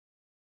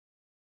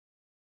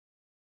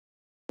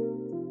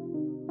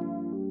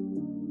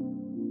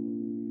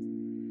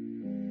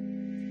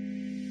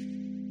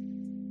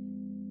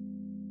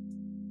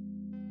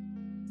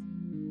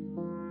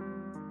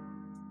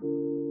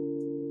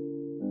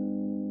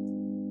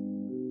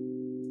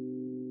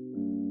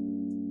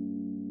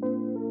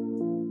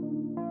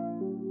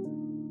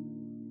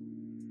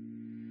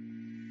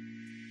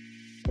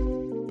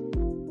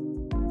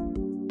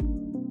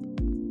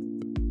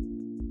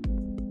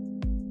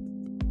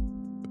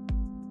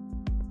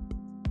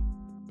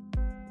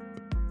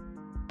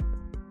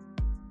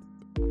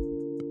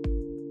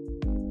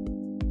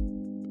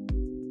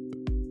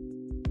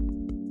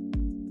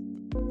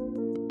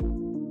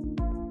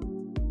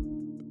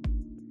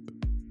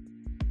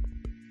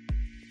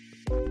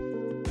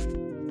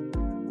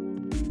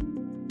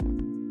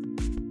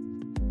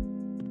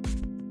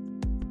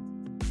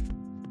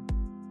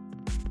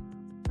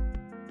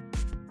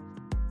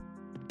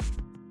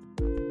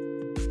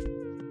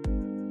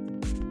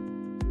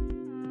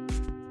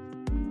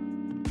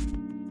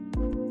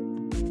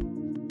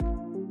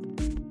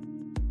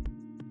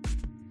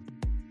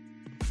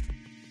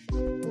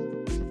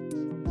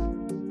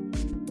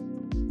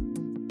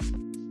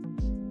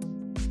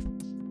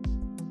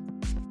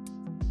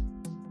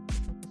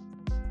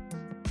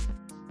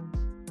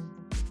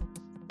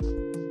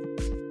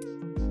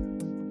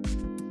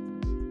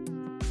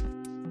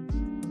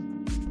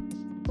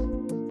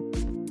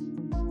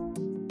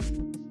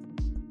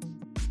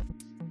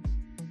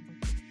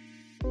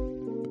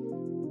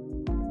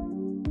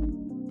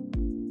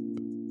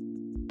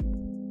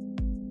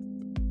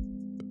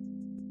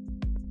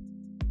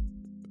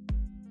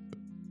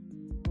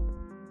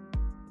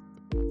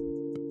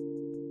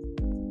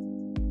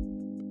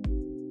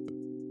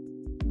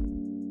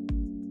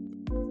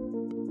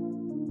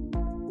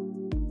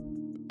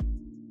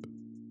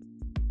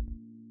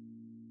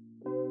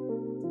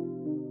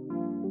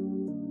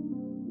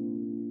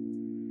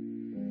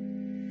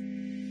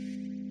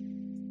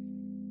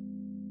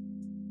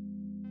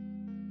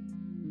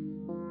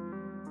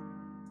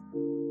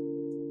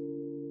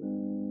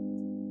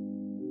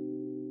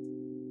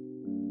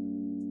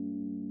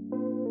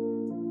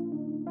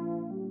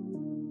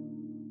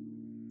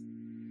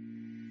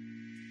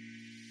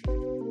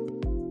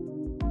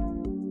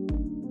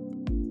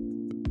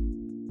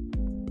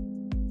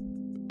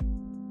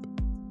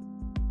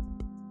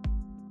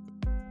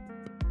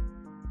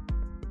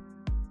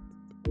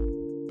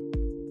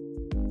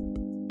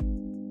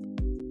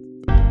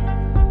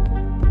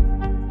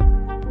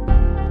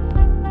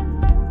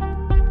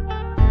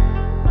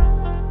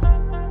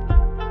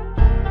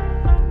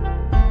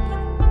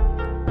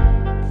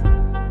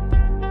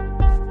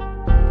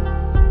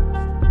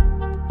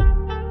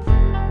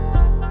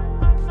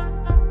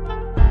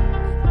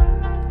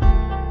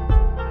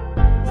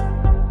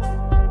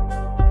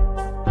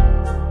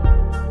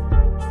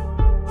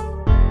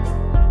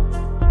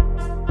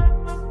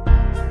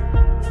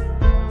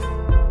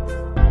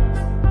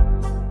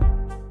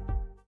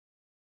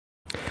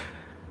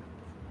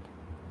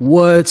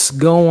What's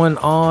going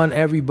on,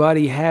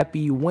 everybody?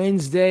 Happy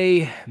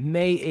Wednesday,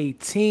 May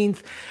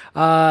 18th.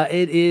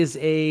 It is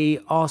a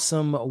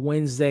awesome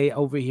Wednesday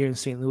over here in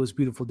St. Louis.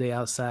 Beautiful day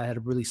outside. Had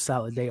a really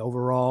solid day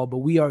overall, but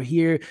we are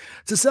here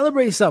to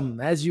celebrate something.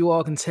 As you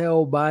all can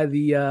tell by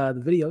the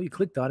video, you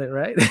clicked on it,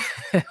 right?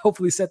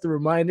 Hopefully set the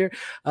reminder,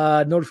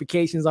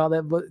 notifications, all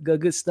that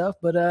good stuff.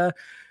 But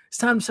it's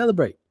time to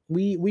celebrate.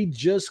 We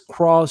just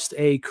crossed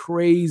a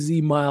crazy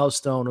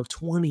milestone of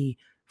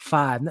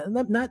 25,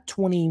 not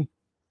 20,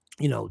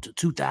 to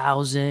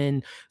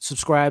 2,000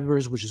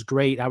 subscribers, which is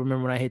great. I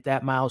remember when I hit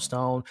that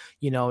milestone,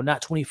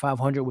 not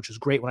 2,500, which was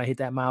great when I hit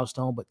that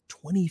milestone, but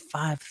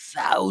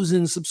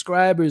 25,000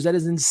 subscribers. That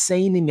is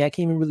insane to me. I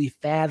can't even really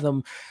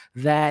fathom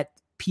that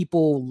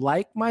people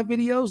like my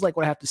videos, like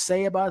what I have to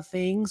say about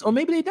things, or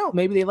maybe they don't.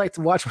 Maybe they like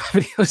to watch my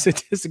videos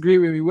and disagree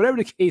with me, whatever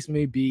the case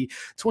may be.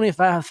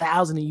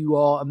 25,000 of you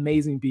all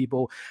amazing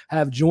people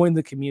have joined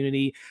the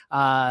community,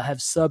 have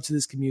subbed to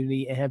this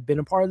community, and have been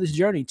a part of this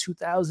journey.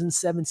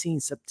 2017,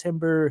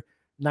 September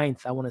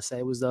 9th, I want to say,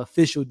 it was the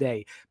official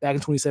day back in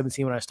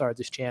 2017 when I started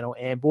this channel.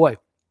 And boy,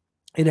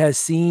 it has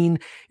seen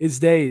its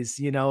days.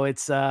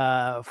 It's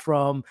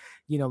from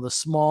the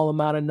small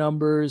amount of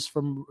numbers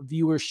from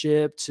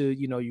viewership to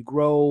you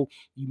grow,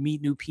 you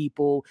meet new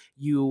people,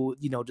 you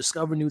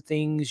discover new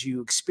things,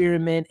 you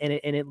experiment, and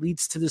it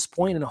leads to this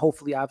point, and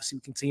hopefully obviously we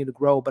continue to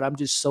grow. But I'm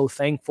just so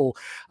thankful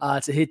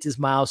to hit this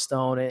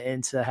milestone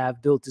and to have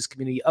built this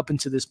community up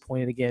until this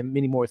point, and again,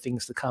 many more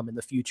things to come in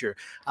the future.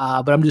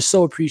 But I'm just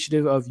so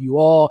appreciative of you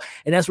all,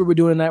 and that's what we're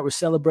doing tonight. We're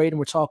celebrating,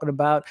 we're talking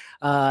about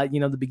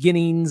the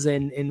beginnings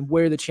and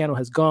where the channel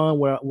has gone,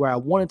 where I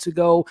wanted to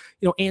go,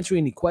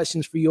 answering any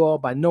questions for you all.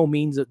 By no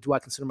means do I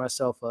consider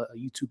myself a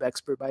YouTube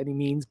expert by any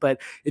means,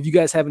 but if you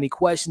guys have any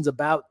questions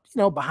about,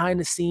 behind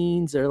the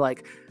scenes or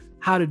like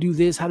how to do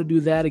this, how to do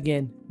that,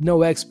 again,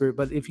 no expert,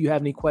 but if you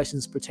have any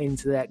questions pertaining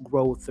to that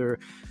growth or,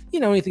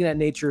 anything of that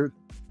nature,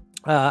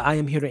 I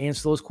am here to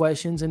answer those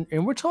questions.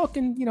 And we're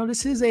talking,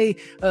 this is a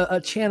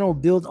channel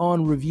built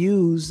on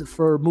reviews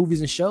for movies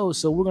and shows.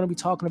 So we're going to be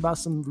talking about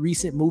some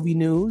recent movie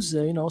news,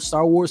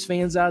 Star Wars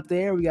fans out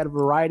there. We got a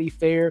variety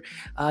fair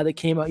that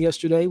came out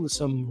yesterday with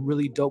some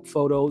really dope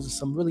photos and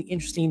some really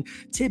interesting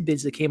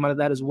tidbits that came out of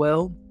that as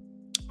well.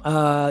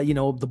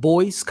 The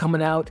Boys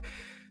coming out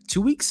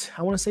 2 weeks,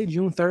 I want to say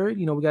June 3rd.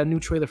 We got a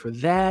new trailer for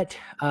that.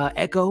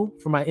 Echo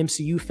for my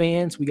MCU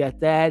fans, we got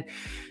that.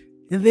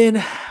 And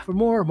then for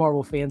more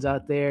Marvel fans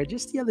out there,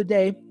 just the other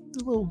day,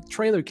 a little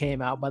trailer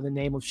came out by the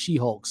name of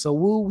She-Hulk. So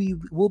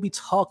we'll be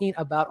talking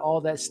about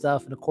all that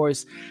stuff, and of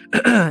course,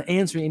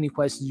 answering any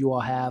questions you all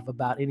have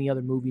about any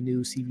other movie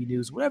news, TV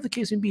news, whatever the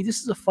case may be.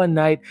 This is a fun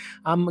night.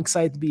 I'm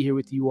excited to be here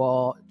with you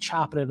all,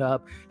 chopping it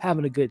up,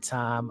 having a good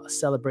time,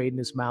 celebrating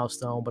this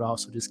milestone, but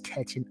also just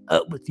catching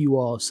up with you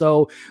all.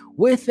 So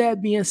with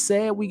that being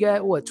said, we got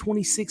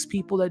 26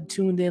 people that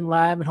tuned in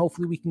live, and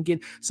hopefully we can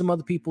get some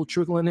other people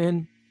trickling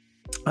in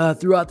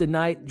throughout the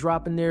night,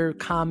 dropping their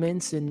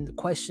comments and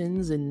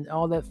questions and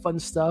all that fun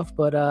stuff.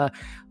 But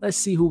let's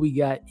see who we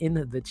got in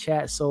the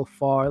chat so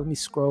far. Let me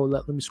scroll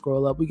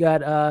up. We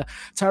got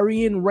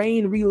Tyrian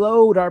Rain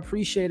Reload. I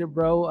appreciate it,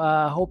 bro.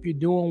 Hope you're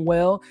doing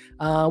well.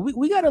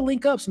 We got to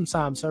link up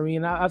sometime,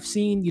 Tyrian. I've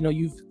seen,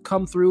 you've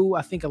come through.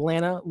 I think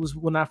Atlanta was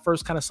when I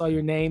first kind of saw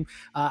your name.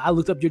 I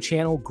looked up your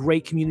channel.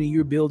 Great community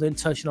you're building,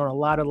 touching on a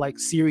lot of like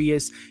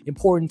serious,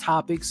 important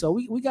topics. So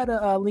we got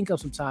to link up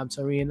sometime,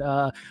 Tyrian.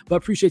 But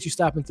appreciate you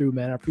stopping through,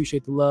 man. I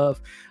appreciate the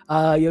love.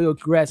 Yo,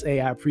 congrats.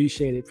 Hey, I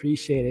appreciate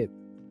it.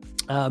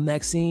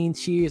 Maxine,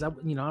 cheers. I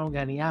don't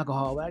got any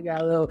alcohol, but I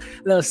got a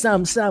little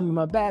something in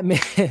my Batman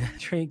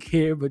drink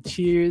here, but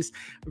cheers.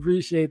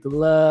 Appreciate the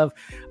love.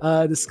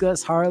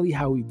 Discuss Harley,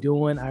 how we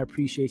doing? I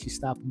appreciate you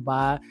stopping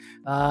by.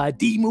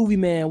 D Movie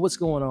Man, what's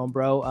going on,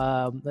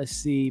 bro? Let's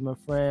see, my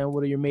friend,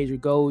 what are your major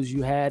goals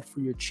you had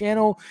for your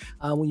channel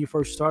when you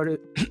first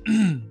started?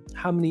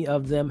 How many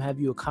of them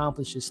have you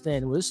accomplished since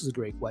then? Well, this is a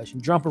great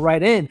question. Jumping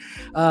right in,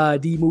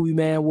 D Movie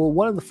Man. Well,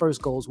 one of the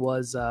first goals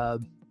was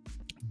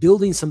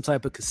building some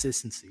type of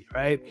consistency,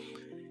 right?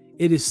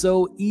 It is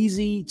so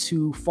easy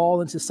to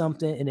fall into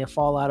something and then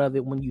fall out of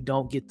it when you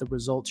don't get the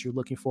results you're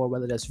looking for,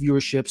 whether that's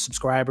viewership,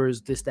 subscribers,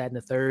 this, that, and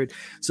the third.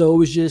 So it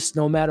was just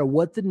no matter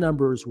what the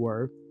numbers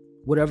were,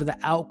 whatever the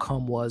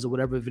outcome was, or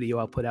whatever video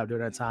I put out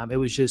during that time, it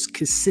was just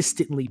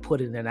consistently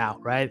putting it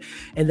out, right?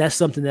 And that's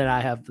something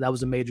that that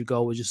was a major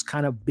goal, was just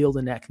kind of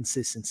building that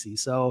consistency.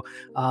 So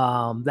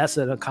that's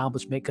an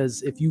accomplishment,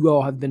 because if you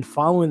all have been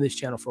following this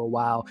channel for a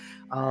while,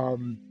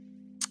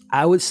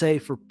 I would say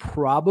for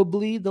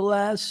probably the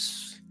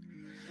last,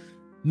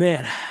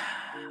 I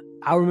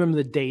remember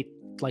the date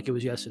like it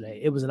was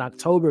yesterday. It was in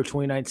October of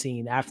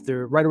 2019,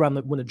 right around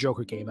when the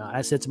Joker came out.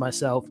 I said to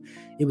myself,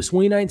 it was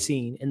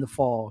 2019 in the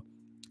fall,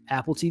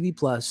 Apple TV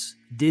Plus,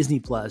 Disney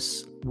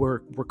Plus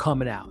were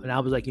coming out. And I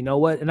was like, you know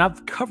what? And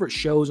I've covered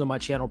shows on my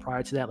channel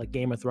prior to that, like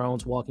Game of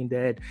Thrones, Walking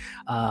Dead,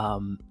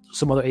 some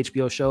other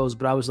HBO shows.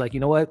 But I was like, you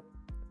know what?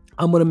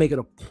 I'm going to make it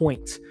a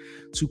point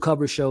to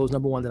cover shows,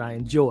 number one, that I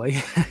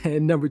enjoy,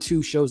 and number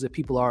two, shows that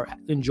people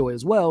enjoy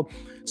as well.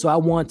 So I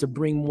want to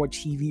bring more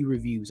TV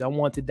reviews. I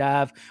want to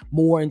dive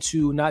more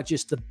into not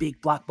just the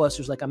big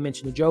blockbusters, like I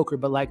mentioned, the Joker,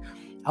 but like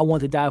I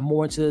want to dive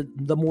more into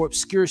the more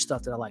obscure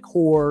stuff that I like,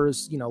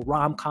 horrors,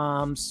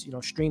 rom-coms,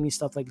 streaming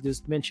stuff like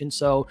just mentioned.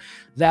 So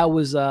that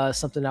was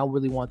something I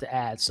really want to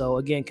add. So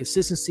again,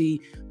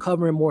 consistency,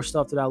 covering more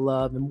stuff that I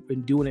love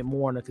and doing it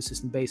more on a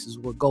consistent basis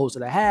were goals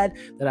that I had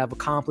that I've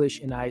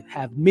accomplished, and I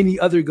have many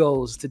other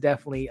goals to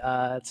definitely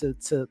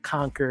to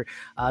conquer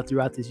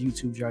throughout this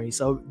YouTube journey.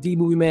 So D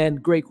Movie Man,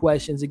 great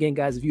questions. Again,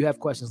 guys, if you have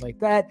questions like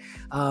that,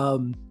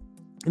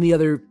 any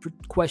other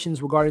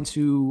questions regarding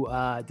to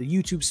the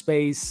YouTube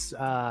space,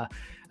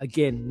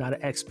 again, not an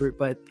expert,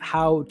 but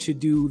how to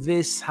do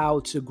this, how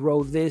to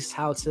grow this,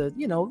 how to,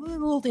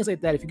 little things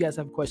like that. If you guys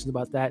have questions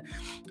about that,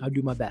 I'll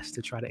do my best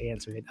to try to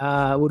answer it.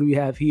 What do we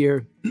have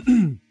here?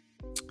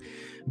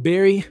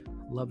 Barry,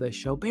 love that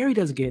show. Barry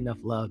doesn't get enough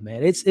love,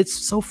 man. It's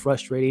so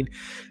frustrating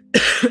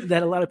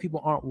that a lot of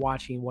people aren't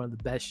watching one of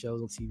the best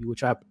shows on TV,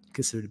 which I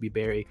consider to be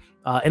Barry.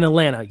 In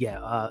Atlanta,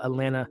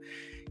 Atlanta.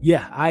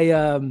 Yeah,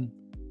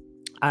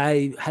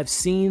 I have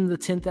seen the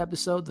 10th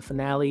episode, the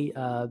finale,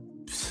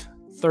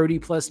 30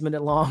 plus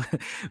minute long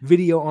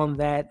video on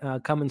that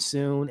coming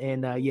soon.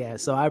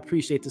 And so I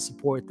appreciate the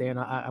support there. And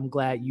I'm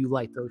glad you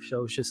like those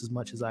shows just as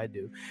much as I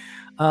do.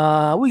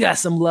 We got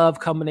some love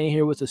coming in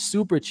here with the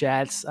super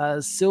chats.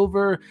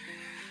 Silver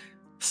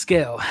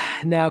Scale.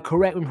 Now,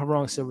 correct me if I'm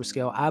wrong, Silver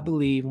Scale. I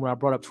believe when I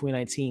brought up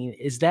 2019,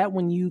 is that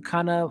when you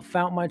kind of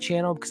found my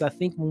channel? Because I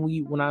think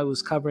when I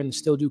was covering,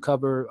 still do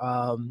cover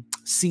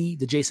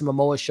the Jason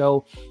Momoa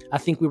show, I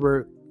think we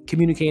were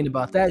communicating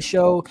about that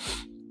show.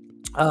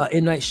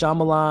 M. Night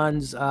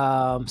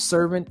Shyamalan's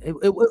Servant.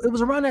 It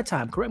was around that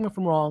time. Correct me if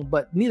I'm wrong,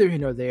 but neither here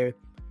nor there.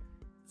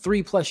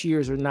 3+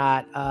 years or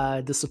not,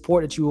 the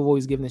support that you have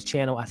always given this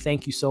channel, I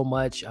thank you so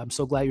much. I'm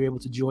so glad you're able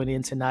to join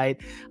in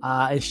tonight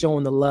and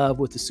showing the love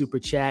with the super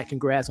chat.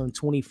 Congrats on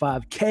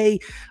 25K.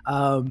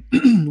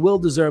 Will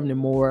deserve and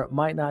more.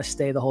 Might not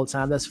stay the whole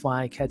time. That's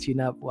fine. Catching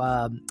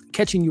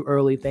you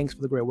early. Thanks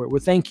for the great work.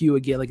 Well, thank you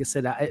again. Like I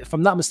said, if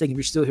I'm not mistaken, if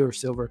you're still here,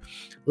 Silver,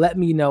 let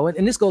me know.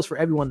 And this goes for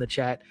everyone in the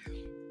chat,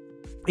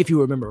 if you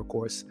remember, of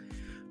course.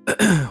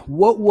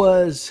 What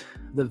was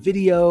the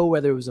video,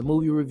 whether it was a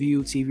movie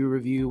review, TV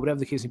review, whatever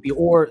the case may be,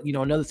 or,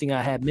 another thing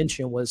I had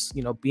mentioned was,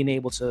 being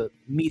able to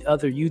meet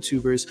other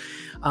YouTubers.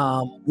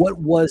 What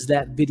was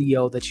that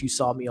video that you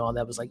saw me on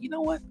that was like, you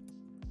know what,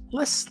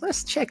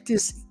 let's check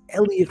this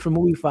Elliot from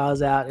Movie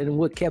Files out, and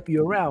what kept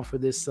you around for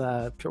this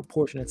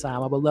portion of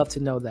time? I would love to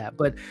know that.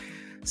 But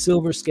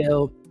Silver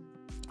Scale,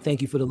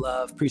 thank you for the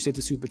love. Appreciate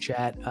the super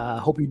chat.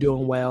 Hope you're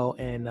doing well.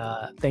 And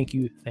thank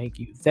you.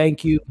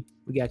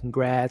 We got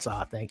congrats.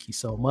 Thank you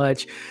so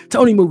much.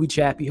 Tony Movie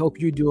Chappie, hope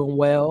you're doing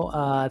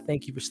well.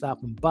 Thank you for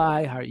stopping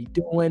by. How are you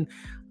doing?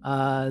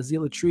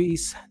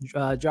 Zelatrice,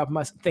 dropping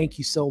my, thank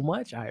you so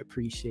much. I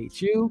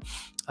appreciate you.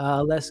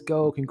 Let's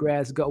go.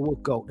 Congrats. Go. We'll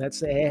go. That's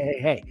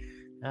hey.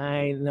 I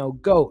ain't no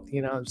goat,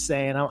 you know what I'm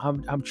saying?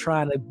 I'm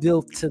trying to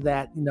build to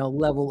that,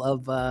 level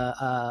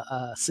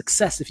of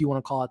success, if you want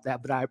to call it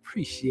that, but I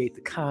appreciate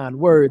the kind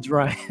words,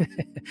 Ryan.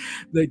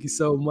 Thank you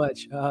so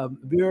much.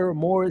 Vera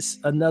Morris,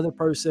 another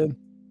person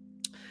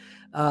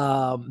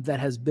that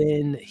has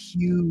been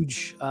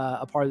huge,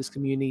 a part of this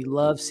community.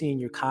 Love seeing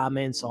your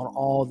comments on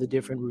all the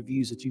different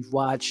reviews that you've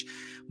watched,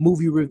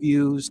 movie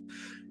reviews,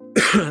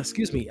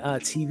 excuse me,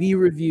 TV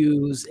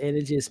reviews, and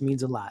it just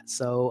means a lot.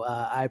 So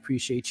I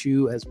appreciate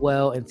you as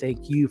well, and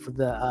thank you for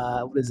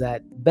the what is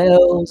that?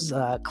 Bells,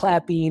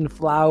 clapping,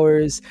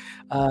 flowers,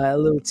 a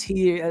little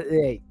tear.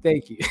 Hey,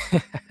 thank you,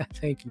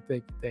 thank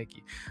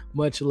you.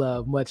 Much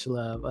love.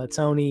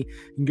 Tony,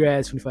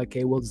 congrats,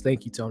 25K. Well,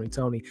 thank you,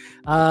 Tony.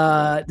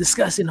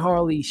 Discussing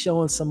Harley,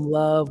 showing some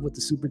love with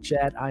the super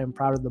chat. I am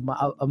proud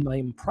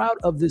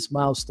of this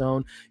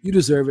milestone. You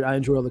deserve it. I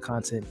enjoy all the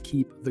content.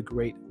 Keep up the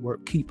great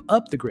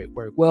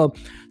work. Well,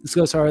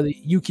 Discuss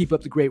Harley, you keep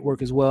up the great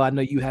work as well. I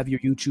know you have your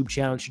YouTube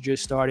channel that you're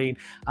just starting,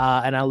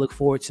 and I look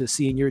forward to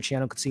seeing your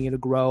channel continue to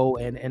grow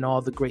and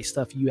all the great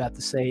stuff you have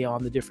to say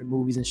on the different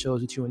movies and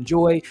shows that you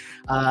enjoy.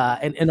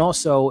 And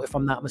also, if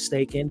I'm not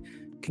mistaken,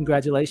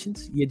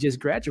 congratulations, you just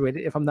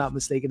graduated, if I'm not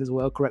mistaken as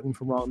well. Correct me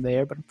if I'm wrong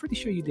there, but I'm pretty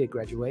sure you did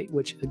graduate,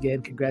 which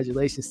again,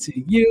 congratulations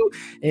to you,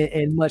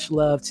 and much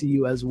love to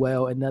you as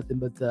well, and nothing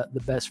but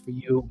the best for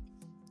you.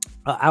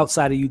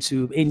 Outside of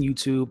YouTube, in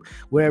YouTube,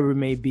 wherever it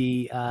may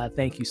be.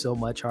 Thank you so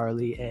much,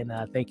 Harley, and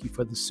thank you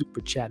for the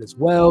super chat as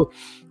well.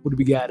 What do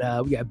we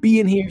got? We got B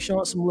in here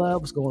showing some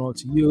love. What's going on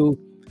to you?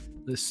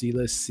 Let's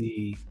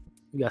see.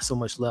 We got so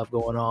much love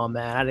going on,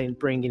 man. I didn't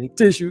bring any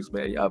tissues,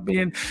 man. Y'all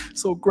being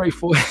so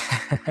grateful.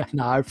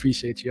 No, I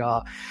appreciate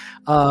y'all.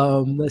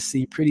 Let's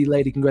see. Pretty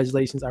lady,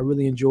 congratulations. I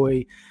really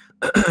enjoy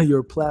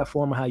your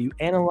platform, how you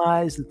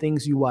analyze the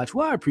things you watch.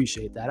 Well, I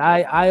appreciate that.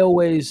 I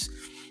always...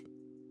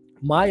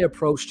 My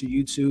approach to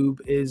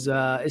YouTube is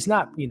it's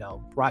not,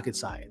 rocket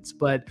science,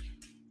 but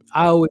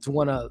I always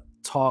want to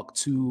talk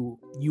to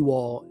you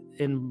all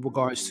in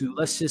regards to,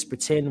 let's just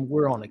pretend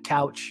we're on a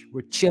couch,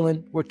 we're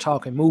chilling, we're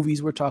talking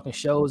movies, we're talking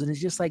shows, and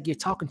it's just like you're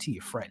talking to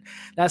your friend.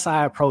 That's how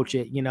I approach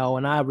it, you know,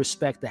 and I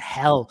respect the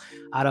hell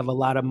out of a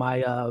lot of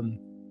my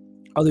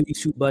other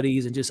YouTube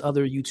buddies and just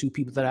other YouTube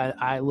people that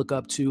I look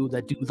up to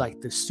that do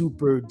like the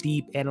super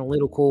deep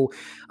analytical,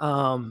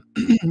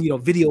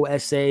 video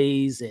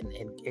essays and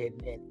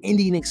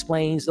Indian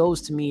explains.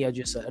 Those to me are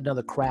just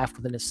another craft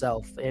within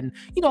itself. And,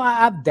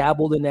 I've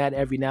dabbled in that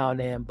every now and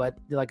then, but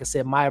like I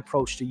said, my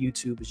approach to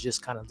YouTube is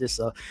just kind of this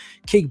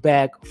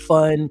kickback,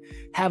 fun,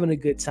 having a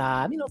good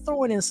time,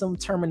 throwing in some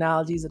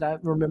terminologies that I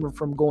remember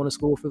from going to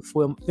school for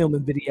film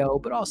and video,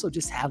 but also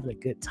just having a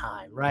good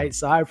time. Right.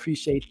 So I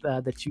appreciate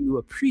that you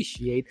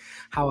appreciate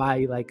how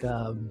I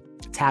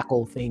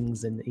tackle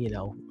things and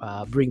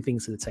bring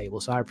things to the table.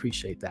 So I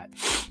appreciate that.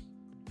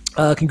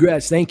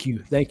 Congrats. Thank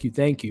you.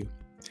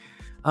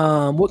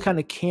 What kind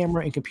of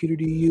camera and computer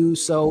do you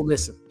use? So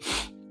listen,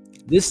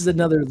 this is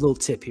another little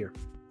tip here.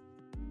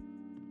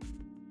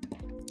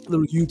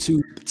 Little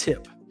YouTube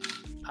tip.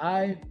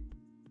 I'm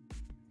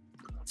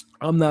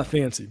not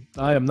fancy.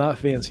 I am not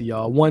fancy,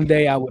 y'all. One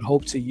day I would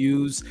hope to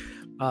use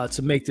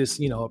to make this,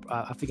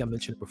 I think I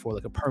mentioned it before,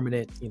 like a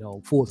permanent,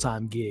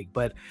 full-time gig.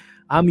 But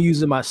I'm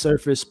using my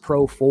Surface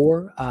Pro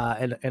 4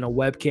 and a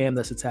webcam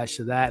that's attached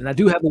to that. And I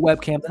do have a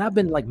webcam that I've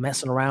been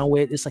messing around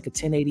with. It's like a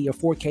 1080 or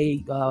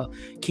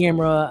 4K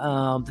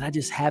camera that I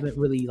just haven't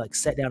really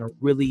sat down and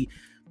really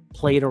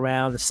played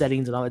around the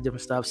settings and all that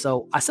different stuff.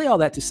 So I say all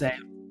that to say,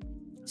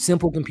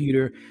 simple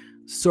computer,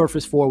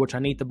 Surface 4, which I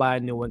need to buy a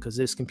new one because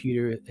this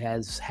computer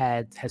has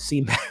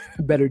seen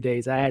better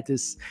days. I had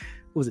this.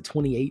 Was it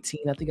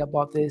 2018? I think I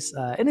bought this,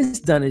 and it's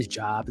done its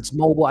job. It's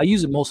mobile. I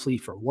use it mostly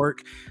for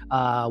work,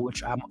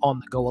 which I'm on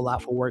the go a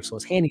lot for work, so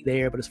it's handy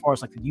there. But as far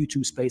as the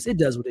YouTube space, it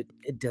does what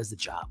it does the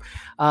job.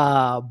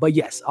 But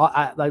yes,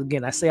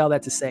 again, I say all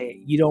that to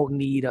say you don't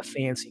need a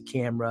fancy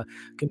camera,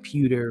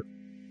 computer,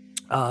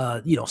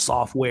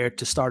 software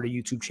to start a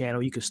YouTube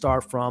channel. You can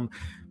start from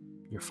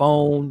your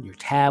phone, your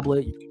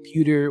tablet, your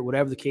computer,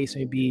 whatever the case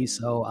may be.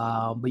 So,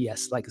 but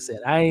yes, like I said,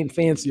 I ain't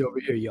fancy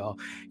over here, y'all.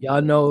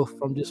 Y'all know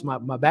from just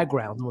my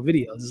background, my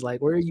videos. It's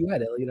like, where are you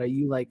at?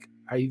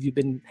 Have you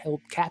been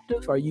held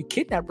captive? Are you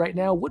kidnapped right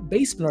now? What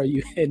basement are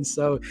you in?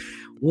 So,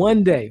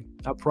 one day,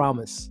 I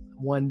promise,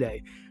 one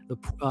day,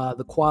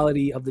 the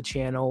quality of the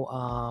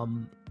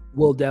channel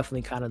will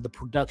definitely the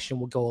production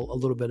will go a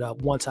little bit up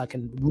once I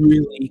can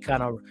really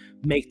kind of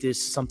make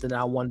this something that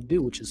I want to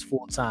do, which is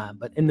full time.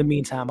 But in the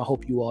meantime, I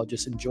hope you all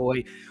just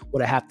enjoy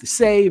what I have to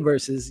say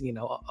versus,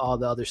 all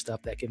the other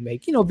stuff that can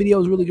make,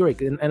 videos really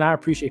great. And I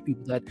appreciate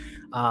people that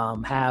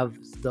have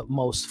the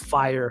most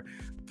fire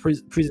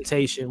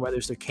presentation, whether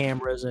it's their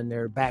cameras and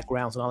their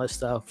backgrounds and all that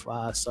stuff.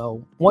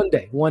 So one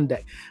day,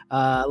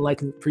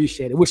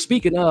 appreciate it. We're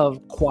speaking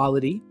of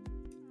quality,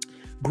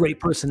 great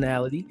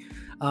personality,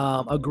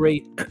 a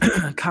great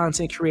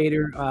content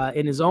creator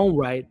in his own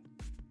right.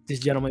 This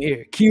gentleman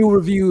here, Q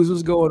Reviews.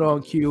 What's going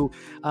on, Q?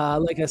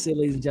 Like I said,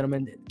 ladies and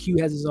gentlemen, Q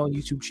has his own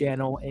YouTube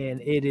channel,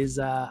 and it is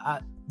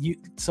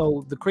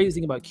so the crazy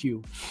thing about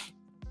Q,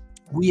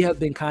 we have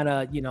been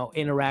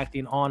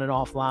interacting on and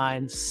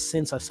offline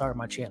since I started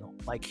my channel.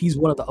 He's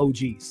one of the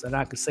OGs, and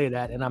I can say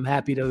that, and I'm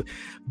happy to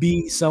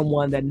be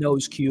someone that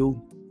knows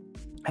Q,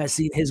 has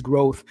seen his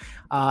growth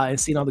and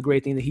seen all the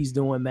great things that he's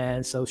doing,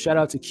 man. So shout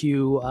out to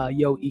Q.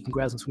 Yo, E,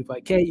 congrats on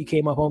 25K. You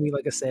came up on me.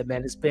 Like I said,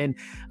 man, it's been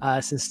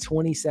since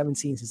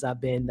 2017 since I've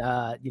been,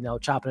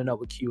 chopping it up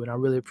with Q. And I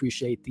really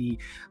appreciate the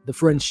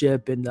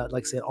friendship and,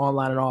 like I said,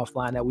 online and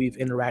offline that we've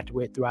interacted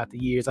with throughout the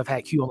years. I've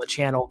had Q on the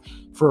channel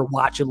for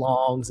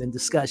watch-alongs and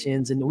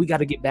discussions. And we got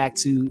to get back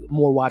to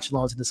more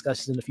watch-alongs and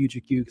discussions in the future,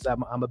 Q, because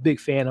I'm a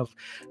big fan of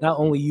not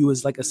only you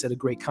as, like I said, a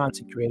great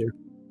content creator,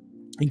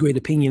 and great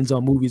opinions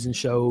on movies and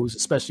shows,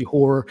 especially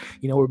horror.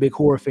 We're big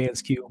horror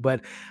fans, Q,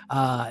 but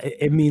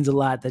it means a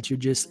lot that you're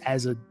just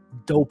as a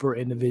doper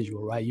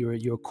individual, right? You're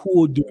a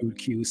cool dude,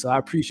 Q. So I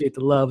appreciate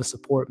the love and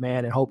support,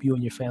 man, and hope you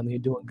and your family are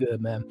doing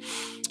good, man.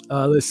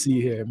 Let's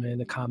see here, man,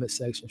 the comment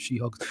section,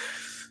 She-Hulk.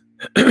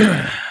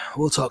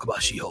 We'll talk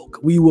about She-Hulk.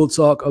 We will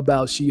talk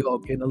about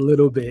She-Hulk in a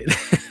little bit.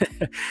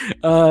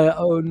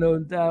 Oh, no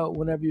doubt,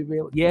 whenever you're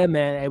available. Yeah,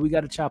 man, hey, we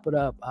got to chop it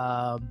up.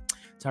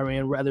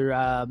 Tyrion, rather,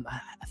 I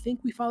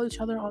think we follow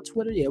each other on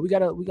Twitter. Yeah, we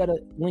gotta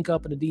link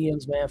up in the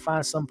DMs, man.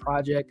 Find some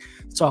project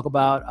to talk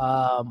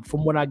about.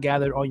 From what I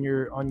gathered on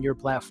your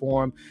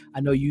platform,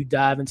 I know you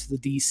dive into the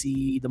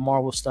DC, the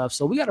Marvel stuff.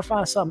 So we gotta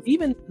find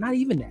something. Not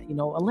even that.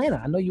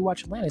 Atlanta. I know you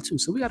watch Atlanta too.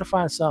 So we gotta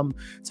find some,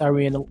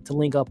 Tyrion, to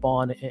link up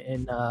on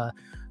and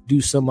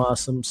do some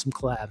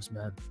collabs,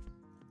 man.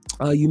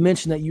 You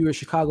mentioned that you were a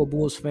Chicago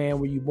Bulls fan.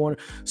 Were you born?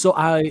 So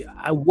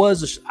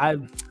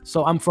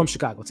so I'm from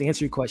Chicago. To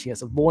answer your question,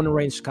 yes, I'm born and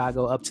raised in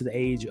Chicago up to the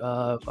age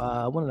of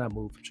when did I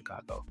move from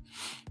Chicago?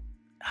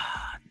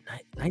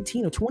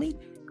 19 or 20?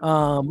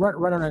 Right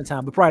around that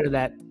time. But prior to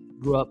that,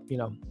 grew up,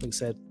 like I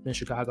said, in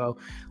Chicago.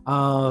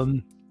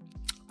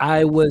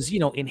 I was,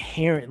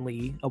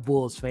 inherently a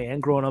Bulls fan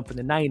growing up in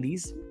the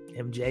 90s.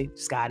 MJ,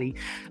 Scotty,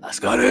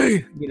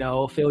 Scotty,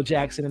 Phil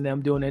Jackson and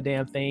them doing their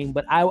damn thing.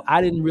 But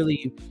I didn't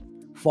really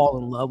fall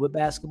in love with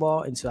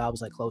basketball until I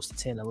was like close to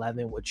 10,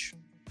 11, which,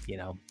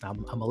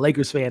 I'm a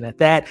Lakers fan at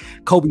that.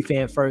 Kobe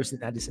fan first,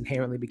 and I just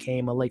inherently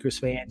became a Lakers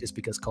fan just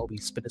because Kobe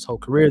spent his whole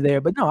career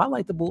there. But no, I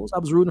like the Bulls. I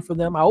was rooting for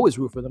them. I always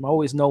root for them. I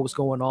always know what's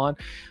going on.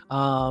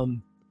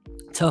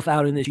 Tough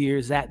outing this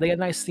year. Zach, they got a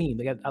nice team.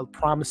 They got a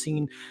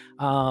promising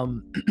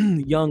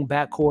young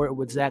backcourt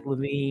with Zach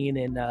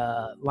LaVine and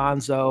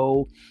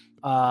Lonzo.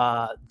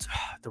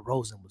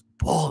 DeRozan was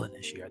balling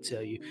this year, I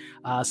tell you.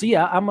 So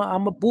yeah, I'm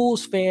a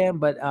Bulls fan,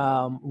 but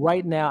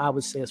right now I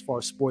would say as far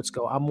as sports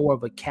go, I'm more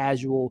of a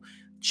casual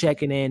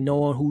checking in,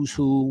 knowing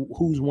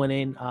who's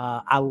winning.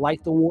 I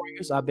like the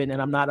Warriors.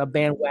 And I'm not a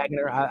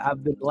bandwagoner.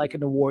 I've been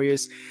liking the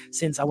Warriors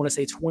since I want to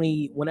say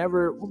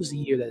what was the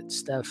year that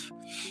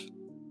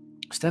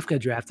Steph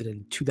got drafted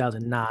in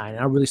 2009, and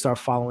I really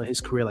started following his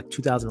career like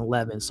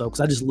 2011. So, because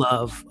I just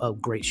love a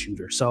great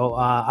shooter. So,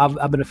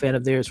 I've been a fan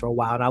of theirs for a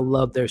while, and I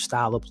love their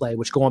style of play.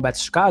 Which, going back to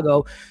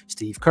Chicago,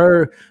 Steve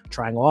Kerr,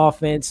 triangle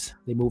offense,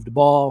 they move the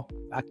ball.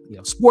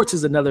 Sports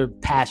is another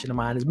passion of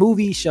mine. Is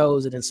movies,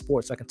 shows, and then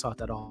sports. I can talk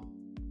that all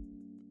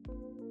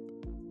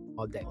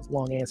day.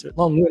 Long answer,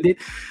 long-winded.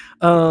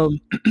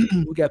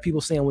 We got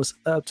people saying what's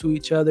up to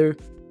each other.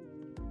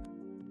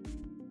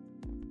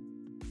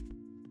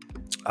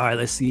 All right,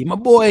 let's see. My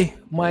boy,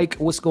 Mike,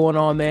 what's going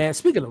on, man?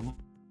 Speaking of,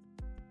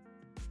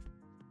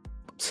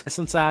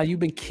 sometimes you've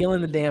been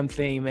killing the damn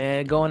thing,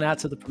 man. Going out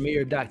to the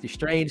premiere of Doctor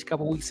Strange a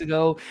couple weeks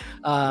ago,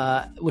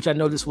 which I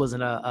know this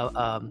wasn't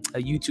a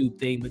YouTube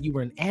thing, but you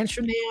were in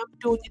Amsterdam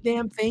doing your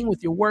damn thing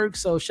with your work.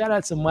 So shout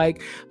out to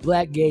Mike,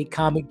 Blackgate,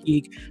 Comic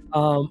Geek.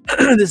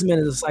 This man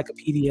is a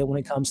encyclopedia when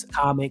it comes to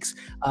comics,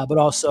 but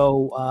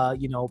also,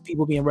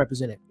 people being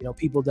represented,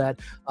 people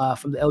that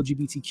from the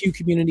LGBTQ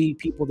community,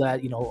 people that,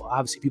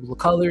 obviously people of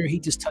color. He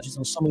just touches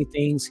on so many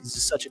things. He's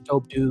just such a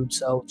dope dude.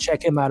 So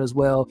check him out as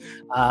well.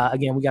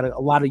 Again, we got a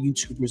lot of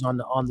YouTubers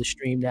on the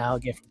stream now.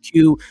 Again, from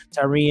Q,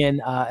 Tyrian,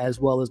 as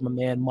well as my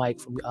man Mike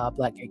from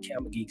Blackgate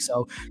Comic Geek.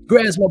 So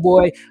congrats, my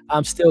boy.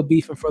 I'm still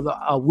beefing for the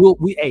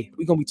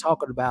we're gonna be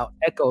talking about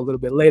Echo a little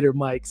bit later,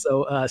 Mike.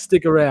 So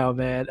stick around,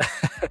 man.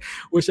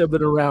 Wish I'd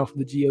been around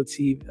from the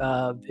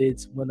GOT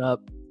bids went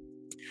up.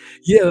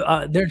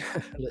 Yeah,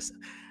 listen.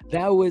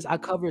 I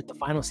covered the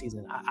final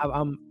season.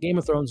 I'm Game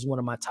of Thrones is one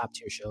of my top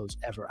tier shows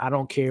ever. I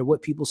don't care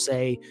what people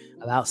say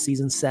about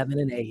season 7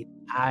 and 8.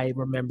 I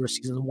remember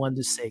seasons 1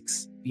 to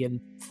 6 being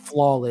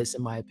flawless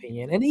in my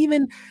opinion, and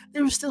even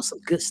there was still some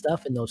good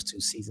stuff in those 2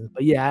 seasons.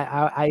 But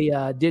yeah,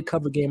 I did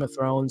cover Game of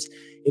Thrones.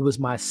 It was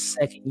my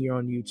second year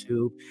on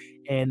YouTube,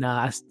 and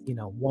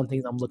one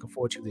thing I'm looking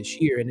forward to this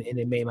year, and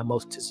it made my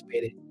most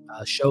anticipated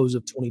shows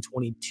of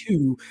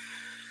 2022.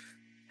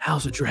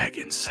 House of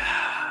Dragons.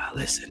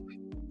 Listen.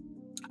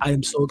 I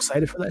am so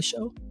excited for that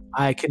show.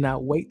 I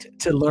cannot wait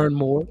to learn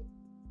more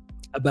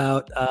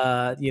about,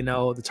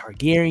 the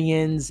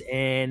Targaryens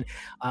and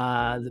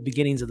the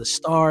beginnings of the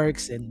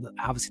Starks, and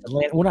obviously the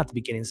land. Well, not the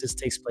beginnings. This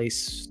takes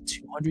place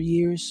 200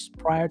 years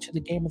prior to the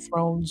Game of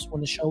Thrones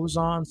when the show was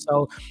on.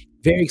 So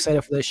very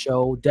excited for this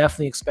show.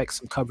 Definitely expect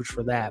some coverage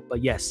for that.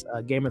 But yes,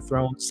 Game of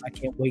Thrones. I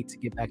can't wait to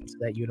get back into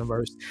that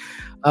universe.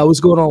 What's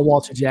going on,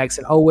 Walter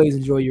Jackson? Always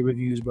enjoy your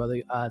reviews,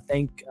 brother.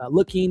 Thank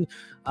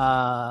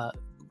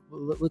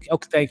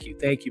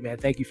you, man.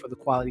 Thank you for the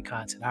quality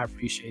content. I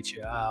appreciate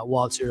you,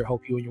 Walter.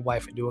 Hope you and your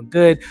wife are doing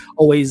good.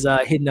 Always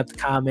hitting up the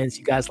comments.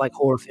 You guys like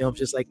horror films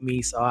just like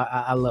me, so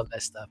I love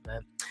that stuff,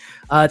 man.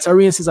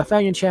 Tyrian says, I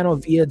found your channel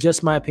via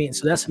Just My Opinion.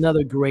 So that's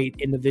another great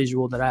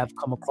individual that I've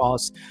come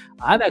across.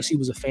 I actually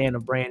was a fan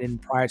of Brandon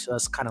prior to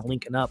us kind of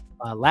linking up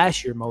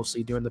last year,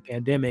 mostly during the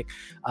pandemic.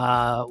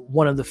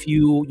 One of the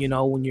few,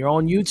 when you're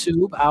on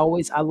YouTube,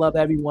 I love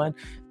everyone.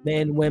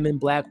 Men, women,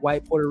 black,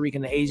 white, Puerto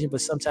Rican, and Asian.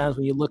 But sometimes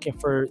when you're looking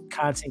for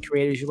content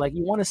creators, you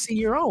want to see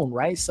your own,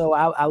 right? So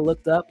I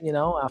looked up,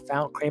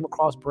 came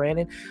across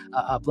Brandon,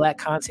 a black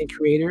content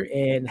creator,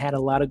 and had a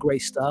lot of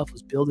great stuff,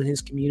 was building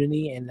his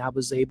community. And I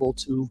was able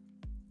to,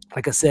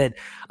 like I said,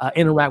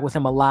 interact with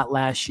him a lot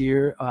last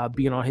year,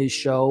 being on his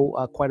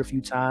show quite a few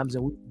times,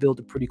 and we built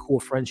a pretty cool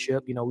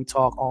friendship. We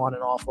talk on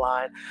and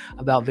offline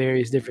about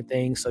various different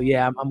things. So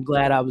yeah, I'm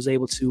glad I was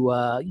able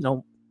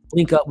to,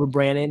 link up with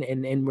Brandon,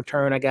 and in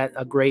return, I got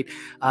a great,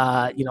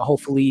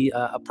 hopefully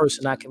a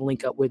person I can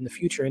link up with in the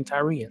future in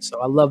Tyrian. So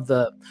I love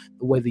the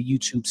way the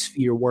YouTube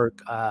sphere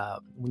work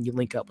when you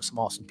link up with some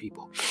awesome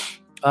people.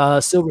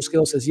 Silver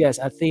Skill says, yes,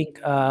 I think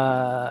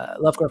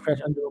Lovecraft Crash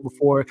under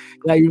before.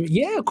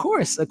 Yeah, of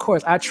course.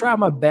 I try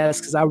my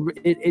best because I'm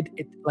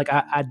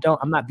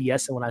not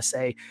BSing when I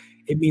say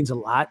it means a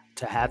lot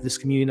to have this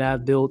community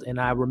I've built. And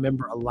I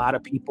remember a lot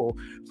of people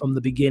from the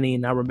beginning.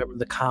 And I remember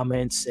the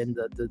comments and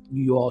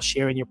you all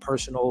sharing your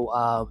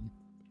personal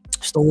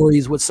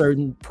stories with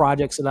certain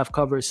projects that I've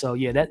covered. So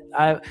yeah,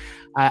 that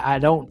I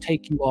don't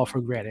take you all for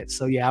granted.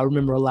 So yeah, I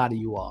remember a lot of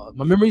you all.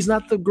 My memory's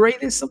not the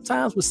greatest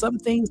sometimes with some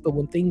things, but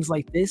when things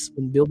like this,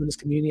 when building this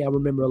community, I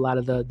remember a lot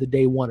of the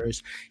day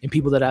oneers and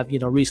people that I've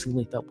recently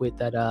linked up with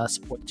that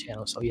support the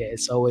channel. So yeah,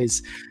 it's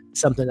always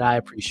something that I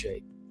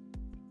appreciate.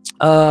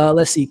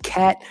 Let's see,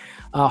 Kat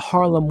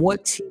Harlem.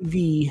 What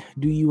TV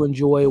do you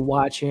enjoy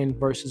watching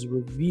versus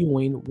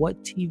reviewing?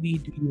 What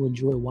TV do you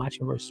enjoy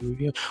watching versus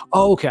reviewing?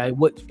 Oh, okay.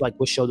 What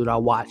show did I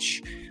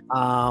watch?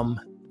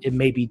 It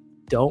maybe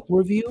don't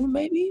review.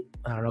 Maybe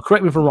I don't know.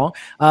 Correct me if I'm wrong.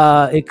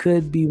 It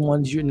could be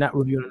ones you're not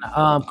reviewing.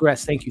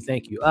 Congrats. Thank you.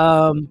 Thank you.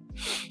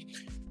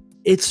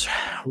 It's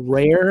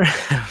rare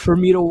for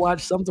me to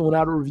watch something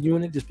without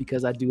reviewing it, just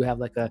because I do have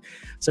like a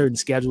certain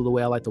schedule, the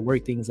way I like to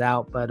work things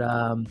out. But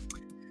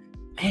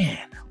man,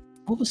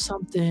 what was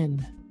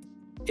something?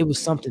 It was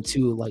something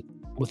too, like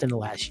within the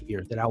last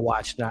year that I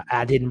watched. And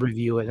I didn't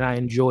review it, and I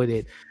enjoyed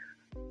it.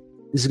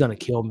 This is gonna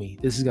kill me.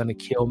 This is gonna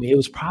kill me. It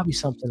was probably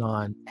something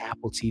on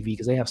Apple TV,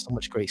 because they have so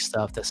much great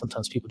stuff that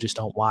sometimes people just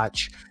don't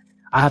watch.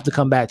 I have to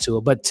come back to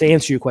it. But to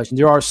answer your question,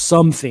 there are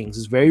some things.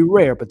 It's very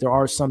rare, but there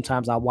are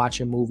sometimes I watch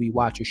a movie,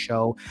 watch a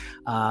show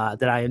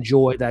that I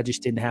enjoy that I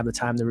just didn't have the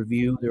time to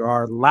review. There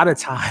are a lot of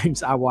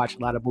times I watch a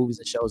lot of movies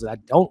and shows that I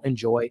don't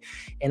enjoy,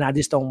 and I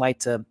just don't like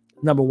to.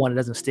 Number one, it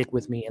doesn't stick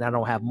with me, and I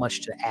don't have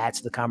much to add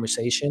to the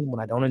conversation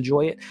when I don't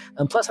enjoy it.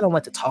 And plus, I don't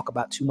like to talk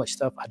about too much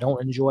stuff I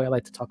don't enjoy. I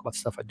like to talk about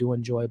stuff I do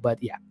enjoy.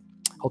 But yeah,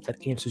 hope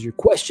that answers your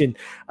question,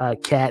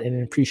 Kat, and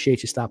I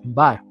appreciate you stopping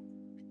by.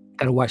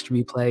 Gotta watch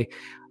the replay.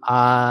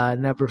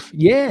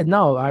 Yeah,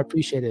 no, I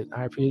appreciate it.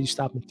 I appreciate you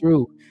stopping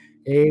through.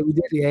 Hey, we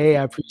did it. Hey,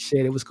 I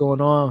appreciate it. What's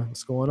going on?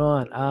 What's going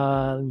on?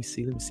 Let me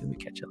see. Let me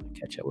catch up.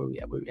 Where we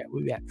at? Where we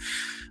at?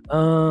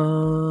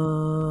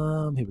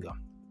 Here we go.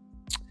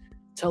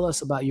 Tell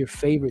us about your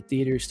favorite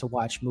theaters to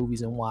watch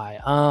movies and why.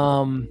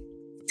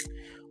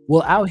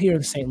 Well, out here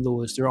in St.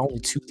 Louis, there are only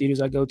 2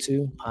 theaters I go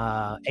to.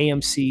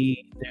 AMC,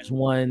 there's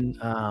one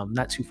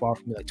not too far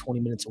from me, like 20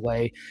 minutes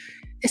away.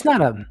 It's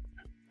not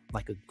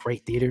like a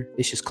great theater.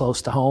 It's just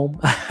close to home,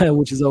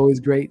 which is always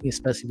great,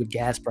 especially with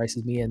gas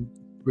prices being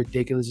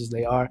ridiculous as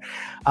they are.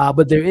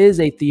 But there is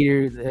a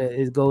theater that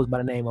it goes by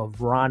the name of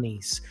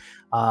Ronnie's.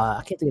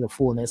 I can't think of the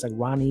full name. It's like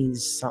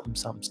Ronnie's something,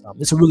 something, something.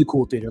 It's a really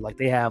cool theater. Like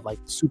they have like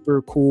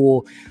super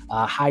cool,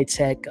 high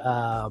tech,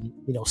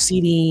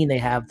 seating. They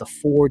have the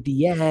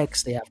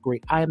 4DX. They have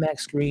great IMAX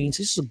screens.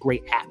 This is a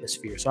great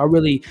atmosphere. So I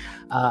really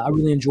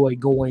enjoy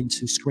going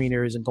to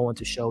screeners and going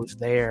to shows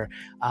there.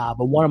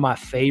 But one of my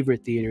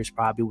favorite theaters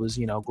probably was,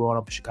 growing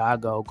up in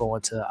Chicago,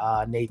 going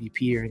to Navy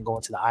Pier and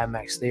going to the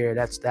IMAX there.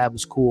 That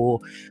was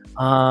cool.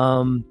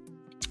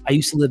 I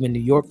used to live in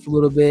New York for a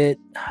little bit.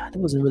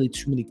 There wasn't really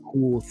too many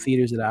cool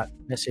theaters that I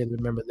necessarily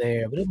remember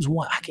there, but it was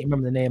one, I can't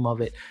remember the name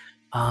of it.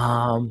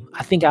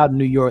 I think out in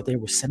New York, there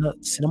was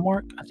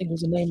Cinemark, I think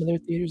was the name of their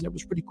theaters. That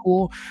was pretty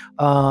cool.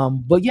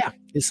 But yeah,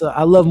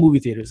 I love movie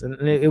theaters,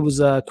 and it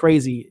was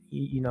crazy.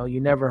 You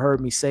never heard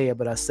me say it,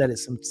 but I said it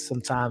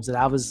sometimes that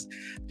I was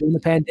during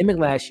the pandemic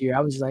last year. I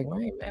was like,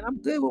 hey, man,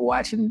 I'm good with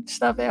watching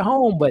stuff at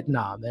home, but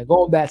nah, man,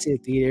 going back to the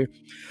theater,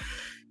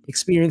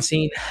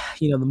 experiencing,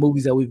 the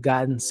movies that we've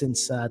gotten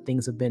since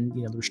things have been,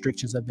 the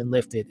restrictions have been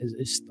lifted.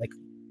 It's like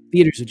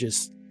theaters are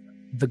just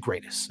the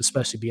greatest,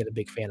 especially being a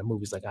big fan of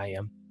movies like I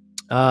am.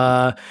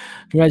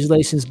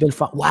 Congratulations, been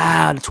fun.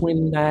 Wow,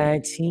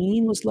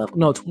 2019 was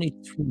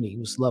 2020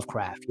 was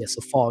Lovecraft. Yes,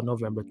 the fall,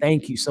 November.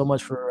 Thank you so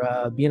much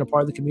for being a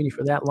part of the community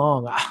for that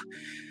long.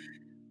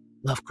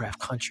 Lovecraft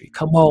Country.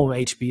 Come on,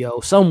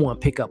 HBO. Someone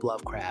pick up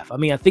Lovecraft. I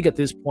mean, I think at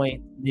this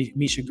point,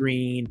 Misha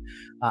Green,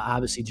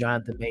 obviously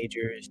Jonathan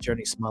Majors,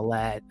 Journey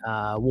Smollett,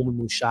 Wumi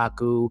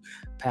Mushaku,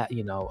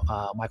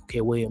 Michael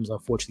K. Williams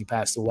unfortunately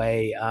passed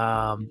away.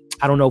 I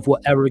don't know if we'll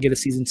ever get a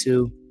season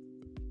 2.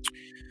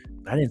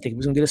 But I didn't think we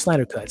was going to get a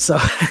Snyder cut. So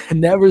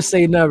never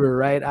say never,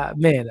 right?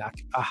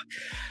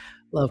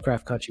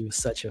 Lovecraft Country was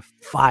such a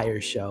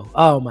fire show.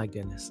 Oh my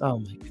goodness.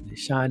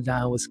 Sean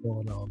Don, what's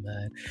going on,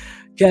 man?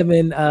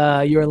 Kevin,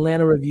 your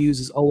Atlanta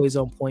reviews is always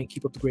on point.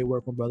 Keep up the great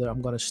work, my brother.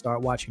 I'm going to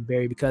start watching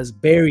Barry, because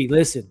Barry,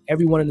 listen,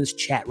 everyone in this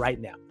chat right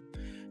now,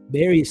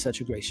 Barry is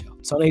such a great show.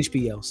 It's on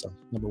HBO, so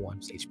number 1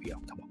 is HBO.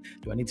 Come on.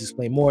 Do I need to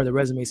explain more? The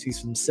resume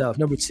speaks for himself.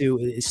 Number 2,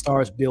 it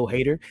stars Bill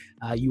Hader.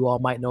 You all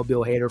might know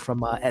Bill Hader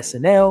from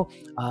SNL.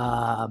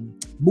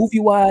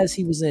 Movie-wise,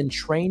 he was in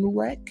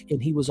Trainwreck,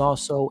 and he was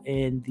also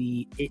in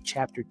the It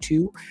Chapter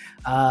 2.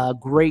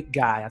 Great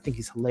guy. I think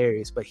he's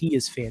hilarious, but he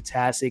is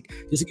fantastic.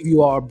 Just to give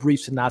you all a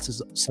brief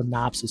synopsis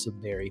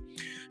of Barry.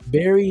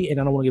 Barry, and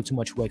I don't want to give too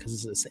much away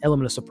because it's an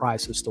element of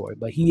surprise to the story,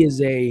 but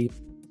he's a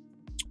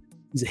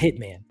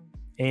hitman.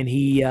 And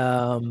he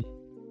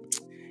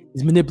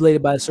is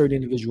manipulated by a certain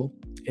individual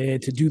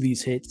and to do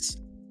these hits,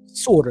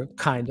 sort of,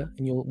 kind of.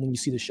 And when you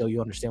see the show,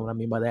 you'll understand what I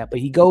mean by that. But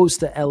he goes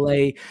to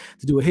LA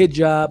to do a hit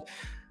job.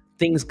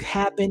 Things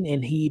happen,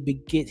 and he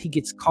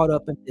gets caught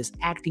up in this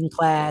acting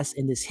class,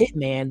 and this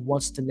hitman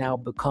wants to now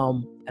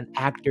become an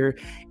actor.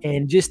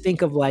 And just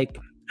think of, like,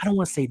 I don't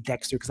want to say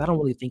Dexter, because I don't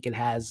really think it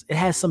has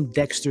some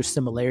Dexter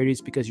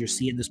similarities, because you're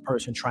seeing this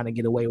person trying to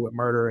get away with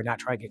murder and not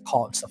trying to get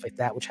caught and stuff like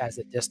that, which has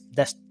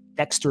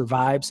Dexter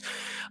vibes.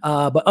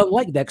 But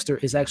unlike Dexter,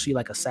 it's actually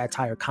like a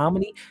satire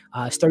comedy.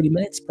 It's 30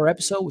 minutes per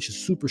episode, which is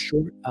super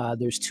short.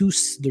 There's 3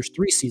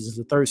 seasons.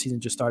 The third season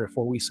just started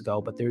 4 weeks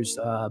ago, but there's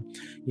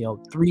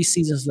 3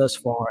 seasons thus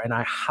far, and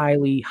I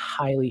highly,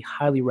 highly,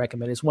 highly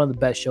recommend it. It's one of the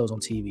best shows on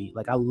TV.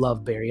 Like, I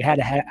love Barry. It had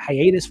a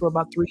hiatus for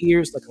about 3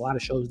 years, like a lot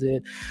of shows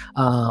did,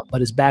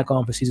 but it's back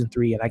on for season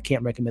 3, and I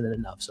can't recommend it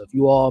enough. So if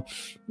you all,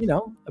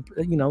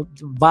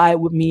 vibe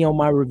with me on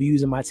my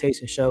reviews and my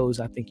taste in shows,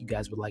 I think you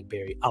guys would like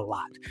Barry a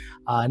lot.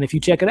 And if you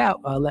check it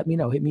out, let me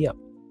know. Hit me up.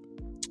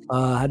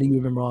 How do you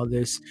remember all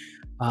this?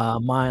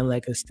 Mine,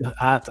 like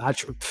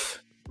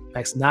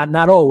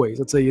not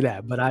always, I'll tell you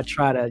that, but I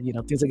try to,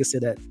 things like I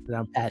said that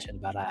I'm passionate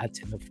about, I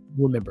tend to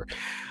remember.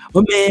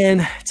 But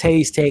man,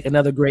 Taze Take,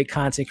 another great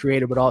content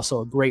creator, but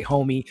also a great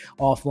homie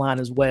offline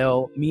as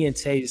well. Me and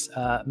Taze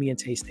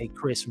Take,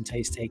 Chris from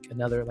Taze Take,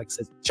 another, like I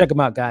said, check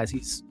him out, guys.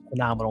 He's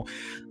phenomenal.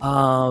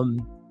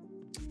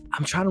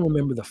 I'm trying to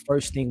remember the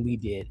first thing we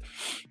did.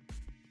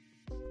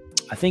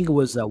 I think it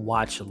was a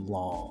watch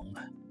along.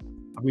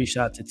 I reached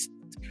out to,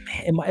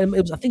 I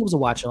think it was a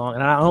watch along,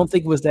 and I don't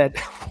think it was that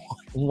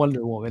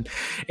Wonder Woman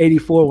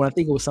 84 one. I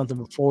think it was something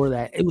before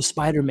that. It was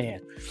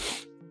Spider-Man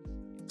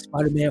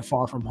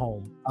Far From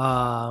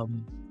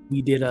Home.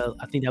 We did I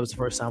think that was the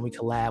first time we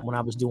collabed when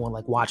I was doing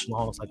like watch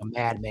alongs like a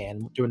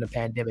madman during the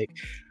pandemic.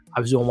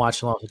 I was doing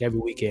watch alongs like every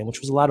weekend, which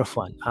was a lot of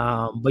fun.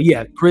 But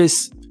yeah,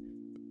 Chris,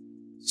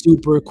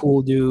 super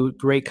cool dude,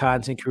 great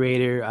content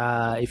creator.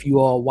 If you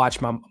all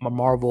watch my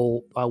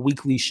Marvel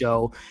weekly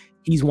show,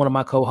 he's one of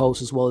my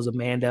co-hosts, as well as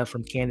Amanda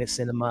from Candid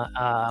Cinema.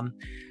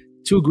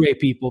 Two great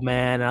people,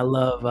 man. I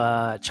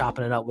love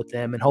chopping it up with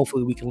them, and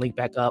hopefully we can link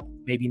back up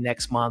maybe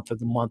next month or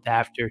the month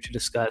after to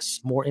discuss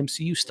more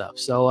MCU stuff.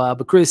 So,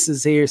 but Chris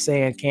is here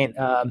saying can't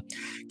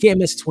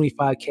miss a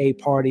 25K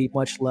party.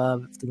 Much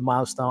love to the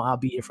milestone. I'll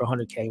be here for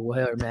 100K.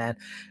 Well, man.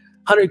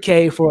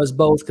 100K for us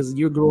both, because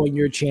you're growing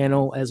your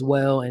channel as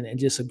well, and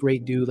just a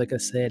great dude, like I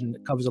said, and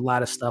covers a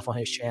lot of stuff on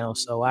his channel.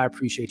 So I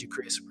appreciate you,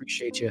 Chris.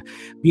 Appreciate you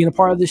being a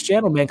part of this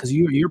channel, man, because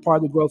you're part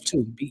of the growth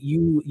too.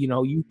 You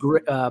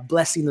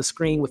blessing the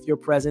screen with your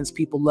presence.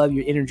 People love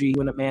your energy,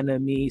 you and Amanda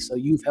and me. So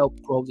you've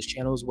helped grow this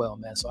channel as well,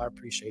 man. So I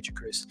appreciate you,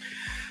 Chris.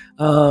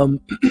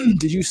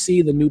 Did you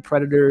see the new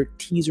Predator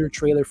teaser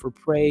trailer for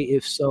Prey?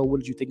 If so, what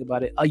did you think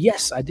about it?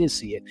 Yes, I did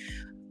see it.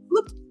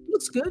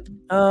 Looks good.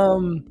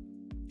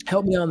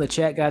 Help me on the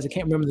chat, guys. I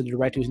can't remember the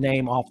director's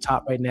name off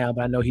top right now,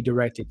 but I know he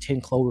directed 10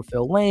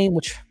 Cloverfield Lane,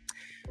 which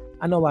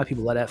I know a lot of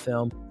people love that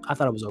film. I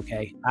thought it was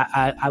okay.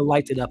 I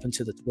liked it up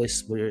until the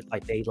twist where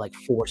they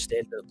forced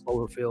it, the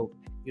Cloverfield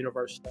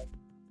universe stuff.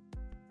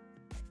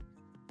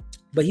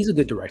 But he's a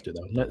good director,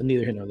 though.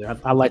 Neither here nor there.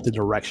 I like the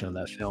direction of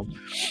that film,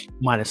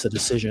 minus the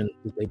decision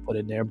that they put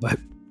in there. But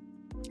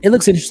it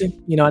looks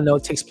interesting. I know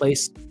it takes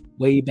place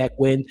way back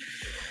when.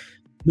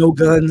 No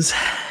guns,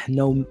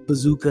 no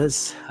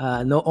bazookas,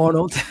 no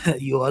Arnold,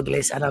 you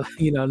ugly son of,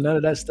 none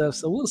of that stuff.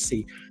 So we'll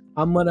see.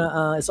 I'm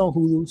gonna, it's on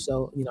Hulu,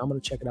 so I'm gonna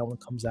check it out when it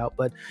comes out.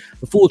 But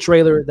the full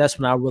trailer, that's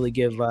when I'll really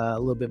give a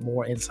little bit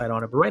more insight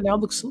on it. But right now,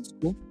 it looks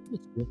cool.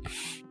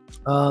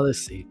 Let's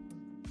see.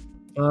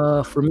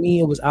 For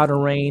me, it was Outer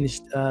Range.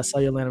 Saw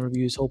your Atlanta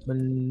reviews,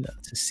 hoping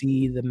to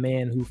see The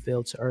Man Who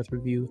Fell to Earth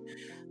review.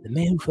 The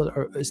Man Who Fell to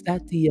Earth, is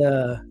that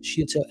the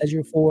Sheeta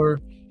Ezra 4?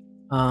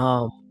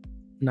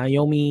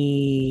 Naomi,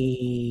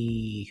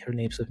 her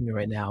name's slipping me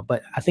right now,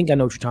 but I think I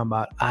know what you're talking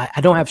about.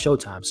 I don't have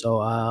Showtime,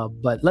 so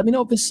but let me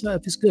know if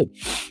it's good.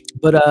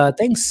 But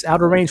thanks.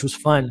 Outer Range was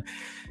fun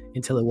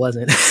until it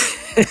wasn't.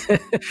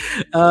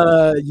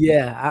 Outer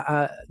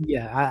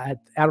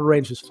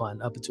Range was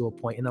fun up until a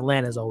point, and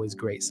Atlanta is always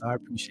great, so I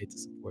appreciate the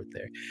support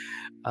there.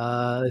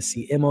 Let's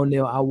see, M.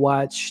 O'Neill, I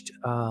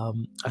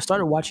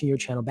started watching your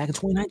channel back in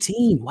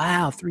 2019.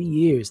 Wow, 3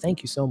 years.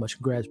 Thank you so much.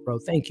 Congrats, bro.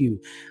 Thank you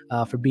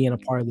for being a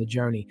part of the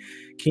journey.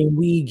 Can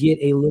we get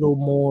a little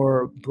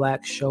more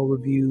Black show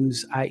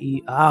reviews,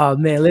 i.e. oh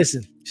man,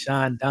 listen,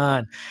 Sean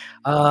Don,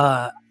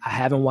 I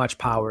haven't watched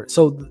Power.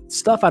 So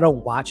stuff I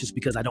don't watch is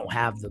because I don't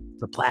have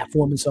the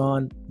platform it's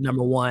on.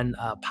 Number one,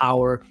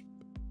 Power,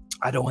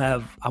 I don't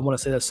have. I want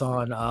to say that's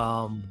on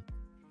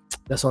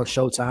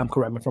Showtime.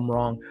 Correct me if I'm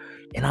wrong.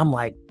 And I'm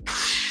like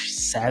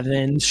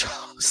 7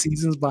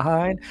 seasons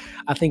behind.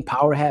 I think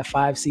Power had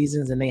 5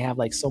 seasons, and they have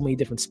like so many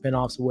different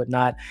spinoffs and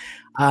whatnot.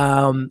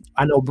 I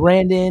know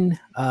Brandon,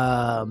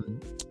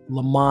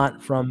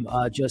 Lamont from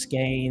Just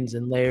Gains,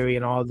 and Larry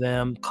and all of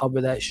them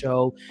cover that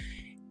show.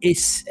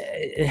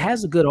 It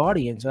has a good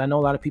audience, and I know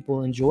a lot of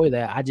people enjoy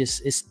that.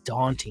 It's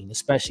daunting,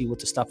 especially with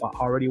the stuff I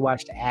already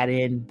watched. To add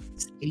in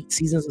 8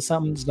 seasons or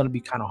something is going to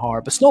be kind of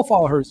hard. But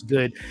Snowfall Hurt's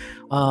good,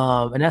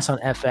 and that's on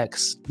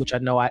FX, which I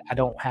know I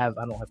don't have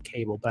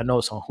cable, but I know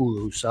it's on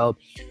Hulu. So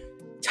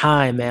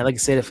time, man. Like I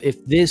said,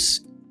 if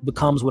this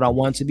becomes what I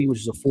want it to be, which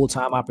is a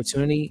full-time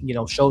opportunity,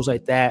 shows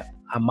like that,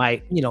 I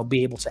might,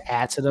 be able to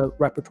add to the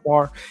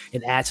repertoire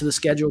and add to the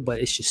schedule,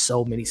 but it's just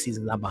so many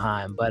seasons I'm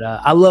behind. But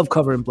I love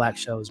covering Black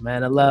shows,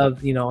 man. I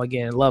love,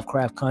 again,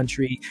 Lovecraft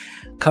Country,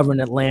 covering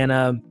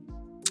Atlanta,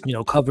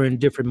 covering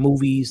different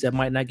movies that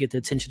might not get the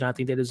attention I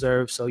think they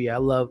deserve. So yeah, I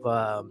love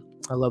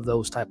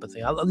those type of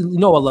things. I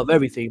love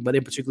everything, but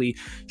in particularly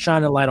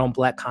shining a light on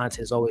Black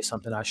content is always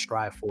something I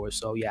strive for.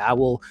 So yeah, I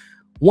will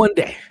one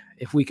day,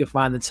 if we can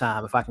find the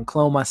time, if I can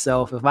clone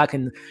myself, if I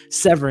can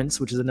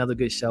Severance, which is another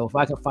good show, if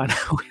I can find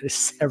a way to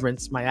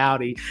Severance my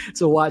Audi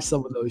to watch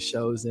some of those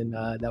shows, then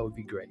that would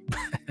be great.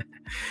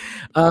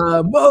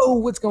 Mo,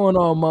 what's going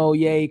on, Mo?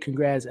 Yay,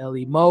 congrats,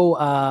 Ellie. Mo,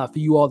 for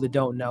you all that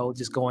don't know,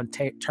 just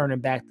turning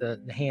back the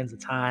hands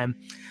of time.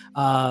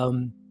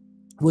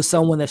 Was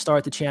someone that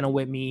started the channel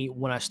with me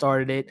when I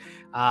started it.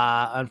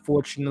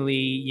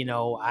 Unfortunately,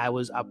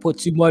 I put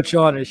too much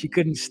on her. She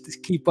couldn't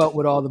keep up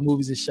with all the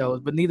movies and shows,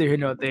 but neither here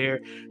nor there.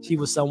 She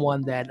was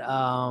someone that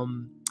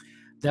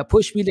that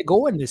pushed me to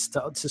go in this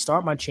to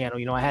start my channel.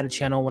 I had a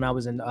channel when I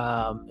was in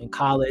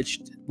college,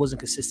 wasn't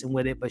consistent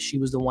with it, but she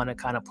was the one that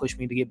kind of pushed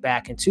me to get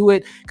back into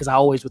it because I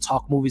always would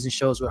talk movies and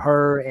shows with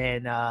her.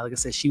 And like I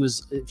said, she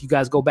was, if you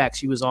guys go back,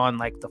 she was on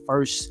like the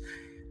first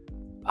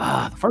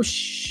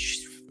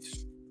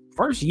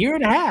year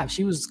and a half.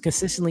 She was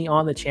consistently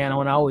on the channel,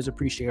 and I always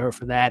appreciate her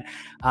for that.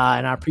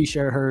 And I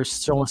appreciate her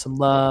showing some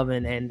love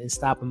and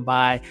stopping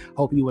by.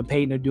 Hope you and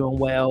Peyton are doing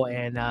well.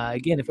 And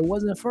again, if it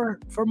wasn't for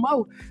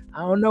Mo, I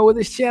don't know where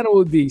this channel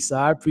would be. So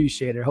I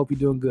appreciate her. Hope you're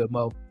doing good,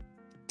 Mo.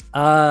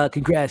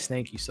 Congrats,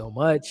 thank you so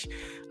much.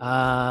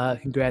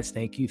 Congrats,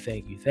 thank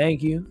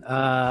you.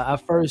 I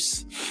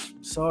first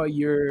saw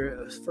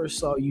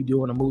you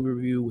doing a movie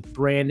review with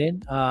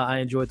Brandon. I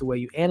enjoyed the way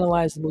you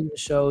analyzed the movie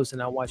shows,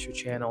 and I watched your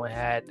channel and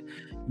had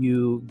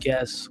you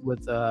guess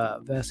with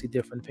vastly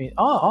different opinions.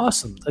 Oh,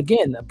 awesome!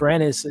 Again,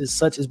 Brandon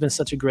has been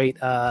such a great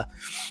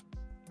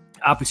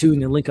opportunity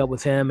to link up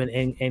with him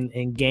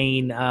and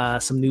gain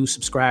some new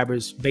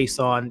subscribers based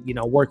on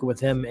working with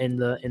him in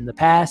the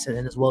past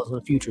and as well as in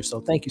the future.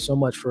 So thank you so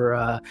much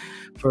for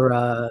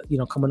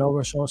coming over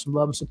and showing some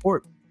love and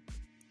support.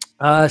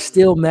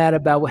 Still mad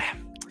about what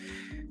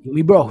you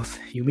me both.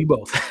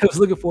 I was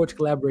looking forward to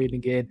collaborating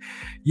again.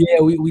 Yeah,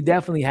 we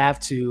definitely have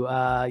to.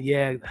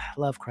 Yeah,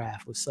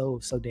 Lovecraft was so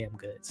damn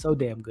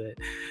good.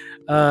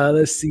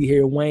 Let's see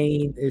here.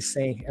 Wayne is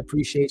saying,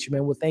 appreciate you,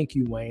 man. Well, thank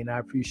you, Wayne. I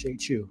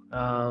appreciate you.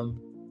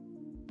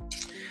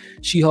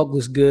 She-Hulk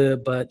was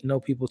good, but no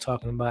people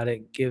talking about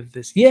it. Give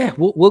this. Yeah,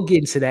 we'll get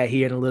into that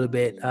here in a little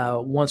bit.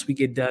 Once we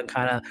get done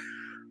kind of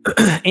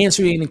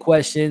answering any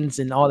questions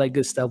and all that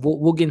good stuff.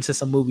 We'll get into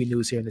some movie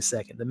news here in a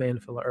second. The Man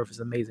Who Fell Earth is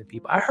amazing,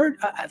 people. I heard,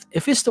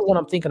 if it's the one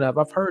I'm thinking of,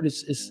 I've heard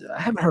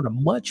I haven't heard of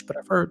much, but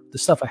I've heard the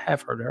stuff I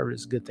have heard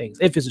is good things.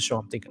 If it's a show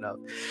I'm thinking of.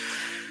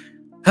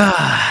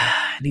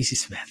 Niecy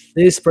Smith.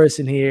 This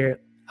person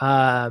here,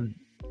 I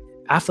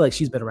feel like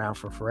she's been around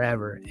for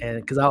forever, and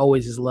because I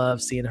always just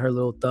love seeing her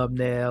little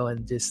thumbnail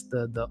and just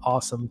the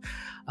awesome,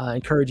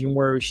 encouraging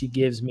words she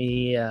gives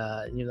me.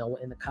 In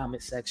the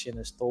comment section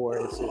of Thor,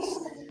 it's just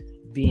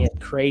being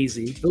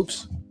crazy.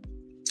 Oops.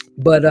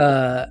 But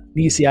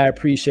Niecy, I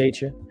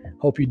appreciate you.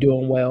 Hope you're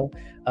doing well.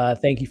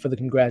 Thank you for the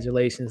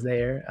congratulations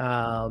there.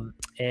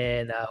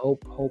 And I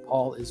hope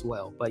all is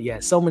well. But yeah,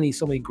 so many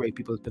great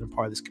people have been a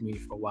part of this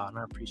community for a while, and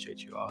I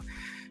appreciate you all.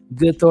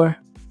 Good, Thor?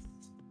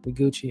 We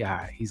Gucci? All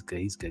right, he's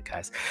good,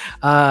 guys.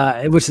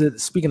 Which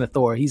is, speaking of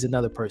Thor, he's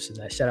another person.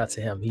 Shout out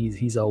to him.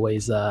 He's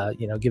always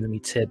giving me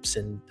tips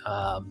and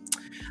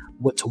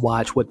what to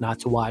watch, what not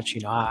to watch.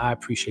 I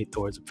appreciate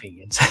Thor's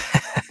opinions.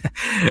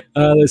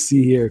 Let's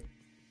see here.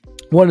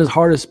 One of the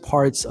hardest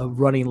parts of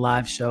running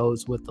live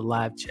shows with the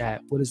live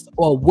chat. What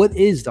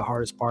is the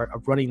hardest part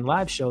of running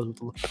live shows with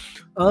the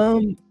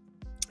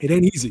it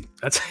ain't easy.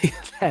 I'll tell you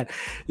that.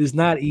 It's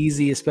not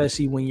easy,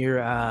 especially when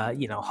you're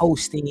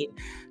hosting,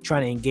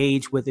 trying to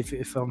engage with,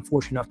 if I'm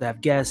fortunate enough to have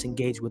guests,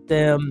 engage with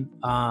them,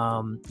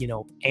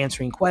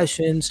 answering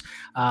questions,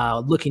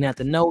 looking at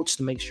the notes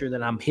to make sure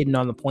that I'm hitting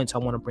on the points I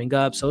want to bring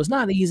up. So it's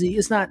not easy.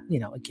 It's not,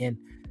 again,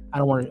 I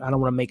don't want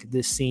to make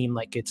this seem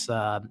like it's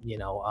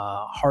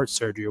heart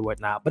surgery or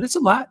whatnot, but it's a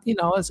lot,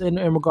 it's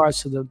in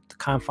regards to the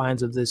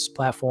confines of this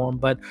platform,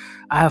 but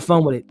I have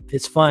fun with it.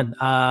 It's fun.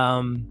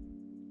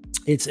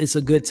 It's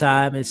a good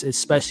time. It's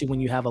especially when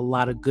you have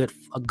a good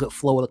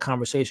flow of the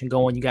conversation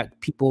going. You got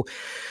people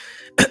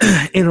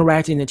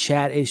interacting in the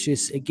chat. It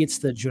gets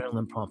the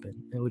adrenaline pumping,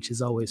 which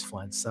is always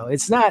fun. So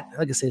it's not,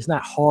 like I said, it's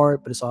not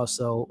hard, but it's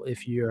also,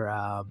 if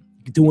you're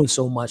doing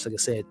so much, like I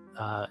said,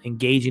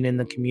 engaging in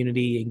the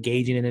community,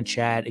 engaging in the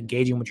chat,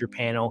 engaging with your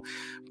panel,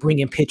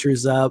 bringing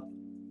pictures up,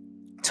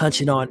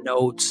 touching on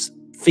notes,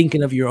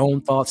 thinking of your own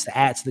thoughts to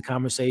add to the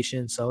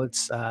conversation. So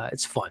it's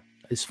fun.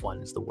 It's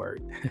fun is the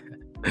word.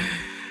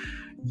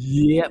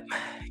 Yep.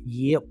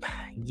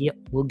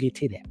 We'll get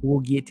to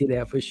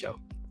that for sure.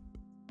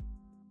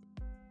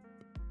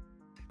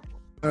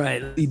 All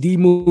right. D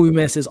Movie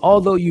Man says,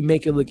 although you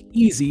make it look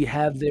easy,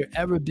 have there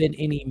ever been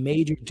any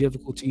major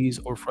difficulties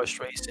or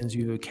frustrations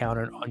you've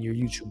encountered on your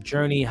YouTube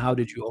journey? How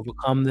did you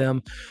overcome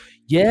them?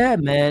 Yeah,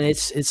 man,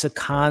 it's a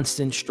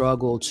constant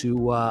struggle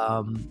to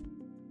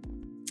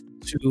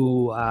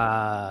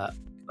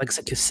like I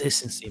said,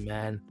 consistency,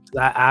 man.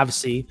 I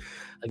obviously,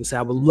 like I said,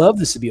 I would love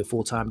this to be a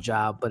full-time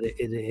job, but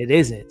it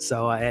isn't.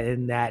 So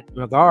in that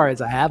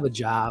regards, I have a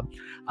job,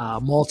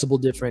 multiple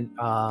different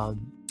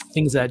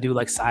things that I do,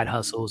 like side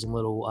hustles and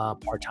little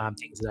part-time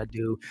things that I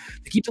do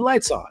to keep the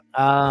lights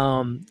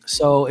on.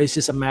 So it's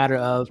just a matter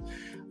of,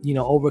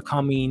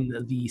 overcoming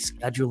the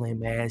scheduling,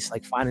 man. It's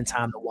like finding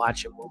time to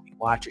watch a movie,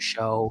 watch a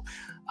show,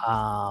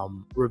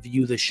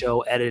 review the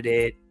show, edit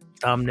it,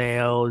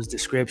 thumbnails,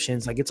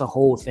 descriptions. Like it's a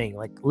whole thing.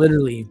 Like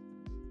literally,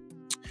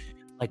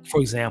 like for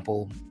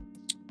example,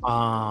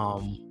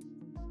 um,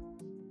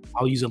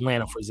 I'll use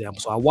Atlanta for example.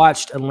 So I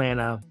watched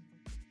Atlanta,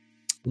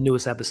 the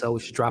newest episode,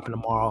 which is dropping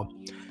tomorrow,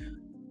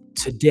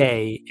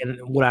 today. And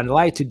what I'd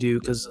like to do,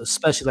 because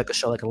especially like a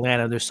show like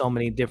Atlanta, there's so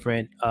many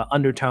different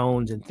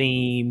undertones and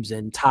themes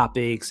and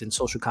topics and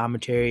social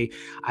commentary.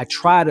 I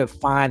try to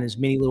find as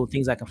many little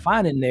things I can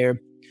find in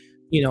there,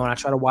 and I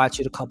try to watch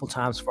it a couple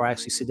times before I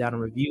actually sit down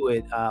and review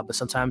it. But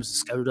sometimes the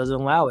schedule doesn't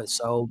allow it.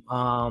 So,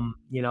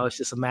 it's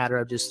just a matter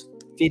of just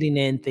fitting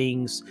in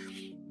things,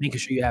 making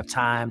sure you have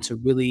time to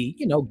really,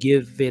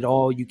 give it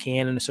all you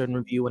can in a certain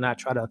review, and not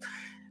try to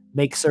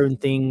make certain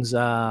things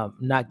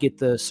not get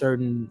the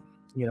certain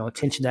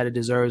attention that it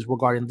deserves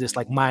regarding just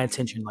like my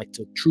intention, like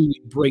to truly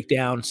break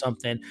down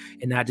something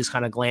and not just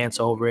kind of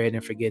glance over it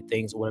and forget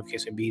things or whatever the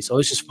case may be. So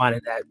it's just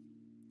finding that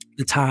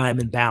the time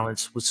and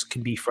balance, which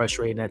can be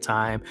frustrating at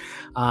time.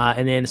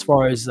 And then as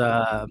far as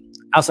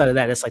outside of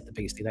that, that's like the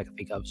biggest thing I can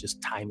think of is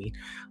just timing.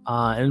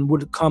 And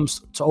when it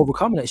comes to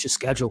overcoming it, it's just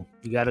schedule.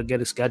 You got to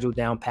get a schedule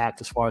down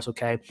packed as far as,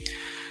 okay,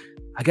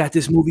 I got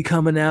this movie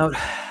coming out.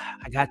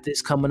 I got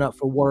this coming up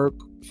for work,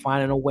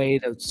 finding a way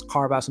to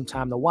carve out some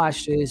time to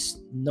watch this,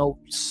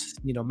 notes,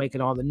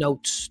 making all the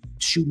notes,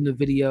 shooting the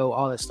video,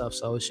 all that stuff.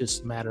 So it's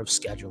just a matter of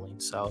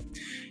scheduling. So,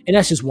 and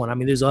that's just one. I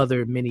mean, there's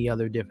many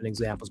other different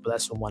examples, but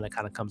that's the one that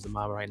kind of comes to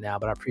mind right now.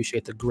 But I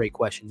appreciate the great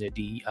question there,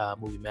 D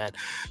movie man.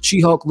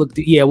 She-Hulk looked,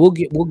 we'll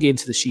get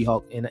into the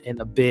She-Hulk in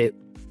a bit,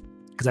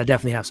 because I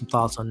definitely have some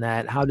thoughts on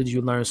that. How did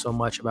you learn so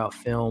much about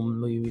film,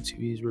 movie,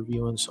 TVs,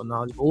 reviewing so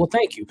knowledgeable? Well,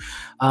 thank you.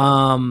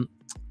 I'm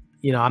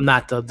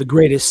not the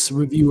greatest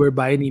reviewer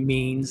by any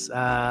means,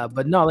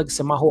 but no, like I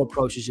said, my whole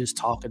approach is just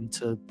talking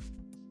to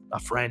a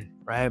friend,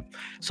 right?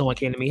 Someone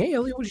came to me, hey,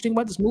 Elliot, what do you think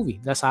about this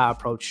movie? That's how I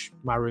approach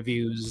my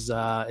reviews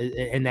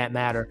in that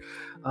matter.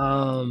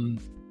 And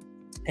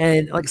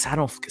like I said, I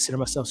don't consider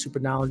myself super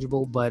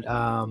knowledgeable, but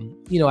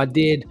I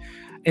did,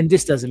 and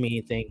this doesn't mean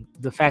anything.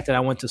 The fact that I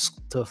went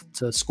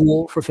to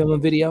school for film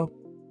and video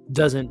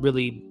doesn't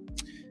really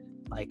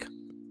like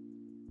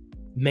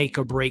make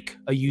or break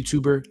a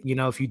YouTuber.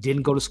 If you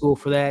didn't go to school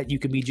for that, you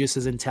could be just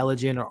as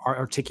intelligent or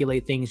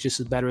articulate things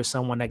just as better as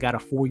someone that got a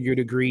 4-year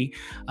degree,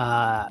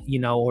 or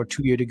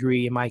 2-year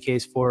degree in my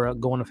case for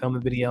going to film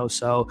and video.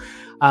 So,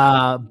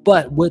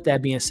 but with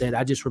that being said,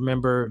 I just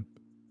remember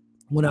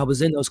when I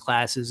was in those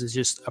classes is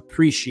just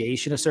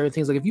appreciation of certain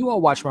things. Like if you all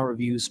watch my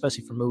reviews,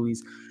 especially for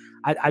movies,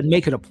 I'd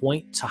make it a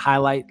point to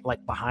highlight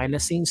like behind the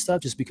scenes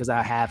stuff, just because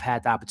I have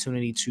had the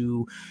opportunity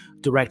to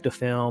direct a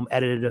film,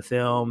 edit a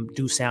film,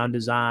 do sound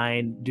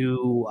design,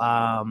 do,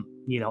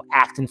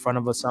 act in front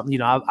of us.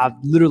 Something, I've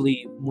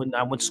literally, when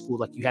I went to school,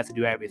 like you have to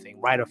do everything,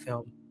 write a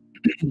film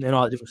and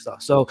all that different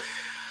stuff. So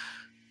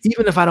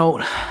even if I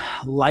don't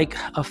like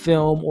a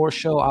film or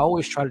show, I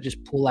always try to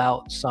just pull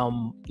out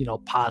some,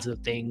 positive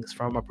things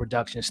from a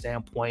production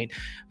standpoint,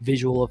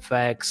 visual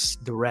effects,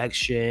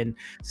 direction,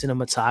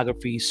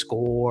 cinematography,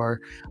 score,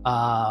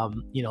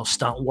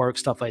 stunt work,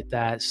 stuff like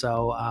that.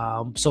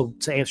 So, so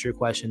to answer your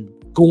question,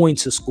 going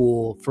to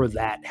school for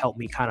that helped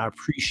me kind of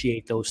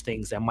appreciate those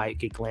things that might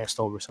get glanced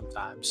over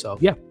sometimes. So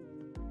yeah.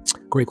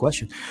 Great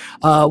question.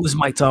 What's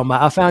Mike talking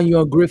about? I found you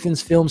on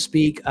Griffin's Film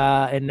Speak,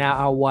 and now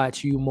I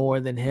watch you more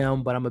than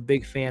him, but I'm a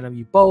big fan of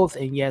you both.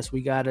 And yes,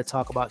 we got to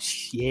talk about,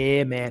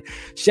 yeah, man.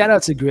 Shout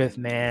out to Griff,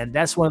 man.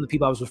 That's one of the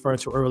people I was referring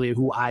to earlier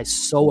who I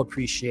so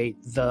appreciate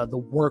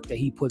the work that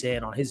he puts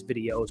in on his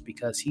videos,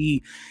 because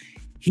he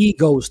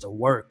goes to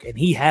work and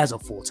he has a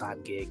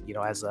full-time gig,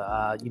 as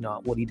a,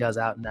 what he does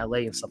out in LA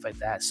and stuff like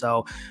that.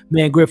 So,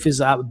 man, Griff is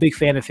a big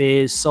fan of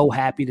his. So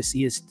happy to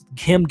see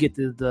him get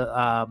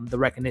the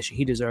recognition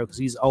he deserves, because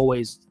he's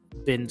always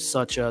been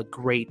such a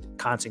great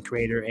content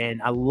creator.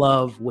 And I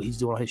love what he's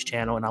doing on his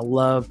channel, and I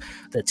love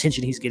the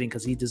attention he's getting,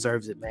 because he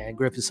deserves it, man.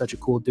 Griff is such a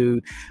cool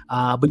dude.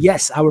 But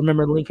yes, I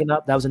remember linking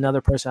up. That was another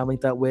person I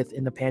linked up with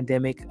in the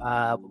pandemic.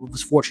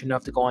 Was fortunate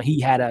enough to go on.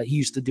 He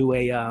used to do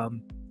a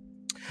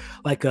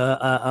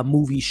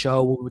movie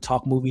show where we would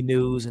talk movie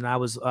news, and I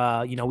was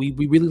we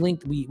really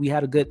linked. We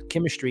had a good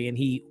chemistry, and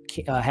he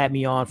had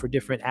me on for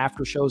different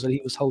after shows that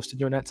he was hosting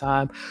during that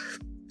time.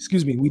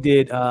 Excuse me. We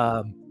did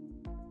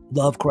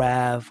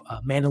Lovecraft,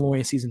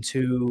 Mandalorian season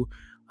 2,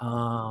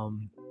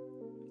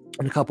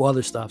 and a couple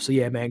other stuff. So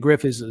yeah, man,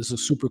 Griff is a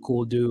super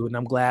cool dude, and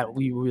I'm glad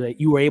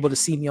you were able to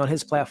see me on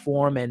his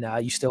platform, and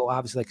you still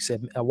obviously, like I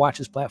said, watch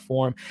his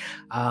platform.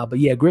 But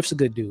yeah, Griff's a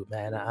good dude,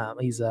 man.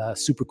 He's a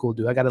super cool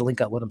dude. I got to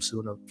link up with him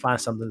soon to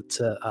find something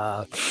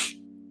to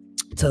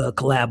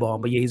collab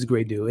on. But yeah, he's a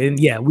great dude, and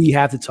yeah, we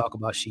have to talk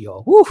about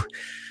She-Hulk. Woo!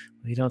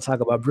 We don't talk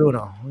about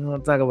Bruno. We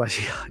don't talk about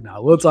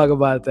no. We'll talk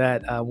about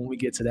that when we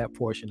get to that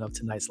portion of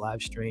tonight's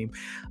live stream,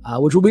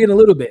 which will be in a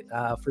little bit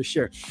for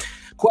sure.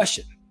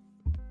 Question: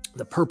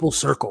 the purple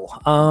circle.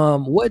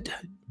 What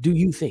do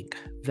you think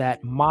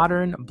that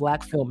modern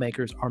Black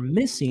filmmakers are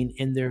missing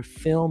in their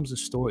films and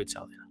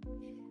storytelling?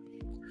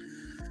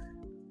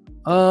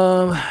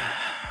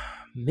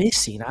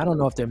 Missing. I don't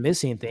know if they're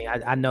missing anything.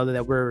 I know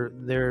that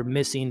they're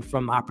missing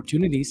from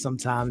opportunities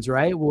sometimes,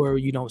 right? Where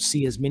you don't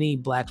see as many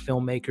Black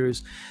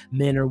filmmakers,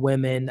 men or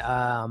women,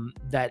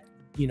 that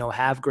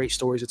have great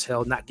stories to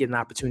tell, not get an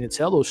opportunity to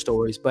tell those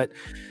stories. But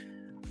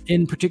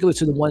in particular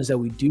to the ones that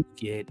we do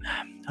get,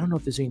 I don't know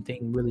if there's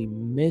anything really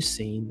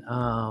missing,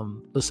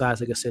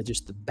 besides, like I said,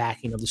 just the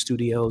backing of the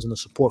studios and the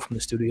support from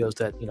the studios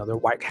that their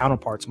white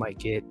counterparts might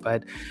get.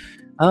 But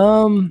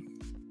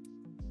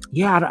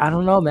yeah, I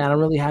don't know, man. I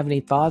don't really have any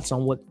thoughts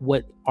on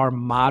what our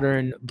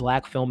modern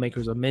Black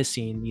filmmakers are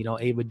missing.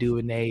 Ava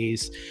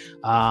DuVernay's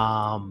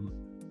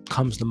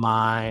comes to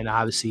mind.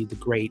 Obviously, the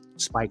great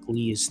Spike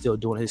Lee is still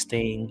doing his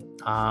thing.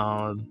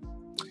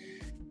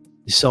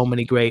 So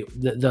many great.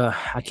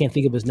 I can't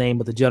think of his name,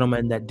 but the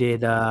gentleman that did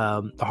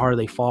The Harder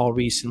They Fall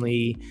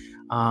recently.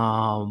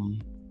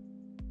 Stephen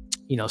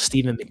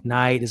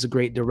McKnight is a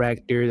great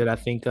director that I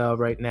think of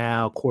right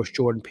now. Of course,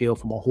 Jordan Peele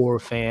from our horror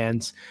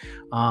fans.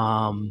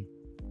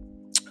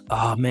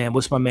 Oh man,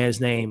 what's my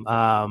man's name?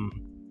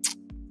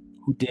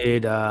 Who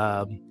did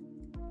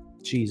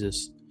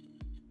Jesus?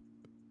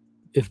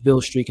 If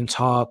Bill Street Can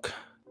Talk.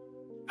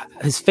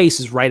 His face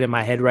is right in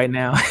my head right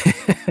now.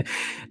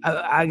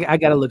 I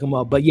gotta look him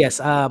up. But yes,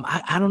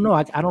 I don't know.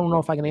 I don't know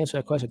if I can answer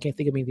that question. I can't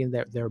think of anything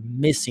that they're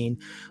missing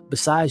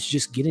besides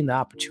just getting the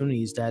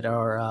opportunities that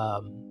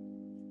are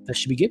that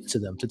should be given to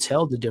them to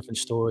tell the different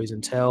stories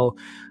and tell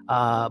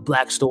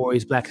Black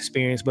stories, Black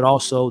experience, but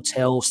also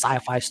tell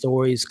sci-fi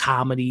stories,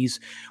 comedies,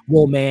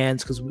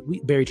 romance. Because we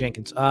Barry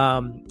Jenkins,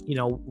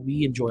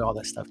 we enjoy all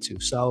that stuff too.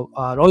 So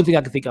the only thing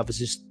I can think of is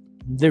just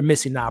they're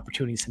missing the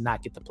opportunities to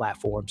not get the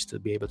platforms to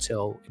be able to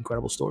tell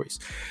incredible stories.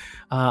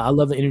 I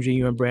love the energy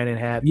you and Brandon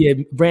have. Yeah,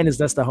 Brandon's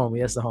that's the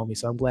homie.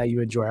 So I'm glad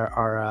you enjoy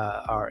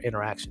our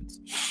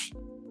interactions.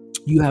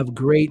 You have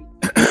great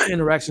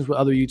interactions with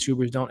other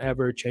YouTubers. Don't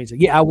ever change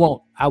it. Yeah, I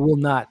won't. I will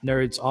not.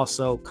 Nerds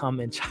also come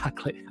in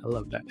chocolate. I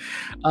love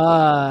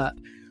that.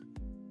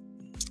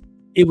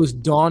 It was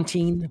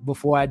daunting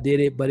before I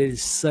did it, but it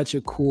is such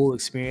a cool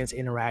experience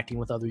interacting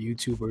with other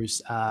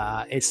YouTubers.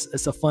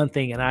 It's a fun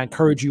thing, and I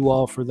encourage you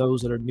all, for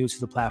those that are new to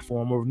the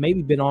platform or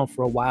maybe been on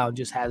for a while and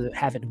just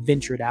haven't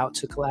ventured out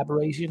to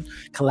collaborating.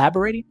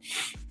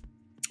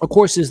 Of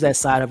course, there's that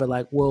side of it,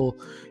 like, well,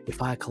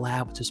 if I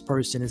collab with this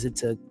person, is it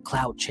to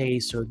clout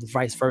chase or the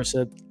vice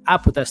versa? I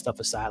put that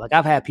stuff aside. Like,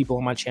 I've had people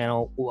on my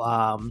channel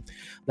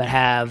that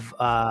have,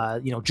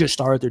 just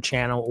started their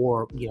channel,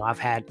 or, I've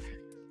had,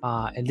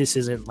 and this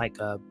isn't like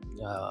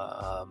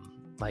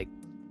like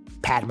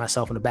patting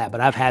myself on the back, but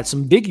I've had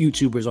some big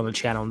YouTubers on the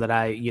channel that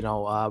I,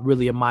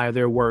 really admire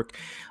their work.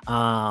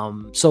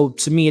 So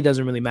to me, it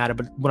doesn't really matter.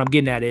 But what I'm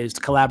getting at is the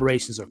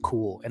collaborations are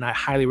cool. And I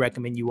highly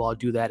recommend you all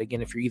do that.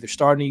 Again, if you're either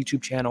starting a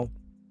YouTube channel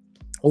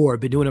or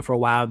been doing it for a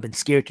while and been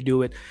scared to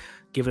do it,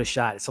 give it a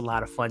shot. It's a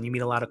lot of fun. You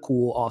meet a lot of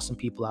cool, awesome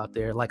people out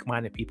there,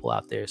 like-minded people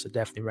out there. So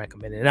definitely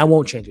recommend it. And I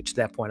won't change it to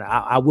that point.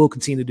 I will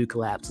continue to do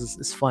collabs.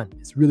 It's fun.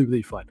 It's really,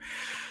 really fun.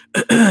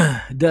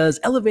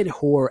 Does elevated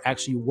horror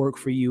actually work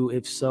for you?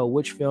 If so,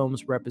 which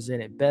films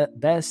represent it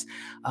best?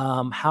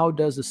 How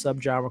does the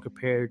subgenre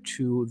compare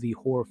to the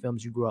horror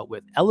films you grew up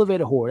with?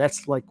 Elevated horror,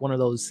 that's like one of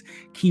those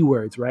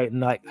keywords, right?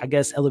 And like, I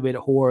guess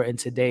elevated horror in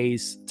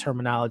today's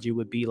terminology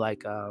would be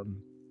like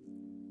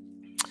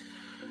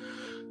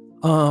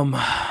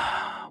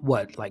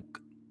what, like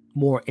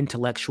more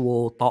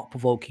intellectual,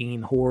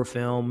 thought-provoking horror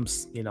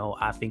films.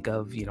 I think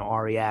of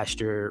Ari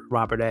Aster,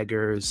 Robert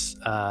Eggers,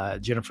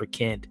 Jennifer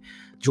Kent,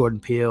 Jordan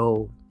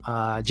Peele,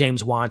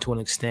 James Wan to an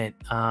extent.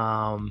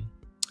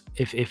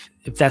 If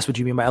that's what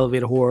you mean by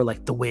elevated horror,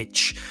 like The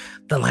Witch,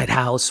 The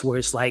Lighthouse, where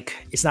it's like,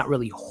 it's not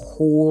really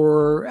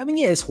horror. I mean,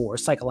 yeah, it's horror,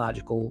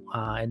 psychological,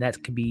 and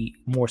that could be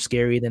more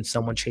scary than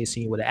someone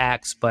chasing you with an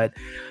axe. But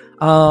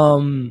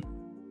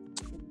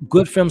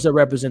good films that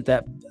represent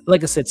that,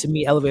 like I said, to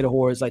me, elevator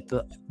horror is like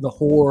the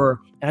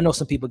horror. And I know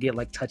some people get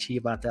like touchy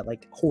about that,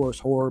 like horror's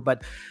horror,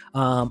 but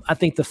I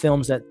think the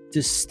films that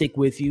just stick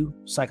with you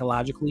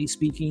psychologically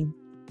speaking,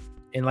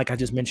 and like I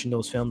just mentioned,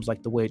 those films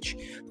like The Witch,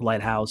 The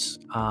Lighthouse,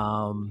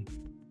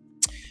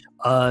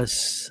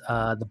 Us,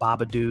 The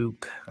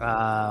Babadook,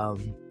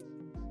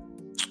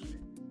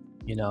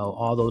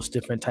 all those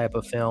different type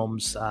of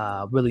films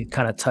really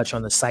kind of touch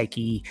on the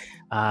psyche,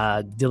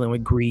 dealing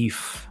with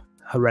grief,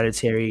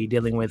 Hereditary,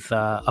 dealing with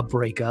a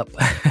breakup,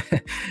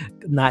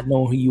 not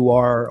knowing who you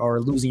are, or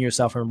losing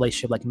yourself in a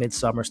relationship, like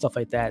Midsummer, stuff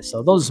like that.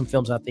 So those are some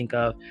films I think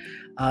of.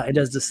 And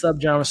as the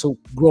subgenre, so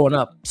growing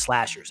up,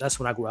 slashers. That's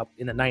when I grew up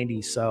in the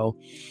 90s. So,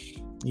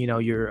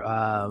 your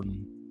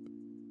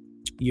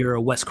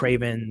Wes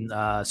Craven,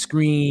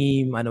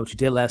 Scream, I Know What You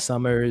Did Last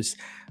Summers,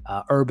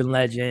 Urban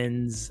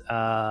Legends,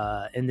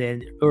 and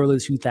then early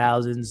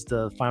 2000s,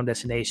 the Final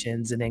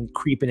Destinations, and then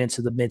creeping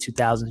into the mid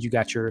 2000s, you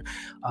got your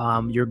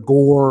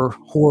gore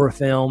horror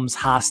films,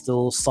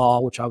 Hostel,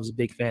 Saw, which I was a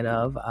big fan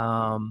of,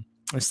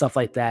 and stuff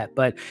like that.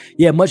 But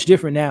yeah, much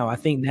different now. I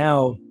think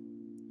now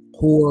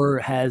horror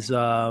has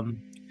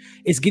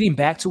it's getting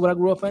back to what I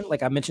grew up in.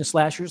 Like I mentioned,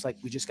 slashers. Like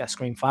we just got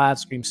Scream 5,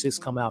 Scream 6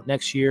 coming out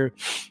next year.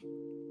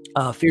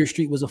 Fear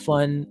Street was a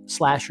fun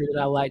slasher that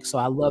I like, so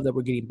I love that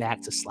we're getting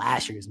back to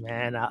slashers,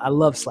 man. I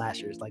love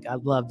slashers. Like I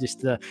love just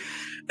the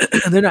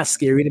they're not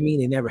scary to me,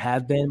 they never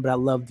have been, but I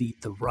love the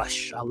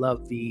rush. I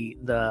love the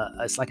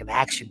it's like an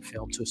action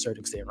film to a certain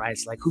extent, right?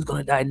 It's like who's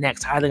gonna die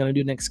next? How are they gonna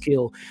do next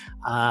kill?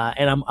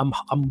 And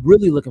I'm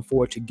really looking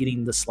forward to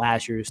getting the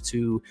slashers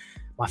to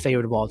my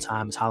favorite of all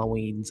time is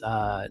Halloween's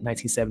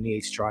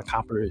 1978 John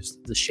Carpenter's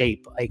The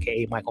Shape,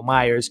 aka Michael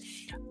Myers.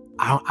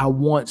 I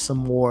want some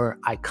more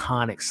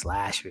iconic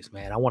slashers,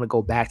 man. I want to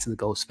go back to the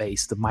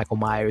Ghostface, the Michael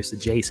Myers, the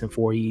Jason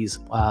Voorhees,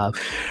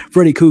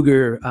 Freddy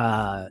Krueger,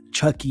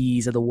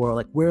 Chucky's of the world.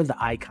 Like, where are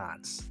the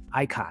icons?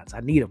 I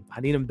need them. I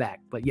need them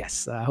back. But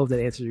yes, I hope that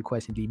answers your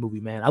question, D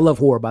Movie Man. I love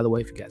horror, by the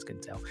way, if you guys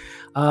couldn't tell.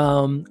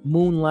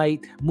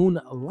 Moonlight,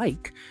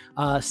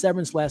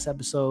 Severance last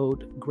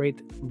episode,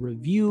 great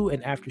review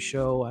and after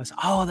show. I was,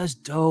 oh, that's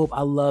dope.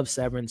 I love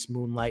Severance,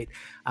 Moonlight.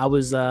 I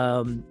was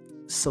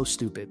so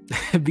stupid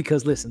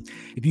because listen,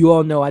 if you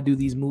all know, I do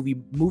these movie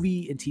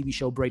and TV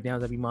show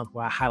breakdowns every month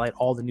where I highlight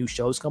all the new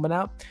shows coming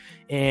out,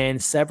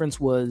 and Severance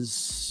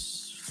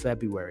was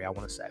February, I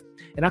want to say,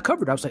 and I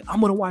covered it. I was like,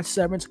 I'm gonna watch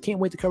Severance, can't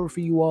wait to cover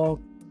for you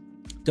all.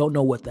 Don't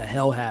know what the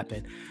hell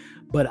happened,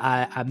 but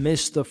I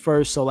missed the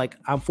first. So like,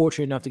 I'm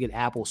fortunate enough to get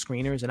Apple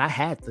screeners, and I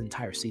had the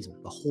entire season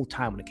the whole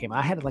time when it came out.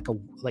 I had it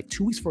like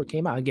 2 weeks before it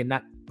came out. Again,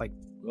 not like,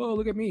 oh,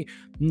 look at me,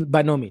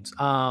 by no means.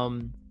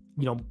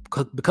 You know,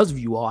 because of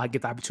you all, I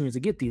get the opportunity to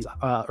get these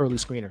early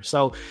screeners.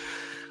 So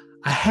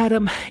I had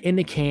them in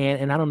the can,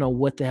 and I don't know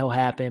what the hell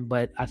happened,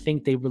 but I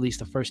think they released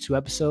the first 2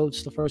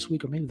 episodes the first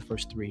week, or maybe the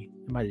first 3.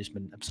 It might have just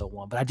been episode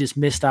 1, but I just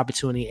missed the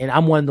opportunity. And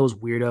I'm one of those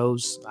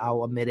weirdos,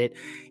 I'll admit it.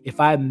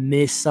 If I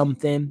miss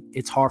something,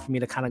 it's hard for me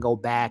to kind of go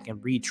back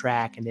and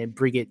retrack and then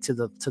bring it to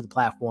the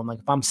platform. Like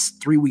if I'm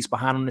 3 weeks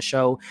behind on the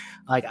show,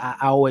 like I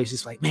always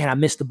just like, man, I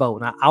missed the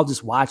boat, and I'll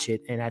just watch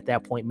it, and at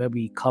that point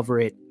maybe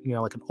cover it, you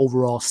know, like an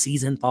overall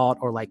season thought,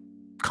 or like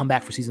come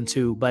back for season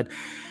 2. But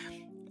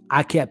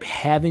I kept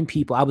having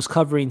people. I was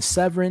covering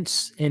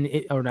Severance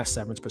or not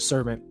Severance, but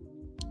Servant.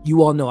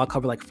 You all know I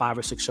cover like 5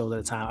 or 6 shows at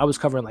a time. I was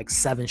covering like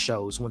 7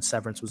 shows when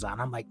Severance was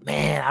on. I'm like,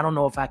 man, I don't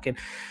know if I can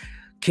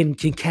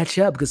catch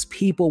up, because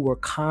people were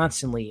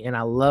constantly, and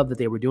I love that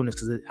they were doing this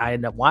because I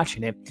ended up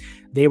watching it.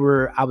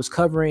 I was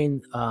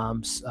covering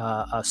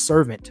a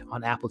Servant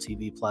on Apple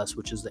TV Plus,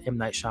 which is the M.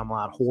 Night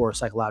Shyamalan horror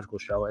psychological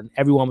show. And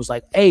everyone was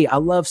like, hey, I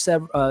love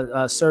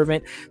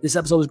Servant. This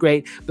episode was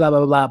great, blah, blah,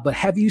 blah, blah. But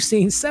have you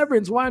seen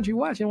Severance? Why aren't you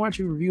watching? Why aren't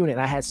you reviewing it?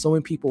 And I had so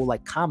many people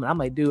like comment. I'm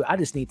like, dude, I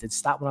just need to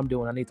stop what I'm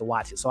doing. I need to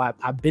watch it. So I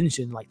binged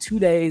it in like 2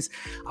 days.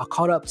 I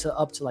caught up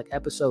to like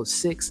episode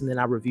 6, and then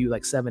I reviewed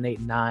like 7, 8,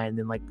 9. And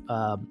then like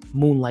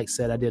Moonlight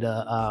said, I did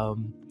a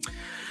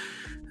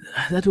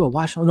did I do a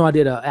watch? No, I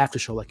did an after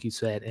show, like you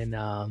said, and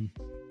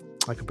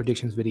like a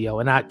predictions video.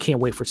 And I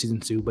can't wait for season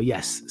 2. But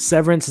yes,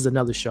 Severance is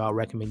another show I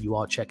recommend you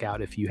all check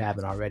out if you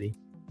haven't already.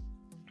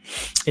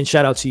 And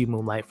shout out to you,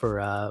 Moonlight, for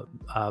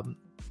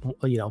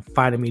you know,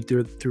 finding me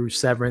through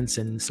Severance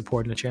and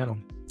supporting the channel.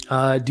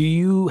 Have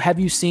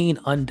you seen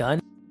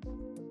Undone?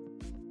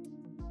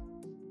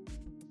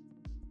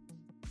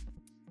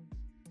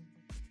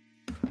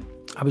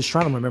 I was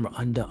trying to remember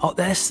Undone. Oh,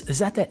 is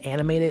that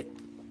animated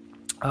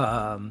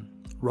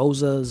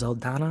Rosa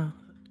Zeldana?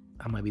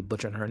 I might be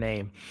butchering her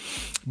name,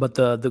 but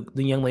the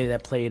young lady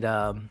that played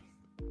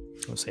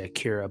let's say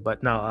Akira,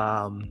 but no,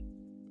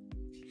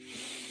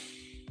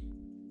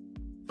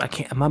 I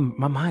can't. My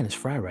mind is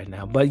fried right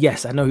now. But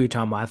yes, I know who you're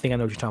talking about. I think I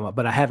know what you're talking about,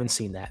 but I haven't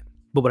seen that.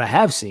 But what I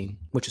have seen,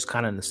 which is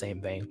kind of in the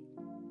same vein,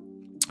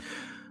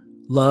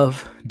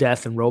 Love,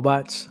 Death, and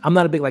Robots. I'm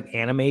not a big like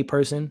anime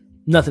person.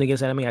 Nothing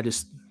against anime. I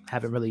just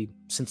haven't really,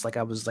 since like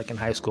I was like in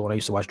high school and I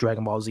used to watch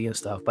Dragon Ball Z and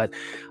stuff. But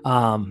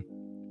I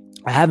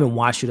haven't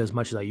watched it as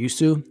much as I used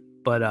to.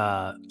 But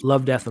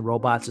Love, Death, and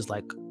Robots is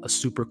like a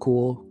super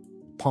cool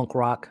punk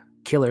rock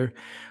killer,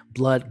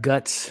 blood,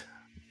 guts.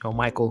 You know,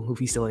 Michael, if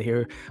he's still in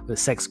here, with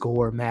sex,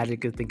 gore,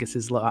 magic. I think it's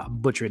his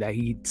butcher that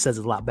he says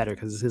it a lot better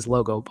because it's his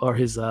logo or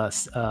his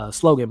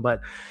slogan. But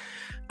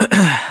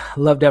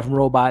Love, Death, and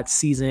Robots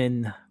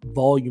season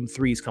volume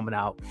 3 is coming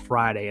out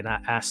Friday, and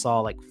I saw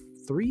like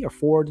 3 or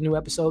 4 new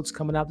episodes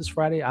coming out this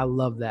Friday. I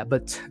love that.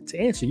 But to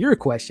answer your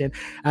question,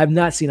 I have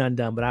not seen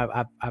Undone, but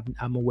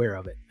I'm aware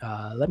of it.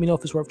 Let me know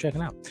if it's worth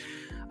checking out.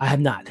 I have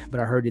not, but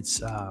I heard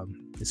it's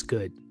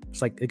good.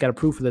 It's like it got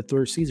approved for the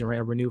 3rd season, right?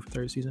 Renewed for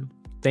 3rd season.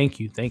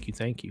 Thank you.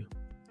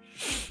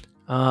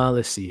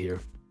 Let's see here.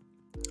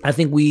 I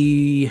think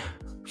we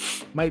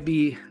might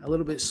be a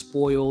little bit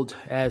spoiled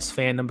as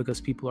fandom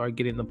because people are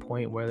getting to the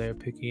point where they're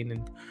picking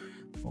and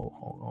Oh,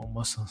 hold on,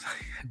 muscles.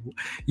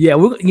 Yeah,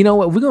 you know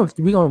what?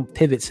 We're gonna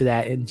pivot to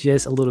that in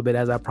just a little bit,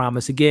 as I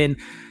promised. Again,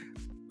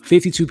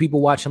 52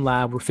 people watching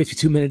live. We're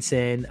 52 minutes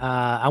in.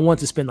 I want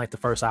to spend like the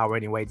first hour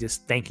anyway,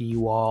 just thanking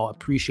you all,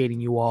 appreciating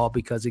you all,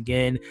 because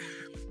again,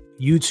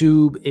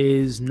 YouTube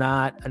is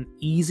not an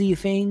easy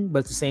thing, but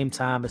at the same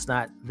time, it's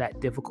not that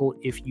difficult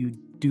if you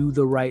do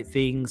the right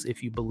things,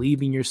 if you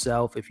believe in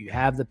yourself, if you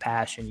have the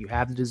passion, you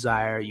have the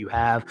desire, you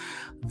have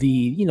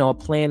the, a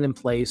plan in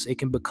place. It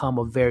can become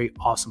a very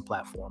awesome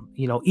platform.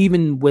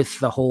 Even with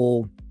the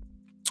whole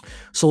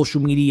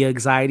social media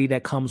anxiety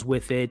that comes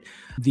with it,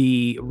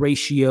 the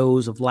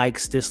ratios of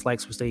likes,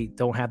 dislikes, which they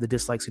don't have the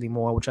dislikes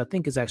anymore, which I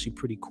think is actually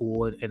pretty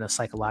cool in a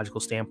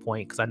psychological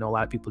standpoint, because I know a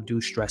lot of people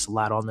do stress a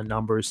lot on the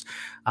numbers,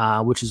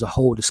 which is a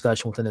whole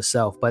discussion within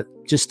itself. But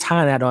just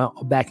tying that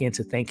back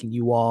into thanking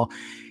you all,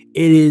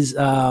 it is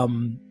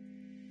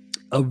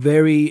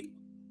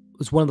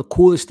it's one of the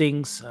coolest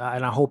things,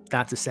 and I hope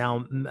not to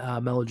sound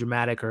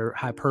melodramatic or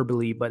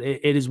hyperbole, but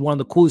it is one of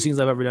the coolest things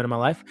I've ever done in my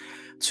life,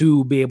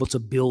 to be able to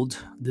build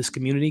this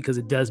community, because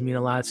it does mean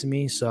a lot to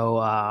me. So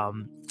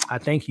I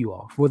thank you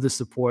all for the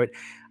support.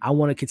 I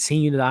want to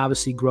continue to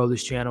obviously grow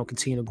this channel,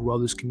 continue to grow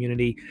this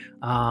community,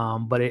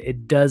 but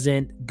it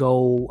doesn't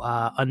go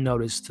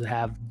unnoticed to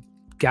have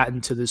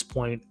gotten to this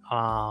point,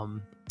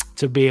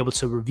 to be able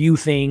to review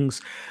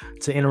things,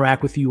 to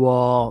interact with you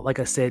all. Like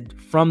I said,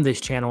 from this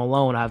channel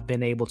alone, I've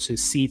been able to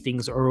see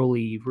things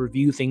early,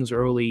 review things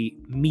early,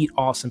 meet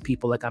awesome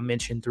people, like I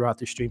mentioned throughout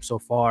the stream so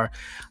far.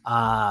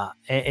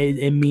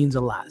 It means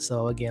a lot.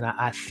 So again,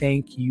 I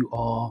thank you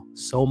all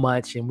so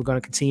much, and we're going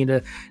to continue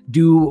to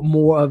do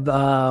more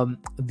of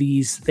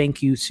these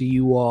thank yous to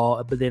you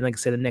all. But then, like I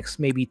said, the next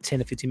maybe 10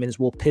 to 15 minutes,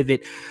 we'll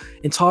pivot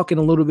and talking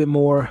a little bit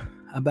more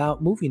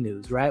about movie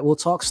news, right? We'll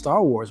talk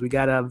Star Wars. We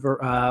got a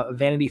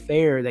Vanity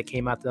Fair that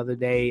came out the other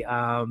day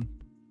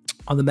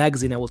on the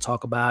magazine that we'll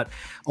talk about.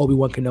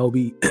 Obi-Wan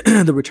Kenobi,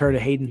 the return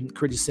of Hayden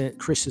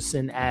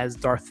Christensen as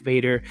Darth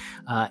Vader,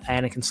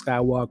 Anakin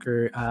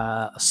Skywalker,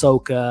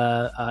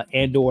 Ahsoka,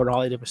 Andor, and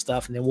all the different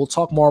stuff. And then we'll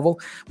talk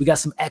Marvel. We got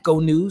some Echo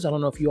news. I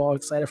don't know if you all are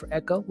excited for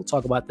Echo. We'll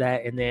talk about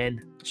that. And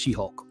then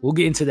She-Hulk. We'll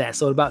get into that.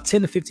 So in about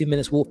 10 to 15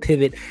 minutes, we'll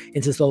pivot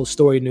into those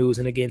story news.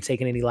 And again,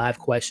 taking any live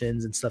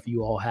questions and stuff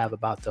you all have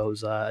about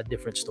those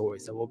different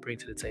stories that we'll bring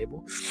to the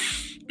table.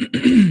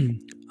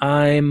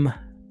 I'm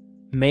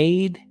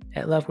made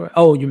at Lovecraft.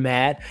 Oh, you're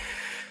mad?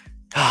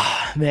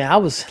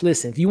 Man,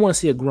 listen, if you want to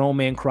see a grown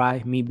man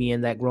cry, me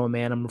being that grown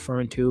man I'm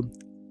referring to,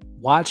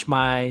 watch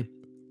my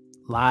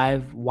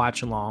live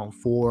watch along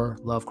for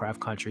Lovecraft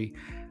Country.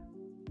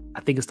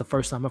 I think it's the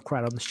first time I've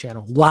cried on this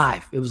channel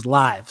live. It was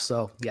live.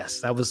 So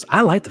yes, I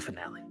like the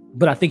finale,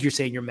 but I think you're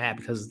saying you're mad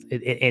because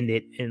it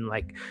ended in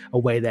like a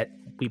way that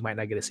we might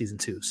not get a season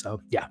 2.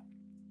 So yeah.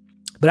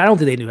 But I don't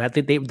think they knew. I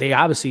think they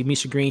obviously,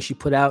 Misha Green, she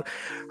put out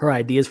her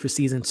ideas for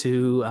season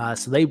 2.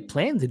 So they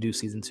plan to do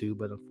season 2,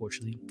 but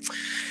unfortunately,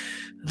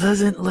 it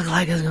doesn't look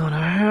like it's going to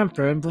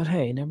happen. But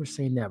hey, never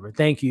say never.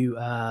 Thank you,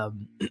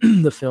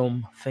 the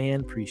film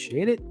fan.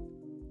 Appreciate it.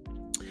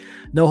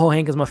 NoHo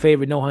Hank is my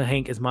favorite. NoHo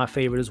Hank is my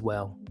favorite as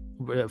well.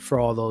 For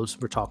all those,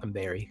 we're talking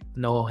Barry.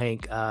 NoHo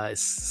Hank is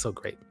so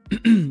great.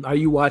 Are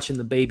you watching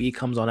The Baby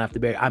Comes On After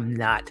Barry? I'm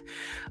not.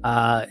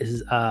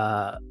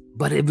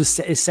 But it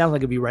sounds like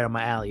it'd be right on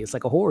my alley. It's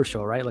like a horror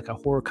show, right? Like a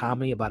horror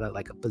comedy about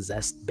a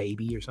possessed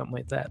baby or something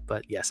like that.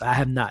 But yes, I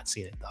have not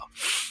seen it though.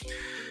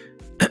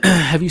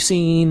 Have you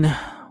seen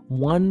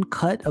One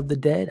Cut of the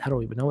Dead? I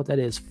don't even know what that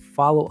is.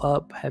 Follow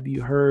up. Have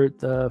you heard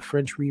the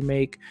French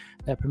remake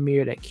that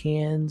premiered at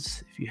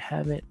Cannes? If you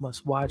haven't,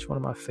 must watch. One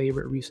of my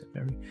favorite recent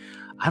memories.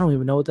 I don't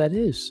even know what that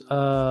is.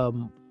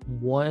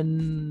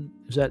 One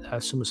is that? I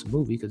assume it's a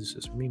movie because it's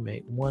just a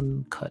remake.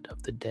 One Cut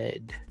of the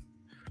Dead.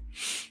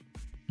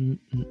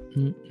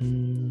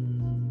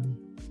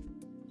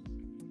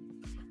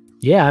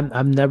 Yeah,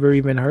 I've never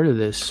even heard of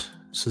this.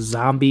 It's a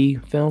zombie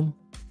film.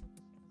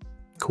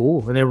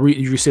 Cool. And then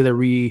you say that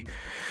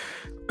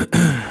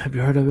have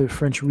you heard of it?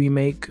 French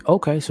remake.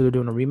 Okay, so they're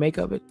doing a remake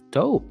of it.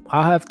 Dope.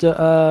 I'll have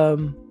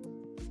to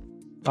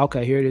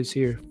okay, here it is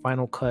here.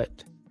 Final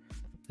Cut.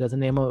 Is that the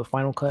name of it?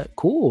 Final Cut?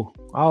 Cool.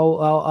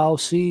 I'll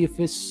see if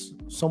it's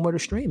somewhere to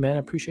stream, man. I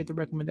appreciate the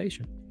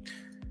recommendation.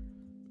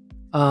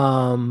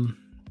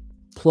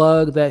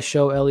 Plug that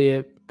show,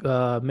 Elliot.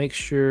 Make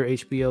sure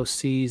HBO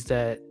sees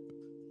that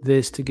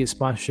this to get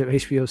sponsorship.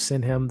 HBO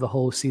sent him the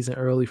whole season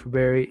early for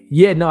Barry.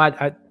 Yeah, no,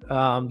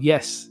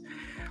 yes,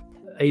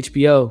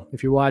 HBO.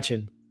 If you're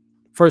watching,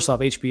 first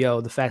off,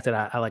 HBO. The fact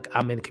that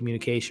I'm in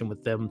communication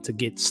with them to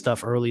get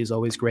stuff early is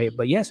always great.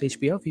 But yes,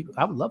 HBO.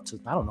 I would love to.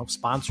 I don't know,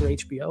 sponsor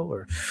HBO,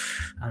 or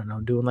I don't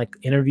know, doing like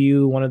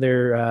interview one of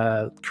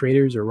their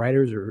creators or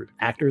writers or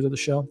actors of the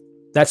show.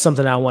 That's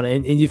something I want to.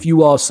 And if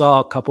you all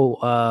saw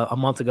a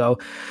month ago,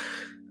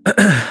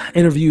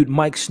 interviewed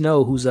Mike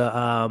Snow, who's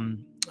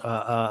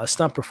a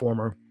stunt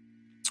performer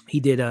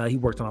he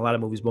worked on a lot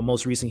of movies, but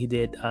most recently he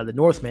did The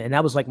Northman, and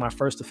that was like my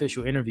first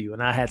official interview,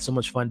 and I had so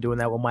much fun doing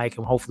that with Mike,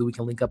 and hopefully we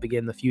can link up again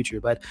in the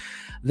future. But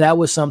that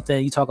was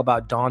something, you talk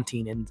about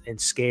daunting and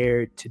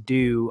scared to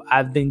do.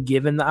 I've been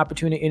given the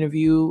opportunity to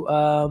interview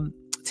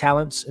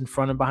talents in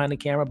front and behind the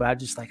camera, but I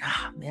just like,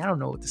 man, I don't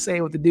know what to say,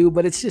 what to do.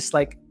 But it's just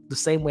like the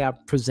same way I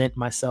present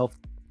myself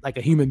like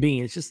a human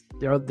being. It's just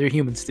they're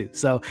humans too.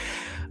 So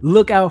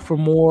look out for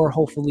more,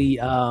 hopefully,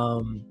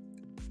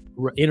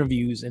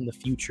 interviews in the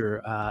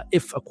future,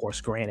 if of course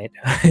granted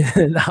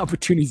the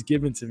opportunities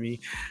given to me.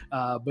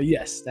 But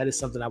yes, that is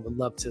something I would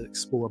love to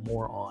explore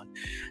more on.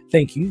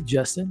 Thank you,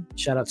 Justin.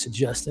 Shout out to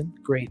Justin,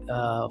 great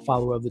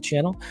follower of the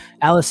channel.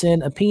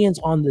 Allison, opinions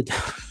on the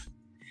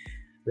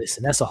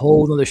listen, that's a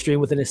whole nother stream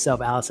within itself,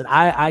 Allison.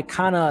 I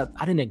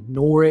didn't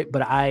ignore it,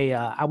 but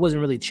I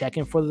wasn't really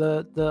checking for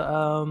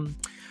the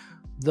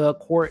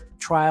court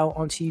trial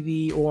on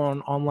TV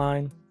or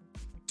online.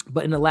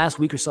 But in the last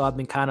week or so, I've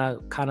been kind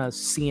of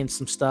seeing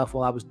some stuff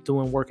while I was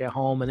doing work at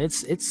home, and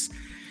it's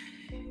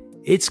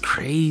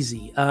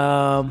crazy.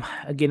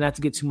 Again, not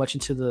to get too much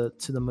into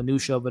the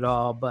minutia of it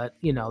all, but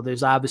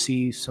there's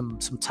obviously some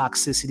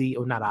toxicity,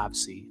 or not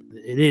obviously.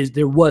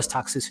 There was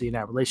toxicity in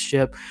that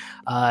relationship.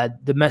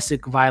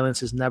 Domestic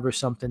violence is never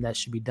something that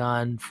should be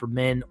done for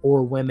men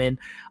or women,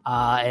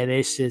 and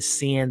it's just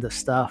seeing the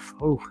stuff.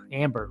 Oh,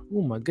 Amber,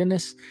 oh my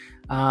goodness.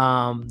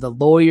 The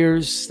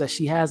lawyers that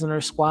she has in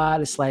her squad,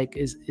 it's like,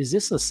 is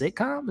this a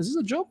sitcom? Is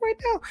this a joke right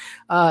now?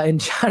 And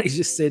Johnny's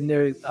just sitting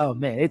there. Oh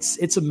man,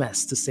 it's a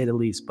mess to say the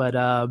least. But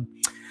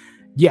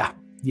yeah,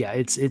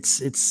 it's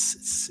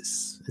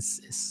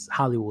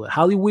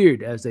Hollywood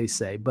weird, as they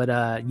say. But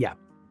yeah.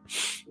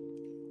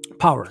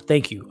 Power,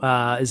 thank you,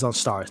 is on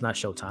Stars, not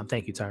Showtime.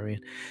 Thank you,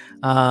 Tyrene.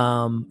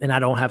 And I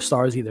don't have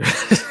Stars either.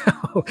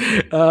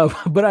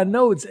 But I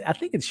know I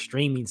think it's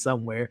streaming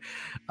somewhere.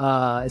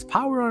 Is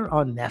Power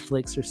on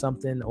Netflix or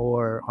something,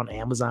 or on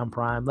Amazon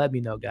Prime? Let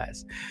me know,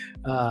 guys.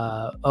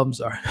 I'm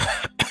sorry.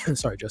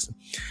 Sorry, Justin.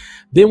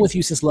 Been with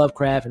you since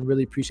Lovecraft and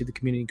really appreciate the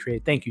community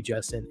created. Thank you,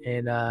 Justin.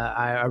 And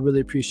I really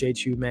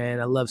appreciate you,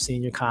 man. I love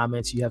seeing your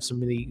comments. You have some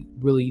really,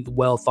 really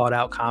well thought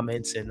out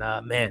comments. And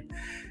man,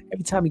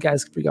 every time you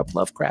guys bring up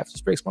Lovecraft, it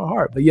just breaks my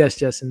heart. But yes,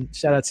 Justin,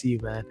 shout out to you,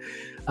 man.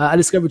 I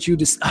discovered you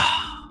that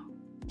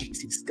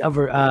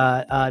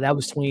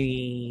was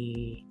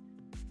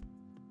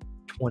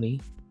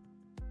 2020.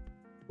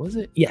 Was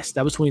it? Yes,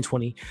 that was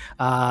 2020.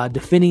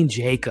 Defending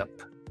Jacob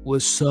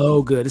was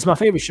so good. It's my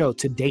favorite show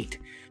to date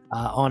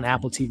on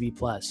Apple TV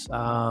Plus.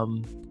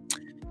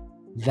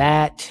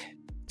 That,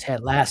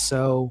 Ted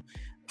Lasso,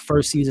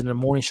 first season of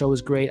the morning show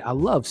was great. I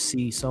love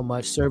C so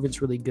much.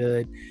 Servant's really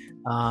good.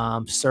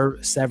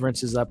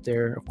 Severance is up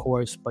there, of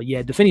course, but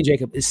yeah, Defending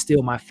Jacob is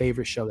still my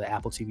favorite show that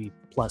Apple TV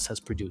Plus has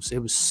produced. It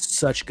was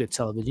such good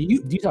television. You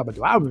talk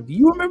about, do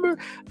you remember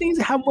things,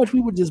 how much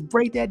we would just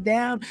break that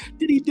down?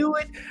 Did he do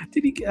it?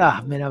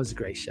 Man, that was a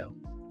great show.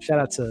 Shout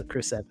out to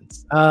Chris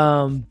Evans.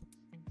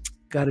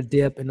 Got a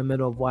dip in the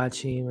middle of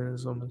watching, and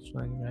so much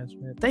fun, man.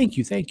 Thank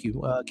you.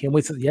 Can't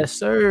wait to, yes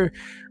sir,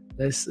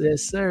 yes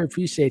sir,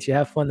 appreciate you.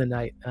 Have fun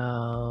tonight.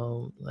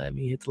 Let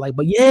me hit the like,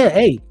 but yeah,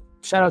 hey,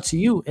 shout out to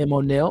you, M.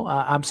 O'Neill.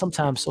 I'm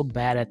sometimes so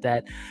bad at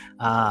that.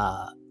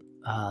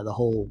 The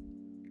whole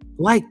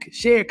like,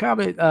 share,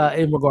 comment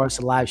in regards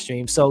to live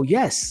stream. So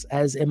yes,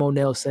 as M.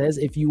 O'Neill says,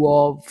 if you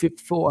all,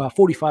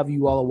 45 of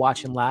you all are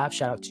watching live,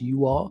 shout out to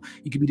you all.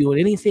 You could be doing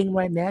anything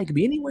right now. You could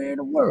be anywhere in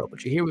the world,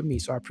 but you're here with me,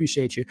 so I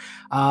appreciate you.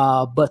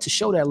 But to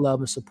show that love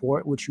and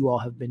support, which you all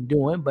have been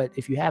doing, but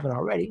if you haven't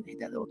already, hit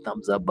that little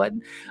thumbs up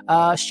button.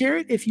 Share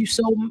it if you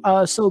so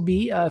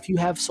be. If you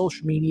have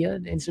social media,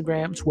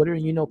 Instagram, Twitter,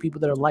 and you know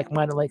people that are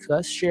like-minded like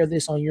us, share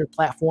this on your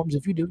platforms.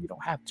 If you do, you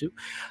don't have to.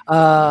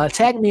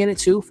 Tag me in it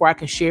too, for I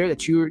can share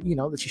that you're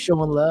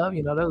showing love.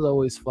 That was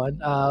always fun.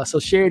 So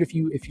share it if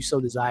you so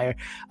desire,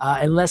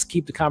 and let's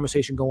keep the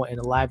conversation going in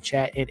the live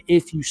chat. And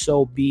if you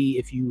so be,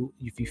 if you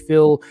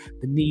feel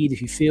the need,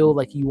 if you feel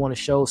like you want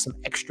to show some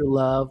extra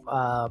love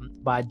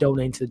by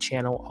donating to the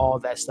channel, all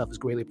that stuff is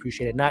greatly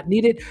appreciated. Not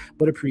needed,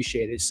 but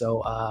appreciated.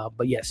 So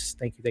but yes,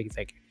 thank you.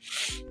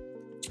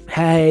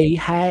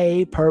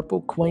 Hey,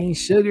 Purple Queen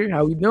Sugar,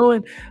 how we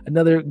doing?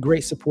 Another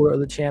great supporter of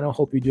the channel.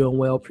 Hope you're doing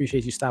well.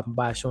 Appreciate you stopping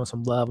by, showing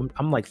some love.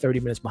 I'm like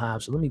 30 minutes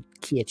behind, so let me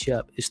catch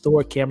up. Is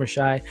Thor camera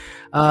shy?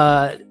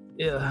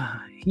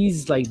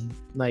 He's like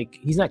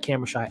he's not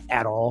camera shy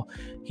at all.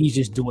 He's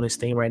just doing his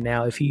thing right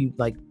now. If he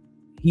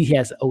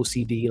has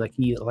OCD, like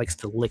he likes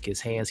to lick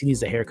his hands. He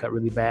needs a haircut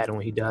really bad, and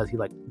when he does, he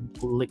like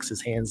licks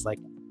his hands like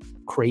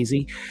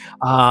crazy.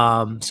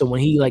 So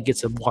when he like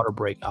gets a water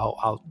break,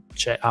 I'll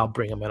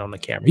bring him in on the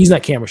camera. He's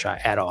not camera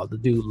shy at all. The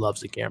dude loves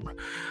the camera.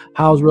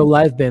 How's real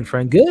life been,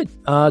 friend? Good.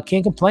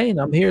 Can't complain.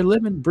 I'm here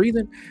living,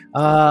 breathing,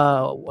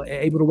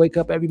 able to wake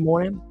up every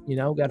morning,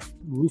 got a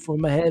roof over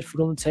my head,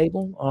 food on the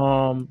table.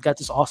 Got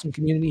this awesome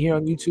community here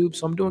on YouTube,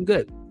 so I'm doing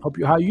good. How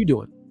are you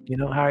doing?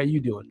 How are you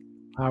doing?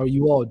 How are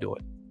you all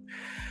doing?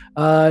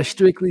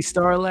 Strictly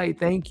Starlight,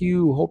 thank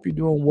you. Hope you're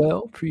doing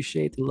well.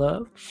 Appreciate the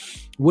love.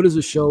 What is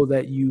a show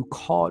that you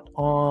caught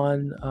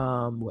on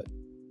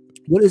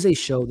What is a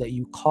show that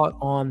you caught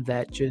on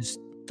that just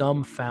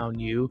dumbfound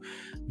you,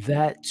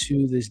 that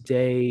to this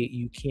day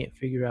you can't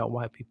figure out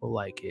why people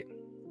like it?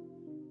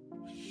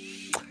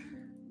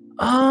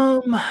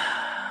 Um,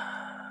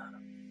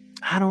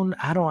 I don't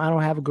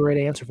have a great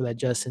answer for that,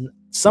 Justin.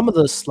 Some of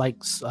those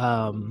like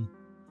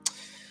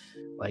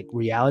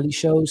reality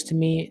shows to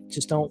me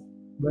just don't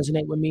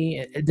resonate with me.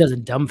 It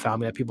doesn't dumbfound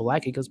me that people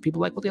like it because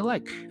people like what they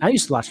like. I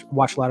used to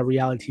watch a lot of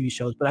reality TV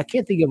shows, but I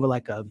can't think of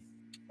a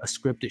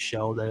scripted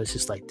show that is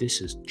just like, this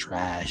is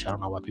trash. I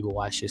don't know why people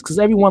watch this, because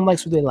everyone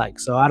likes what they like.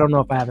 So I don't know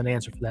if I have an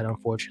answer for that,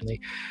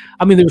 unfortunately.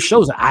 I mean, there are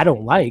shows that I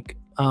don't like,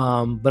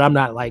 but I'm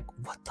not like,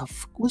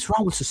 what's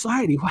wrong with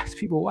society? Why do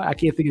people watch? I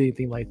can't think of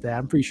anything like that.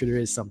 I'm pretty sure there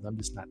is something. I'm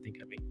just not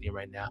thinking of anything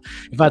right now.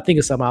 If I think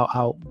of something,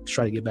 I'll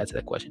try to get back to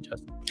that question,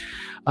 Justin.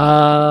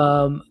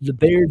 The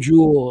Bear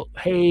Jewel.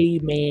 Hey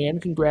man,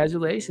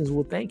 congratulations.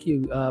 Well, thank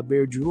you,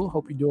 Bear Jewel.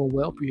 Hope you're doing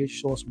well. Appreciate you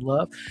showing some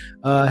love.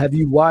 Have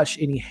you watched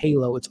any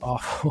Halo? It's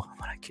awful.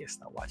 I can't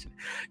stop watching it.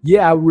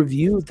 Yeah, I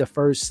reviewed the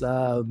first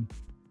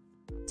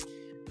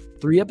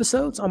 3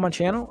 episodes on my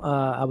channel.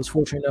 I was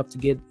fortunate enough to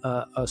get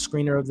a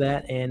screener of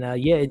that, and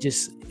yeah,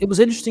 it was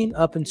interesting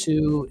up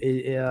until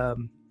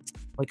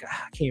like,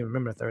 I can't even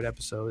remember the 3rd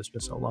episode. It's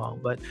been so long,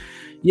 but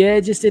yeah,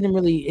 it just didn't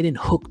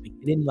hook me.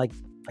 It didn't like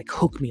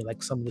hook me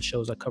like some of the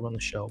shows I cover on the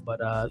show. But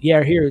yeah,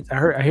 I hear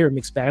a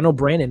mixed bag. I know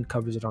Brandon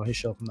covers it on his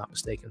show, if I'm not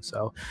mistaken.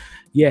 So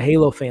yeah,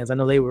 Halo fans, I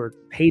know they were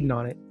hating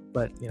on it,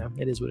 but you know,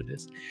 it is what it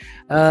is.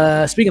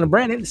 Speaking of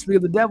Brandon, speaking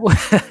of the devil,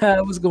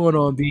 what's going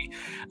on, B?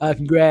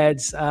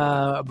 Congrats,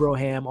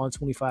 Broham, on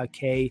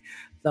 25K.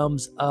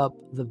 Thumbs up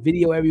the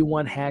video,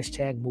 everyone.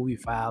 #movie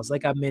files.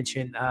 Like I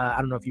mentioned, I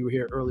don't know if you were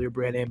here earlier,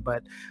 Brandon,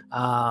 but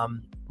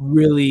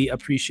really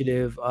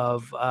appreciative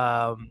of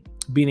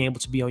being able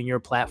to be on your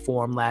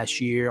platform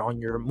last year on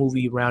your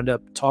movie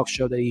roundup talk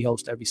show that he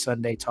hosts every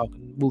Sunday,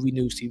 talking movie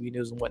news, TV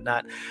news, and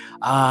whatnot,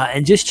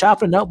 and just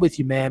chopping up with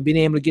you, man. Being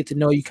able to get to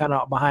know you kind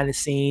of behind the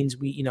scenes.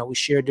 We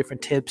share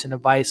different tips and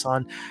advice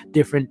on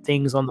different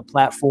things on the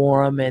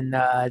platform, and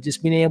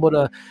just being able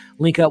to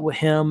link up with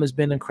him has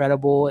been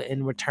incredible.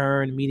 In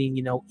return, meeting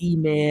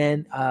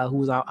E-Man,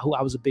 who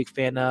I was a big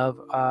fan of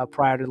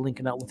prior to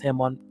linking up with him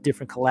on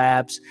different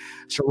collabs.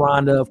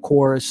 Sharonda, of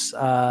course,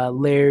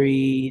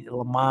 Larry,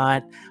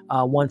 Lamont,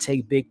 One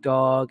Take Big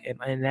Dog,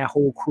 and that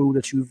whole crew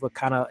that you've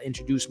kind of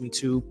introduced me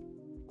to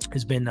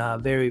has been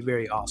very,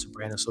 very awesome,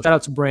 Brandon. So shout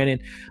out to Brandon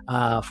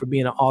for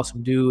being an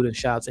awesome dude, and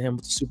shout out to him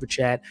with the super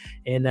chat.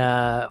 And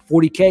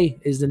 40K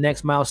is the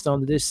next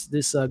milestone that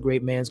this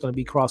great man is going to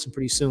be crossing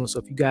pretty soon. So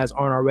if you guys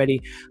aren't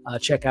already,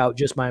 check out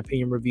Just My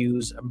Opinion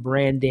Reviews.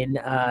 Brandon,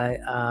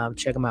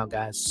 check him out,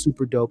 guys.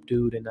 Super dope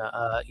dude, and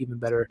even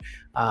better.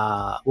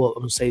 I'm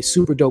gonna say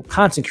super dope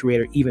content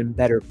creator, even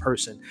better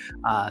person.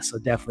 So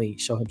definitely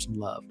show him some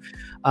love.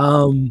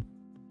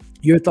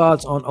 Your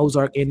thoughts on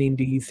Ozark ending?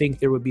 Do you think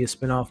there would be a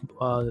spinoff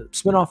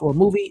or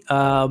movie?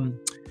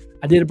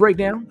 I did a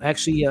breakdown.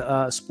 Actually,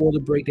 spoiled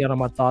a breakdown on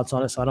my thoughts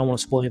on it, so I don't want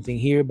to spoil anything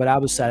here. But I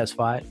was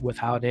satisfied with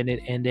how it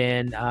ended. And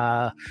then,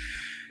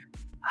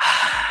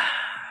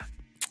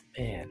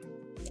 man,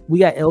 we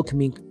got El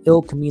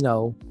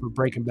Camino for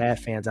Breaking Bad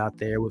fans out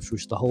there, which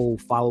was the whole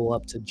follow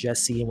up to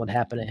Jesse and what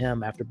happened to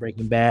him after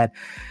Breaking Bad.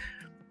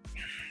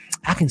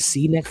 I can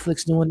see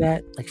Netflix doing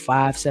that like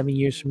 5-7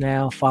 years from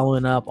now,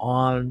 following up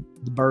on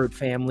the Bird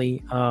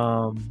family,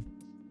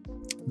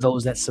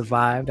 those that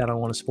survived. I don't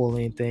want to spoil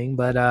anything,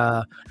 but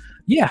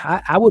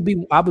yeah, I would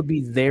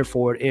be there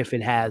for it if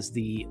it has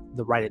the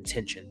right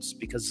intentions,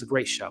 because it's a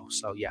great show.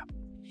 So yeah.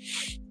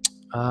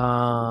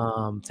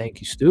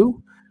 Thank you,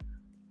 Stu.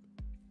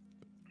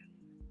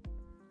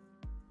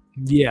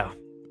 Yeah,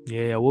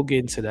 we'll get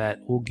into that.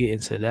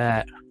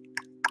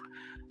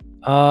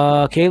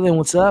 Caitlin,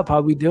 what's up?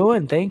 How we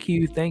doing? Thank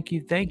you.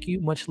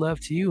 Much love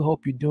to you.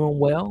 Hope you're doing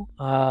well.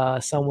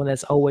 Someone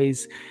that's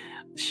always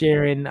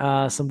sharing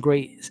some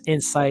great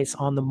insights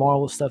on the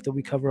Marvel stuff that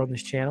we cover on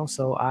this channel.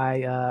 So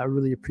I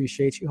really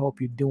appreciate you.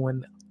 Hope you're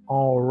doing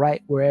all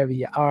right wherever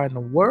you are in the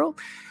world.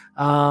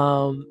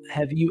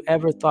 Have you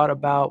ever thought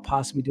about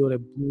possibly doing a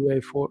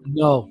Blu-ray for?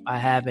 No, I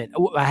haven't.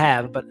 I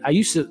have, but I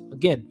used to,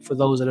 again, for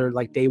those that are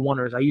like day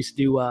oneers, I used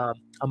to do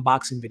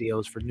unboxing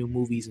videos for new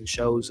movies and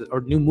shows,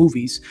 or new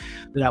movies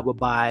that I would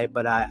buy,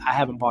 but I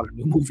haven't bought a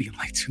new movie in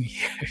like 2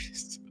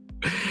 years.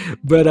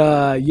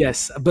 But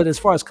yes, but as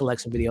far as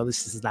collection video,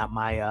 this is not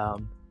my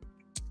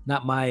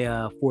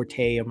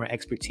forte or my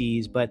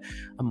expertise, but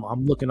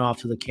I'm looking off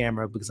to the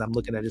camera because I'm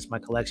looking at just my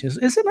collection.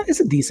 It's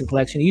a decent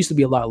collection. It used to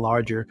be a lot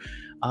larger,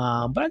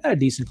 but I got a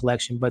decent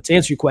collection. But to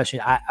answer your question,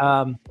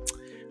 I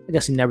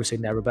guess you never say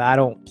never, but I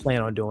don't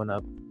plan on doing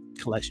a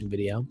collection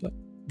video. But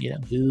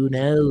who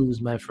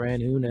knows, my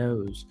friend? Who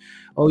knows?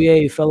 Oh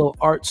yeah, fellow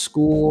art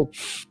school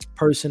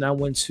person. I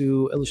went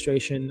to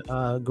illustration,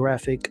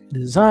 graphic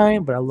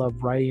design, but I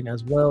love writing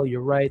as well.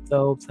 You're right,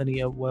 though. Plenty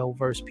of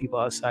well-versed people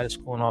outside of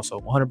school, and also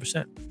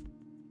 100%.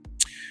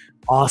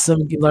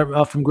 Awesome. You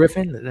learned from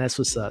Griffin. That's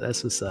what's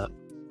up.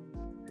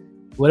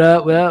 What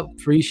up?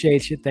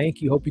 Appreciate you.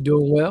 Thank you. Hope you're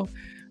doing well.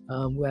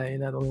 Glad you're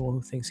not the only one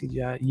who thinks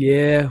CGI.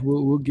 Yeah,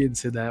 we'll get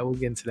into that. We'll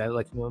get into that.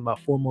 Like in about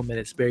 4 more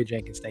minutes. Barry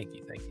Jenkins, thank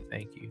you.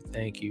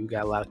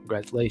 Got a lot of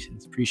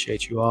congratulations.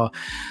 Appreciate you all.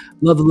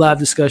 Love the live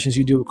discussions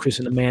you do with Chris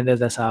and Amanda.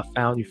 That's how I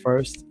found you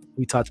first.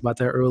 We talked about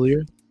that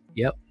earlier.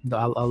 Yep,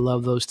 I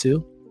love those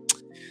too.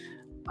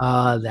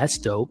 That's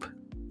dope.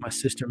 My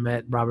sister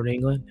met Robert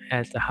Englund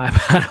at the High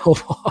Battle.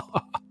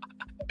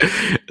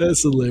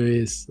 That's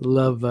hilarious.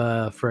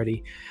 Love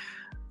Freddie.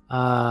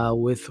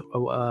 With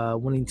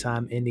winning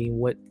time ending,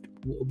 what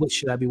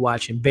should I be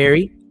watching?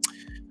 Barry.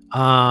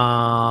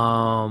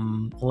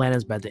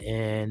 Atlanta's about to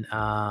end.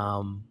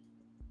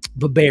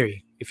 But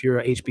Barry, if you're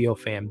an HBO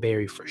fan,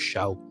 Barry for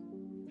sure.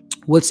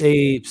 What's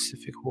a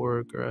specific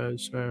horror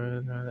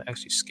that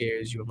actually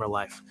scares you in real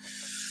life?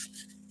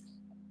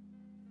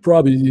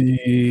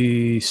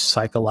 Probably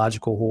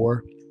psychological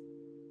horror.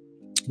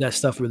 That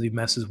stuff really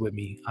messes with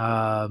me.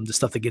 The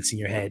stuff that gets in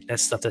your head,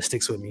 that's stuff that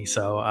sticks with me.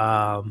 So,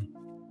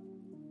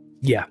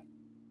 yeah,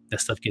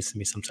 that stuff gets to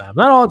me sometimes.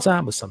 Not all the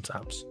time, but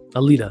sometimes.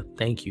 Alita,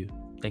 thank you.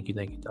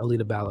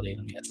 Alita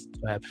Balladino, yes.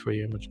 So happy for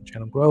your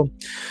channel grow.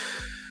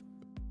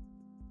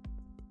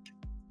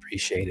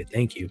 Appreciate it.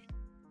 Thank you.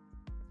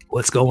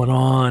 What's going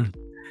on?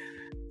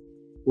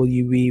 Will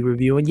you be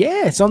reviewing?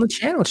 Yeah, it's on the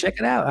channel. Check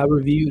it out. I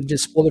reviewed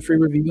just spoiler-free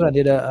review. I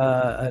did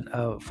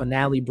a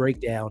finale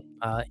breakdown,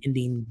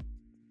 ending,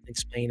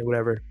 explain or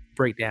whatever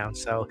breakdown.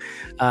 So,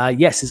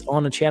 yes, it's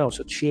on the channel.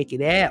 So check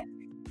it out.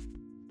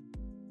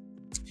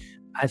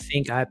 I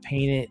think a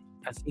painted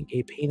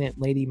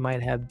lady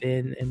might have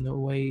been in the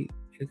way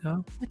to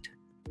go. What?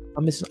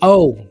 I'm missing.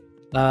 Oh,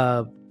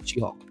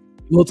 She-Hulk.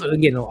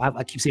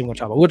 I keep saying we'll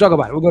talk about it. We'll talk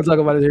about it. We're going to talk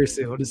about it here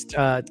soon. We'll just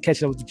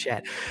catch up with the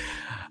chat.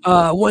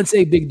 Once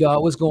a big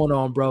dog, what's going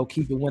on, bro?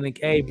 Keep it winning.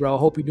 Hey, bro,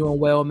 hope you're doing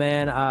well,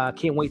 man.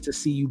 Can't wait to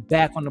see you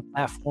back on the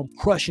platform,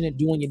 crushing it,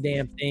 doing your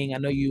damn thing. I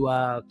know you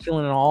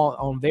killing it all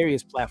on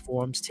various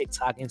platforms,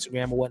 TikTok,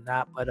 Instagram, or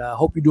whatnot. But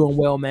hope you're doing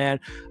well, man.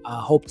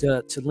 Hope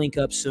to link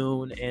up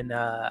soon and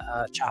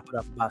chop it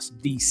up about some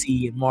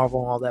DC and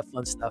Marvel and all that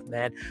fun stuff,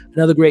 man.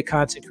 Another great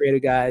content creator,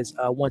 guys.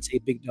 Once a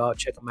big dog,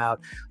 check him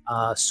out.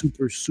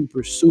 Super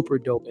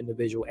dope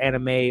individual.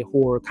 Anime,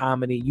 horror,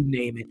 comedy, you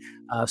name it.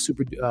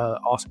 Super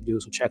awesome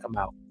dude. So check them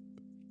out.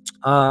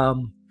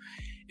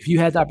 If you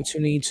had the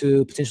opportunity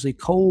to potentially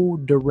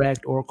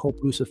co-direct or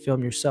co-produce a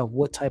film yourself,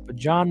 what type of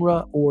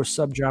genre or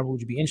subgenre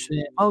would you be interested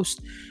in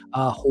most?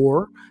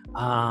 Horror.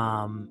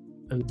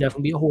 It would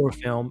definitely be a horror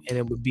film, and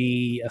it would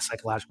be a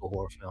psychological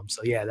horror film.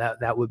 So yeah,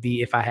 that would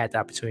be, if I had the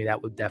opportunity,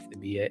 that would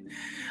definitely be it.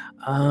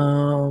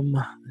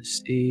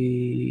 Let's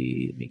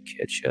see. Let me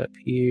catch up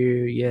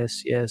here.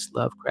 Yes,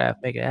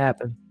 Lovecraft, make it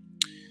happen.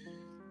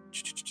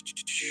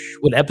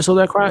 What episode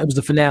did I cry? It was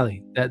the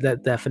finale.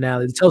 That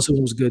finale. The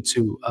Telltale was good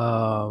too.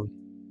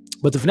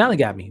 But the finale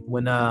got me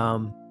when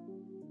well,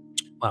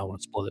 I don't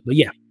want to spoil it, but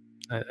yeah.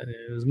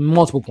 It was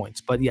multiple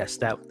points, but yes,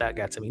 that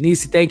got to me.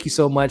 Nisi, thank you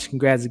so much.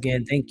 Congrats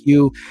again. Thank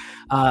you.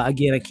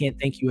 Again, I can't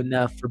thank you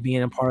enough for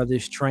being a part of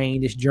this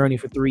journey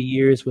for 3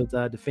 years with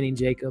Defending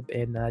Jacob,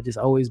 and just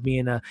always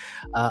being a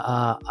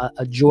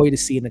joy to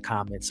see in the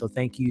comments. So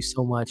thank you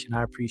so much, and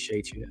I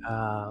appreciate you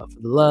for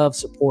the love,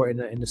 support,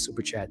 and the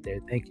super chat there.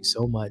 Thank you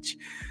so much.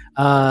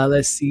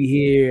 Let's see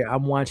here.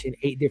 I'm watching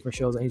 8 different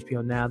shows on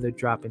HBO now. They're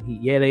dropping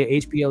heat. Yeah,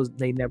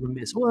 they never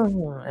miss.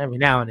 Well, every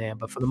now and then,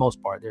 but for the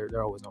most part,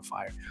 they're always on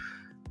fire.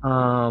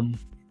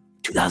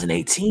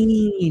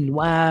 2018.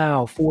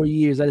 Wow, 4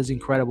 years. That is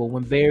incredible.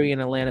 When Barry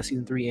and Atlanta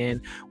season 3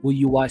 end, will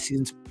you watch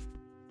season 2?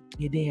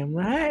 You're damn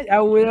right.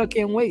 I will. I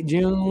can't wait.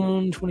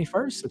 June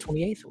 21st or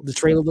 28th. The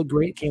trailer looked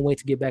great. Can't wait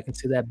to get back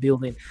into that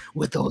building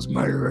with those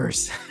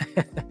murderers.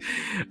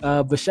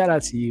 But shout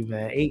out to you,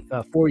 man.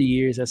 4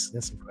 years.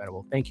 That's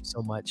incredible. Thank you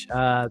so much.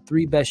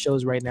 3 best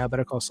shows right now.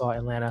 Better Call Saul,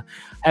 Atlanta.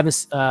 I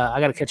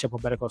got to catch up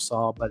on Better Call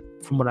Saul, but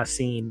from what I've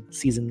seen,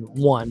 season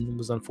 1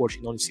 was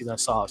unfortunately the only season I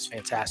saw. It's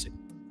fantastic.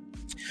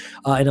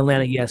 In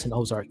Atlanta, yes. In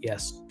Ozark,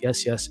 yes.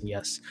 And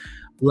yes.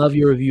 Love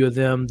your review of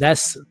them.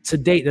 That's to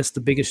date, that's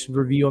the biggest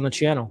review on the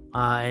channel.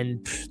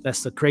 And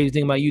that's the crazy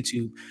thing about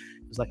YouTube.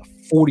 It was like a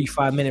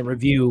 45-minute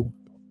review.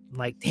 I'm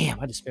like, damn,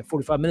 I just spent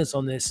 45 minutes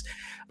on this.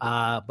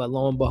 But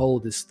lo and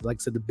behold, it's, like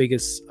I said,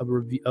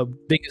 the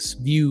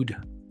biggest viewed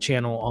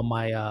channel on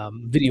my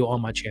video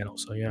on my channel.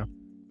 So yeah.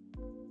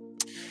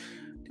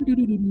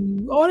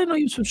 Oh, I didn't know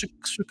you was from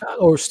Chicago,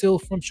 or still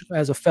from Chicago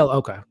as a fellow.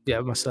 Okay,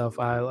 yeah, myself,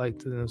 I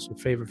like some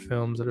favorite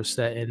films that are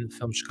set in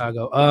film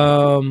Chicago.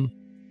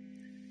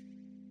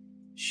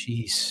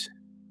 Jeez,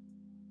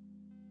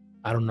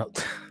 I don't know.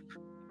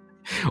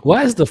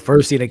 Why is the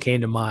first thing that came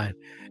to mind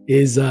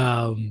is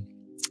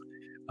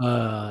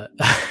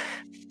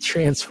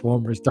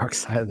Transformers: Dark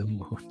Side of the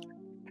Moon,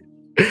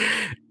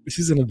 which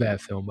isn't a bad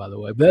film, by the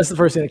way, but that's the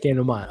first thing that came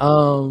to mind.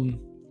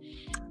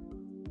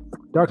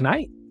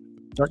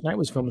 Dark Knight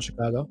was filmed in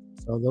Chicago,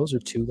 so those are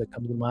 2 that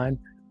come to mind.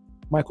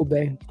 Michael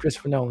Bay,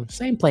 Christopher Nolan,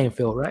 same playing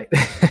field, right?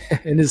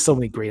 And there's so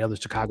many great other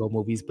Chicago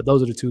movies, but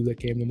those are the 2 that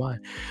came to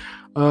mind.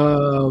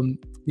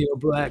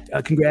 Black,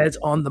 congrats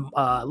on the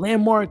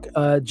Landmark.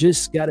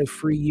 Just got a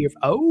free year.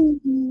 Oh,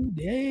 Hello,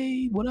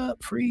 hey, what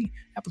up? Free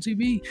Apple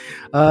TV.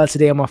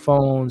 Today on my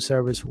phone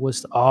service.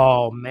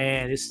 Oh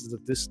man, this is the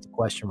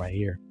question right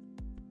here.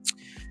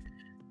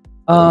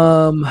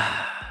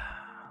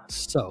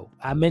 So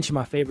I mentioned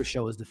my favorite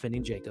show is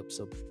Defending Jacob,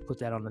 so put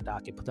that on the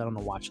docket, put that on the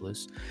watch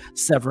list.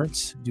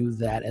 Severance, do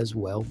that as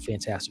well.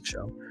 Fantastic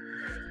show.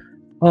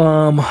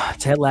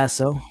 Ted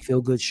Lasso,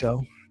 feel good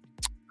show.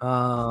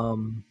 I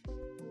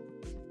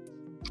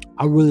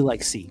really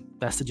like C.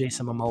 That's the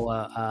Jason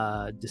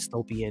Momoa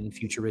dystopian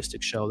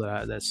futuristic show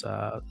that's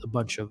a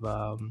bunch of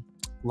a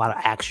lot of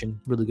action,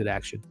 really good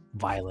action,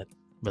 violent,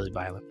 really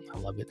violent. I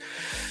love it.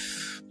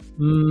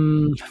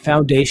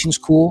 Foundation's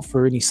cool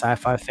for any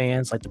sci-fi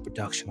fans. Like the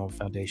production on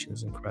Foundation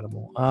is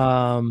incredible.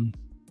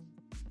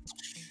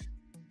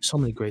 So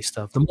many great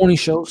stuff. The morning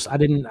shows. I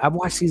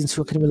watched season 2.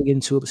 I couldn't really get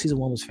into it, but season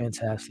 1 was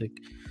fantastic.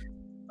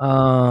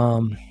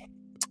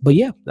 But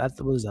yeah,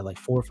 what is that, like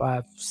 4 or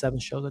 5, 7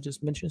 shows I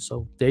just mentioned.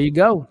 So there you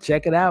go.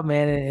 Check it out,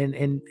 man.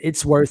 And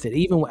it's worth it.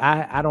 Even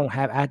I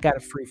got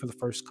it free for the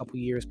first couple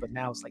years, but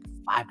now it's like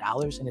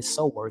 $5 and it's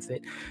so worth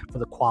it for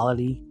the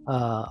quality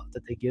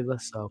that they give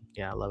us. So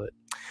yeah, I love it.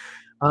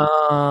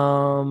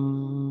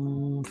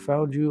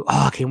 Found you.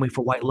 Oh, I can't wait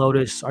for White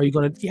Lotus. Are you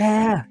gonna?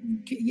 Yeah.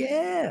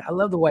 I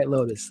love the White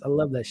Lotus. I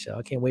love that show.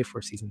 I can't wait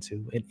for season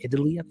 2 in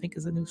Italy. I think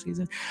is a new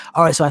season.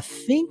 All right, so I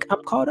think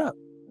I'm caught up.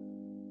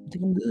 I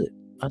think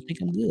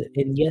I'm good.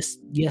 And yes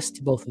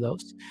to both of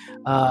those.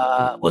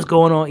 What's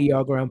going on,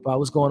 ER Grandpa?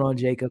 What's going on,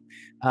 Jacob?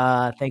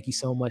 Thank you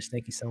so much.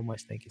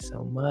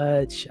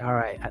 All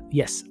right.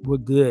 Yes, we're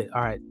good.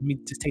 All right. Let me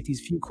just take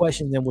these few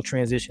questions, then we'll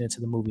transition into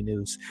the movie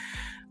news.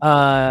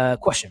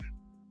 Question.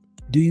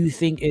 Do you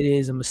think it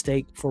is a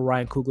mistake for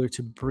Ryan Coogler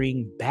to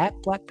bring back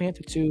Black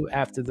Panther 2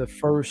 after the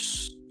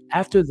first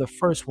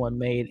one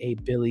made a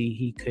Billy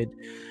he could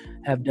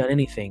have done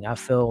anything? I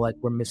feel like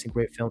we're missing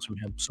great films from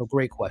him. So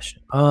great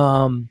question.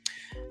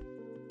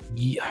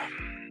 Yeah,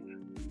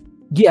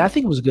 I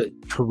think it was a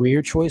good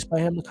career choice by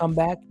him to come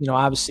back. You know,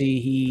 obviously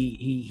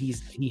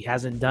he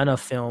hasn't done a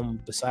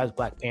film besides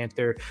Black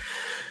Panther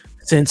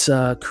since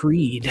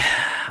Creed,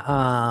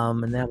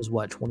 and that was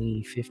what,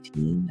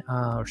 2015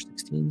 or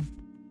 16.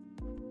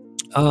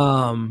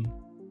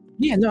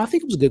 Yeah, no, I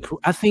think it was a good.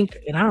 I think,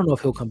 and I don't know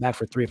if he'll come back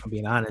for 3. If I'm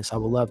being honest, I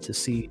would love to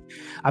see.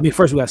 I mean,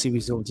 first we got to see what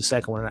he's doing with the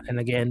second one. And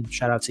again,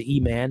 shout out to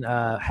E-Man.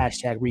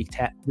 Hashtag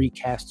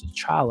recast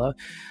T'Challa.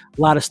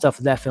 A lot of stuff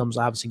that film's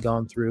obviously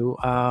gone through.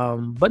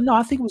 But no,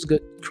 I think it was a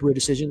good career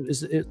decision.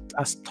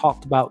 I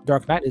talked about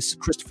Dark Knight. It's a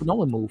Christopher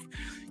Nolan move.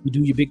 You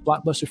do your big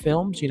blockbuster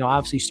films. You know,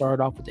 obviously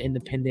started off with the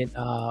independent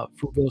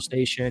Fruitvale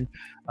Station,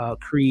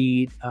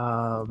 Creed.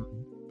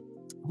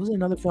 Was there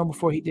another film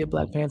before he did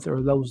Black Panther,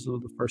 or those were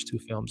the first 2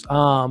 films?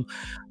 But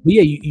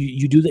yeah,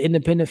 you do the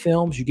independent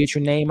films, you get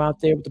your name out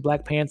there with the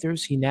Black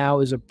Panthers. He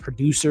now is a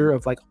producer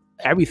of like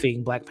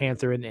everything Black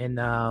Panther and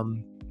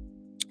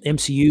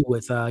MCU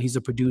with he's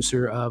a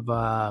producer of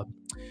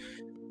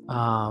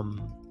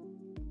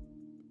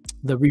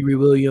the Riri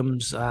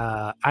Williams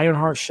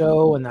Ironheart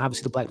show, and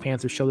obviously the Black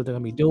Panther show that they're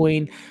gonna be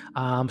doing.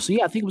 So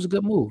yeah, I think it was a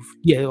good move.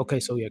 Yeah, okay,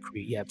 so yeah,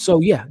 Creed. Yeah.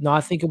 So yeah, no, I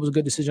think it was a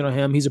good decision on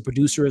him. He's a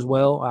producer as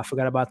well. I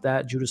forgot about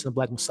that. Judas and the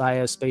Black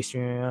Messiah, Space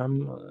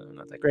Jam,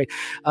 not that great.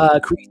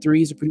 Creed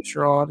 3 is a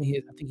producer on.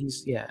 I think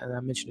he's, yeah, and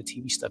I mentioned the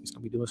TV stuff he's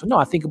gonna be doing. So no,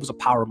 I think it was a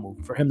power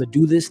move for him to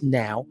do this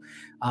now.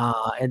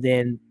 And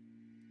then,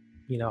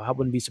 you know, I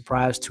wouldn't be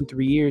surprised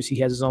 2-3 years he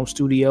has his own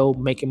studio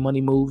making money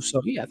moves.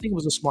 So yeah, I think it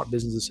was a smart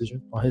business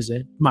decision on his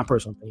end. My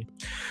personal opinion.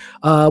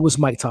 What's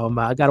Mike talking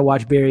about? I gotta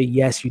watch Barry.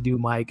 Yes, you do,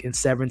 Mike. And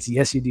Severance.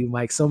 Yes, you do,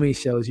 Mike. So many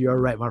shows. You're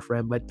right, my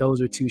friend. But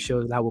those are 2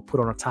 shows that I will put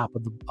on the top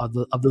of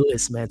the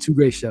list, man. 2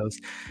 great shows.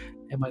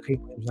 And Mike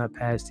Williams not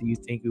passed. Do you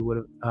think we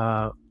would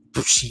have?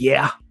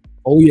 Yeah.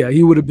 Oh yeah,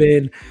 he would have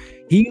been.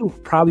 He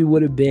probably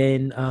would have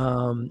been.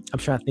 I'm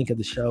trying to think of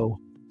the show,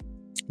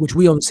 which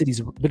We Own the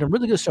City's been a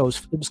really good show. It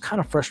was kind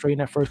of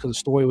frustrating at first because the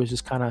story was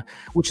just kind of,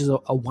 which is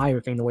a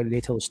Wire thing, the way that they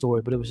tell the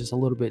story, but it was just a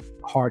little bit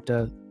hard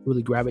to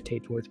really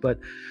gravitate towards. But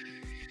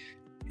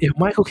if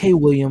Michael K.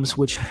 Williams,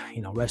 which,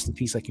 you know, rest in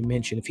peace, like you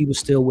mentioned, if he was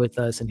still with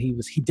us, and he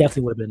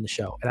definitely would have been in the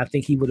show. And I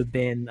think he would have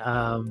been,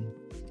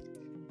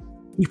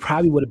 he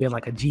probably would have been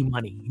like a G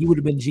Money. He would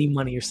have been G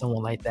Money or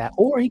someone like that.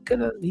 Or he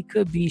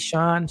could be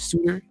Sean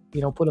Suter,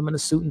 you know, put him in a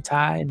suit and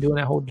tie and doing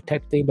that whole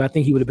detective thing. But I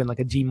think he would have been like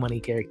a G Money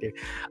character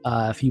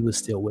if he was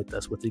still with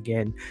us. With,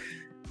 again,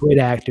 great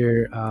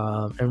actor,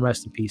 and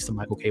rest in peace to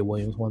Michael K.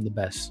 Williams, one of the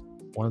best.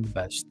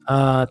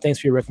 Thanks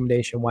for your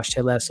recommendation. Watch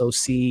Ted Lasso,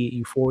 see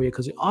Euphoria,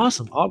 because they're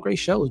awesome. All great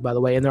shows, by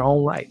the way, in their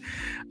own right.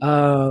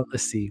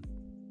 Let's see.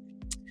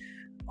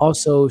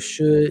 Also,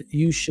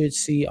 you should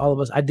see All of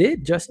Us. I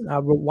did, Justin. I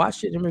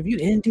watched it and reviewed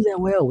it. It didn't do that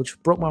well,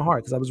 which broke my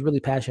heart because I was really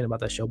passionate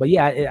about that show. But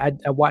yeah,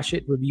 I watched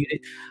it, reviewed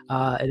it,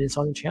 and it's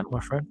on the channel, my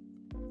friend.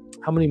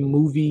 How many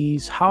more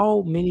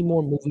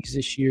movies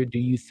this year do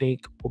you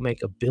think will make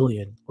 $1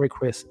 billion?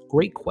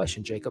 Great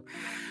question, Jacob.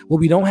 Well,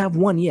 we don't have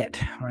one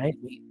yet, right?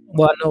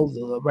 Well, I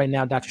know right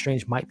now Doctor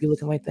Strange might be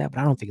looking like that,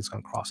 but I don't think it's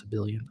going to cross $1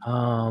 billion.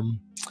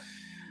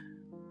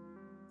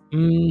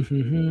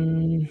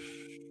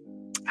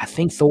 I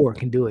think Thor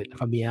can do it,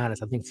 if I'm being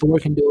honest. I think Thor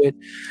can do it.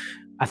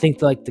 I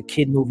think like the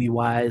kid movie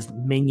wise,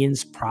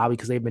 Minions probably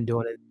because they've been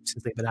doing it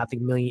since they've been. I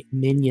think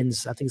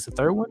Minions. I think it's the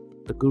third one,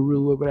 the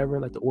Guru or whatever,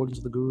 like the Origins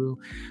of the Guru.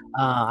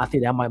 I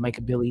think that might make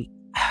a billy.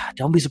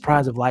 Don't be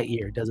surprised if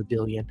Lightyear does a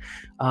billion.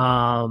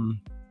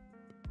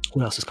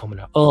 What else is coming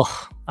up? Ugh,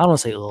 I don't want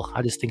to say ugh.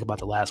 I just think about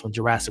the last one,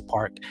 Jurassic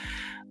Park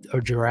or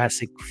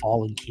Jurassic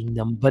Fallen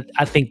Kingdom. But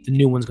I think the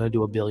new one's going to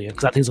do a billion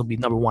because I think it's going to be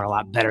number one a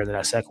lot better than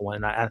that second one.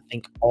 And I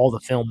think all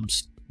the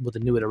films with the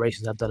new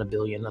iterations have done a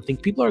billion. I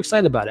think people are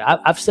excited about it.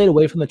 I've stayed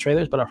away from the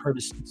trailers, but I've heard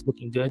it's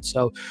looking good.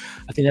 So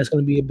I think that's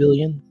going to be a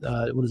billion.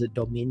 What is it?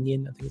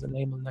 Dominion, I think is the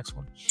name of the next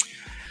one.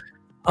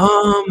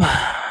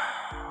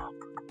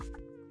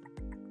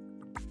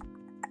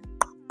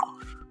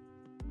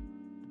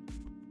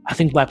 I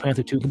think Black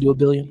Panther 2 can do a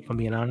billion, if I'm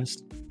being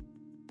honest.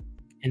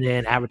 And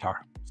then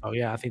Avatar. So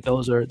yeah, I think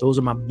those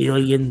are my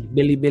billion,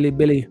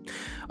 Billy.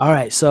 All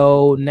right,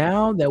 so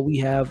now that we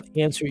have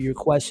answered your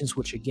questions,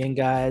 which again,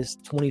 guys,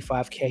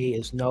 25K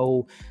is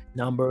no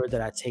number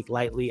that I take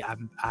lightly.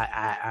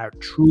 I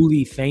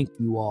truly thank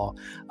you all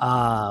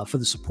for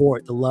the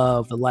support, the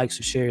love, the likes,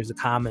 the shares, the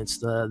comments,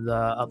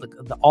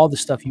 the all the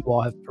stuff you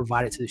all have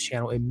provided to this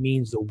channel. It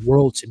means the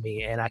world to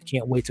me, and I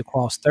can't wait to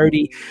cross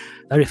 30,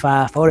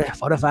 35, 40,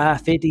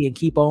 45, 50, and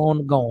keep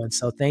on going.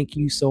 So thank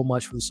you so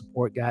much for the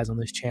support, guys, on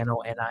this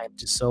channel, and I am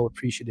just so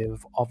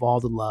appreciative of all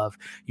the love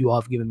you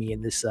all have given me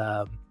in this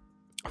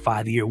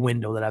 5-year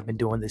window that I've been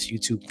doing this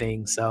YouTube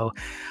thing. So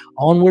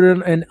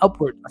onward and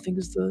upward, I think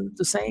is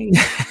the saying.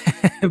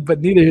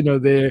 But neither here nor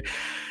there.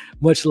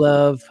 Much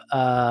love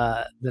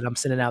that I'm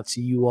sending out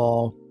to you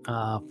all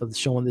for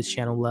showing this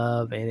channel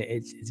love, and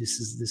this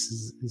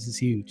is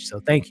huge. So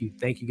thank you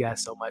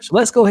guys so much. So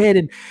let's go ahead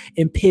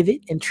and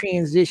pivot and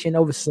transition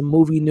over some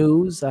movie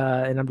news.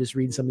 And I'm just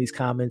reading some of these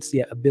comments.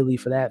 Yeah, a Billy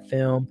for that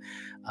film.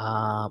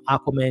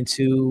 Aquaman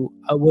 2.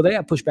 Well, they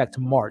got pushed back to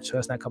March, so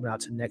that's not coming out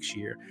to next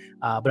year.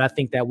 But I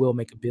think that will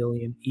make a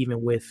billion,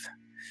 even with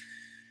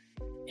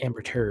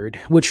Amber Turd,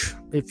 which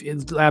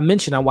if I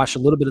mentioned, I watched a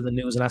little bit of the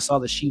news and I saw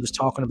that she was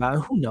talking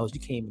about, who knows, you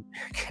can't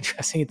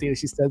trust anything that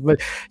she said,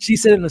 but she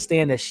said in the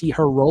stand that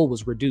her role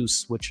was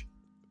reduced, which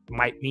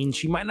might mean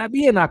she might not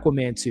be in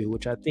Aquaman 2,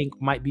 which I think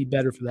might be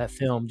better for that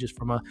film just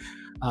from a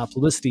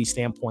publicity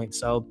standpoint.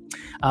 So,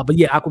 but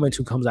yeah, Aquaman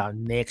 2 comes out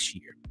next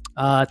year.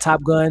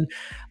 Top Gun,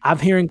 I'm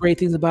hearing great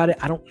things about it.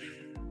 I don't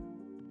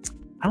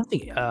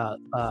think I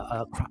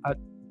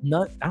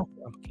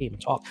can't even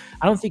talk.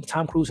 I don't think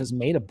Tom Cruise has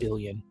made a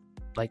billion.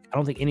 Like, I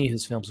don't think any of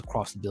his films have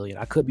crossed a billion.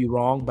 I could be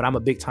wrong, but I'm a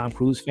big Tom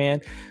Cruise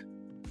fan,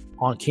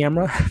 on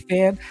camera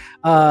fan.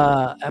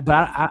 But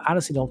I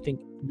honestly don't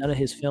think none of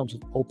his films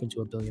have opened to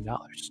 $1 billion.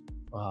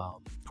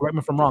 Correct me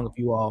if I'm wrong. If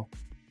you all,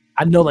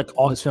 I know like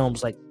all his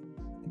films, like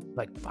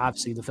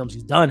obviously the films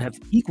he's done have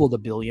equaled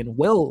 $1 billion,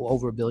 well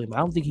over $1 billion. But I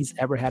don't think he's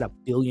ever had $1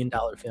 billion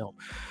film.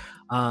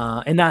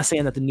 And not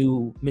saying that the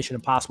new Mission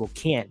Impossible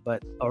can't,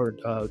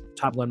 or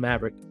Top Gun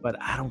Maverick,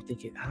 but I don't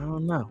think I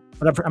don't know.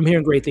 But I'm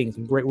hearing great things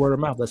and great word of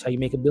mouth. That's how you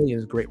make $1 billion,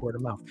 is great word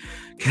of mouth.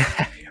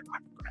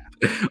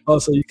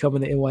 Also, you come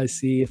into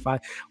NYC.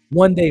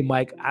 One day,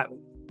 Mike, I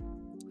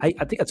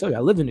think I told you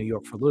I lived in New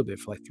York for a little bit,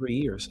 for like 3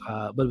 years,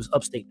 but it was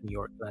upstate New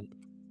York. I'm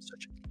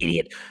such an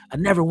idiot. I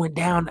never went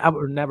down. I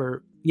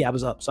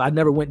was up. So I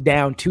never went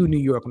down to New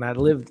York when I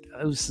lived.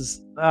 It was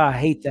just, I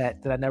hate that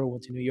I never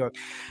went to New York.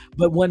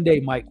 But one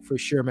day, Mike, for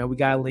sure, man, we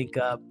got to link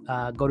up,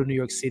 go to New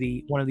York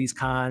City, one of these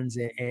cons,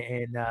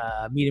 and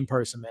meet in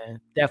person,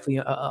 man. Definitely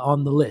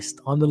on the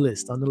list,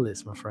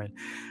 my friend.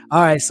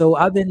 All right, so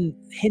I've been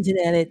hinting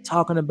at it,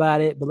 talking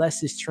about it, but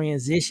let's just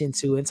transition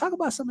to and talk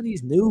about some of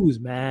these news,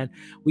 man.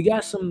 We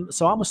got some,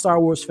 so I'm a Star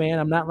Wars fan.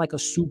 I'm not like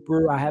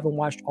I haven't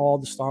watched all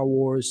the Star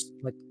Wars,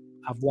 like,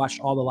 I've watched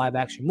all the live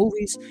action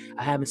movies.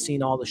 I haven't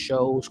seen all the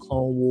shows,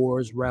 Clone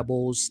Wars,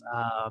 Rebels,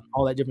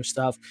 all that different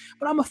stuff.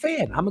 But I'm a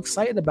fan. I'm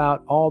excited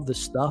about all the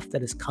stuff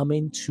that is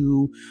coming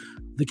to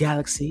the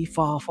galaxy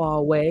far, far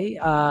away.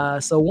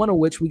 So one of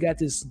which, we got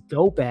this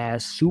dope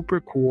ass,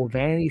 super cool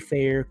Vanity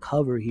Fair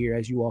cover here,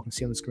 as you all can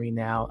see on the screen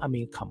now. I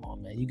mean, come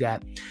on, man. You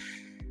got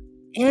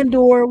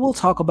Andor. We'll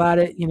talk about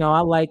it. You know,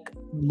 I like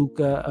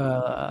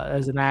Luca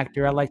as an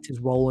actor. I liked his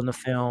role in the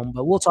film,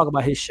 but we'll talk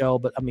about his show.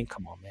 But I mean,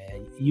 come on,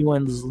 man.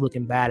 Ewan's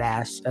looking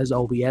badass as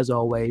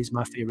always.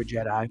 My favorite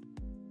Jedi.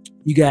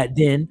 You got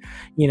Din,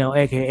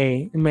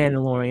 aka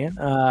Mandalorian.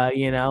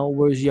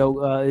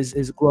 Where's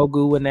is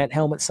Grogu in that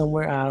helmet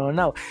somewhere? I don't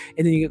know.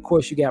 And then of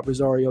course you got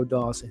Rosario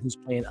Dawson, who's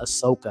playing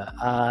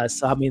Ahsoka.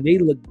 So I mean, they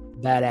look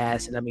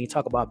badass, and I mean,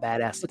 talk about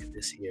badass. Look at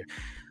this here.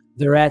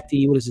 They're at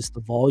the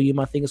volume,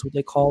 I think is what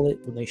they call it,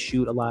 when they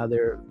shoot a lot of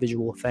their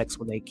visual effects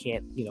when they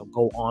can't,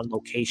 go on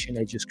location.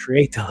 They just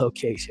create the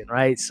location,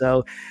 right?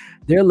 So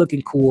they're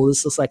looking cool.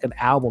 This looks like an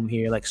album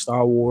here, like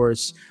Star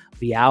Wars,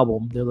 the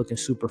album. They're looking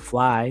super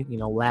fly,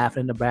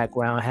 laughing in the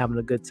background, having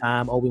a good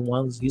time.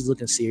 Obi-Wan, he's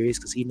looking serious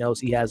because he knows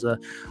he has a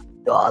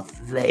Darth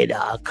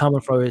Vader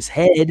coming for his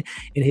head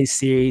in his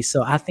series.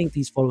 So I think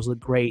these photos look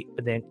great.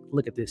 But then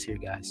look at this here,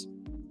 guys.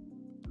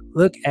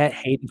 Look at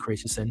Hayden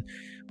Christensen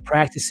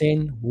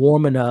practicing,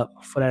 warming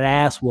up for that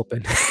ass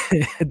whooping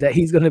that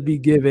he's gonna be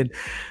given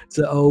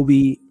to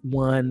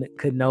Obi-Wan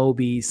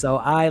Kenobi. So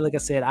like I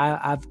said,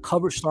 I've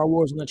covered Star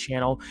Wars on the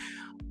channel.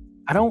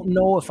 I don't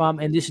know if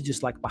and this is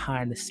just like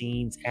behind the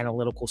scenes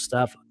analytical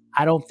stuff.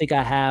 I don't think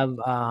I have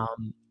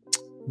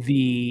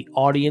the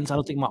audience. I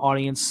don't think my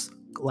audience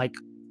like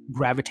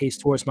gravitates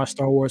towards my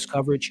Star Wars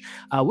coverage,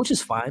 which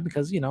is fine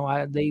because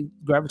they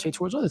gravitate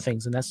towards other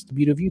things, and that's the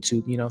beauty of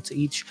YouTube. To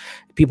each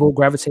people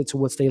gravitate to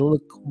what they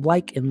look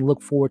like and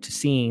look forward to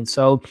seeing.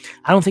 So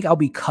I don't think I'll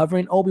be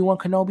covering Obi-Wan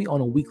Kenobi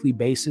on a weekly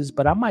basis,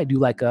 but I might do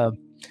like a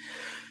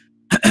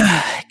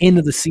end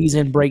of the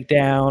season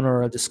breakdown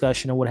or a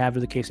discussion or whatever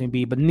the case may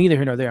be. But neither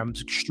here nor there. I'm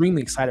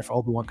extremely excited for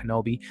Obi-Wan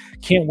Kenobi.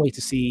 Can't wait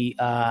to see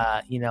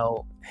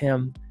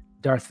him,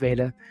 Darth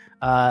Vader,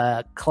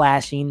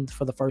 clashing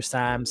for the first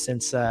time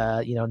since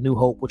New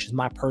Hope, which is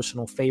my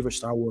personal favorite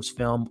Star Wars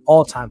film,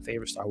 all-time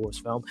favorite Star Wars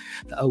film,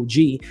 the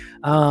OG.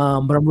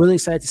 But I'm really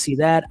excited to see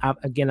that.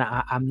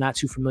 I'm not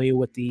too familiar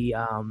with the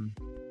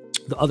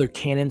other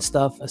canon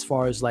stuff as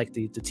far as like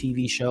the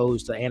TV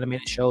shows, the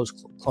animated shows,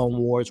 Clone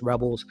Wars,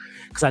 Rebels,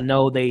 because I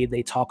know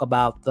they talk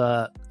about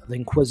the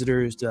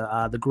Inquisitors,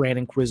 the Grand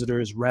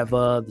Inquisitors,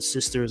 Reva, the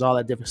sisters, all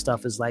that different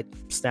stuff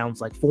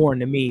sounds like foreign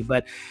to me.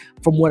 But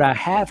from what I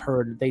have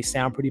heard, they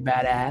sound pretty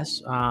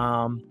badass.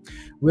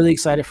 Really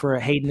excited for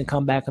Hayden to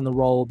come back in the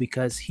role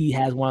because he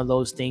has one of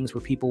those things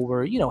where people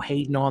were,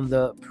 hating on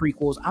the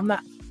prequels.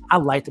 I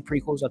like the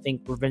prequels. I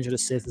think Revenge of the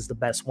Sith is the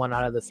best one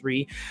out of the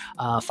three,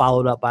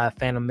 followed up by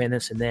Phantom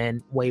Menace, and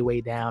then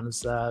way down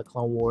is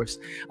Clone Wars,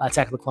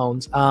 Attack of the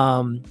Clones.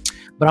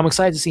 But I'm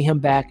excited to see him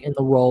back in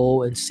the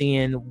role and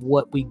seeing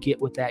what we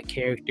get with that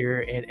character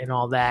and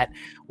all that,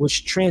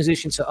 which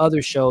transitions to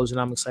other shows that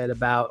I'm excited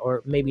about,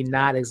 or maybe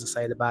not as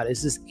excited about,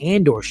 is this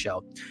Andor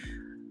show.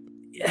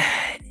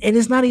 And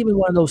it's not even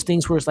one of those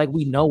things where it's like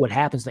we know what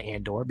happens to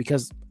Andor,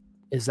 because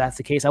if that's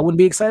the case, I wouldn't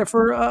be excited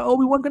for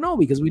Obi-Wan Kenobi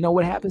because we know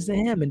what happens to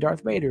him and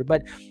Darth Vader.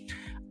 But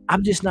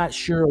I'm just not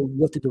sure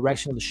what the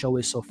direction of the show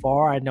is so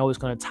far. I know it's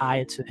going to tie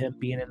into him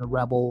being in a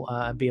rebel,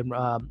 being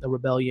a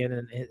rebellion,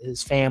 and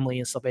his family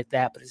and stuff like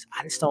that. But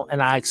I just don't.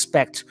 And I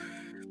expect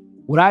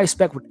what I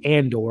expect with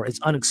Andor is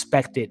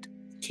unexpected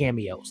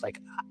cameos. Like,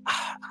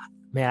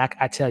 man,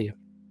 I tell you,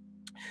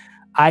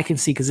 I can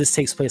see, because this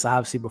takes place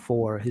obviously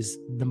before his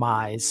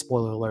demise.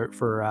 Spoiler alert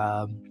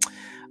for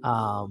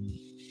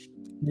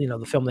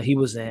the film that he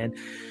was in.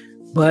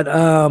 But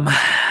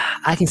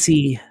I can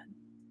see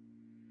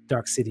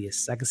Dark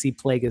Sidious. I can see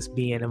Plagueis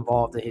being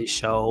involved in his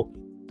show.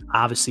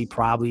 Obviously,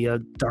 probably a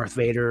Darth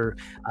Vader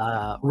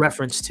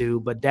reference to,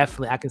 but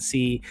definitely I can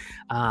see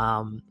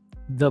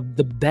the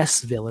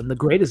best villain, the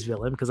greatest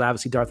villain, because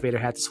obviously Darth Vader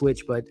had to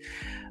switch, but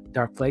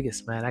Dark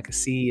Plagueis, man, I can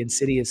see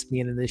Insidious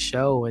being in this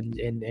show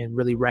and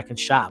really wrecking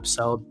shop.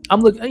 So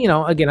I'm looking,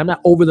 again, I'm not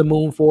over the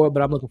moon for it,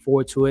 but I'm looking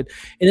forward to it.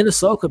 And then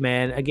Ahsoka,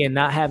 man, again,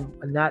 not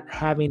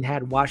having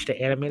had watched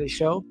the animated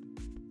show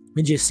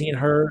and just seeing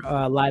her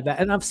live,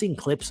 and I've seen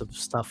clips of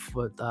stuff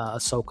with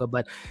Ahsoka,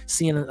 but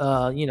seeing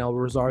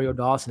Rosario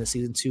Dawson in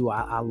season 2,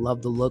 I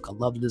love the look, I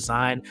love the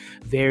design.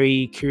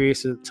 Very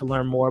curious to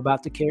learn more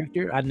about the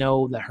character. I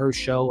know that her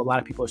show, a lot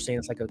of people are saying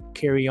it's like a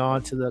carry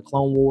on to the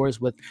Clone Wars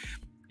with.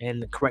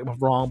 And correct me if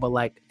I'm wrong, but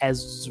like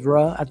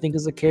Ezra, I think,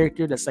 is a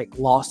character that's like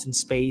lost in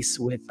space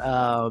with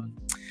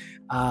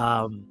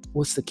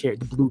what's the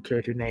blue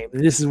character name?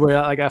 And this is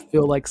where I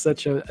feel like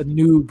such a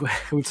noob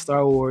with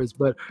Star Wars,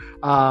 but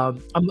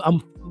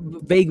I'm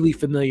vaguely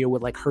familiar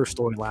with like her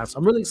storyline. So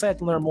I'm really excited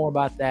to learn more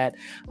about that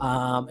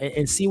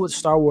and see what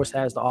Star Wars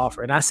has to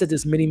offer. And I said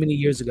this many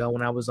years ago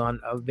when I was on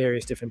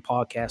various different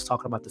podcasts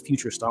talking about the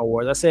future of Star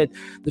Wars. I said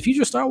the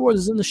future of Star Wars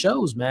is in the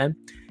shows, man.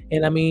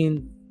 And I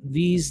mean,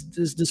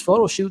 this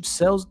photo shoot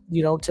tells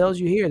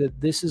you here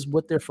that this is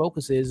what their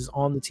focus is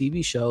on the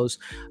TV shows.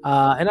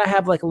 And I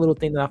have like a little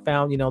thing that I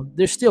found,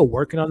 they're still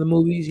working on the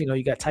movies.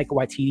 You got Taika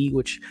Waititi,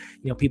 which,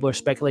 people are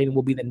speculating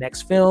will be the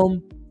next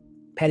film.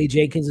 Patty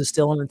Jenkins is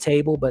still on the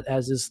table, but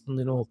as this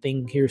little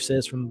thing here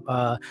says from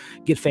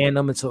Get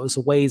Fandom, it's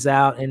a ways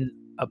out. And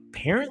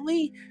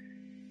apparently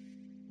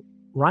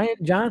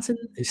Rian Johnson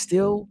is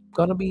still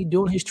going to be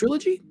doing his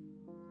trilogy.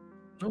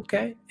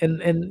 Okay.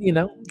 And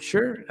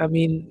sure. I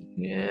mean,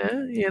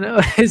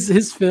 yeah,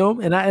 his film,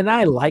 and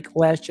I like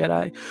Last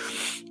Jedi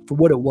for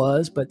what it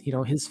was, but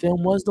his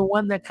film was the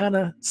one that kind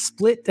of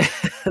split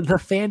the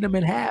fandom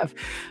in half.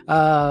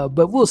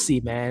 But we'll see,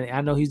 man.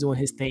 I know he's doing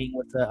his thing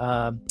with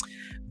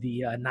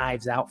the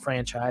Knives Out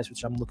franchise,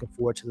 which I'm looking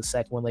forward to the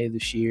second one later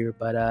this year.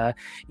 But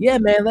yeah,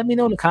 man, let me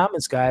know in the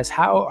comments, guys.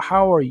 How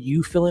are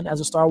you feeling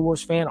as a Star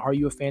Wars fan? Are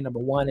you a fan, number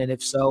one? And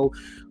if so,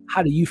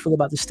 how do you feel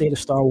about the state of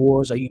Star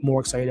Wars? Are you more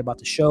excited about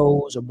the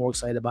shows or more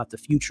excited about the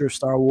future of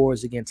Star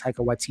Wars? Again,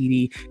 Taika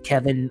Waititi,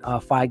 Kevin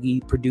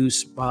Feige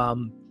produced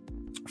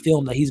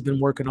film that he's been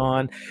working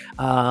on.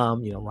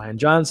 Rian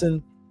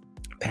Johnson,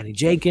 Patty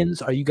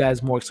Jenkins. Are you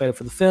guys more excited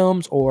for the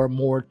films or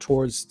more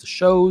towards the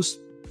shows?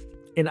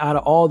 And out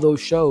of all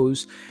those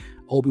shows,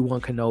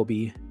 Obi-Wan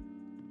Kenobi,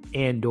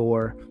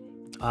 Andor,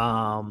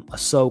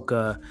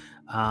 Ahsoka,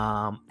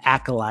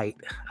 Acolyte,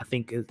 I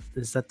think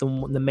is that the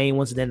main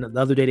ones. And then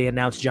the other day they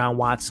announced John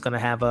Watts is going to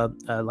have a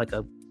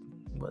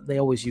they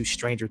always use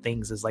Stranger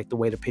Things as like the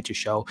way to pitch a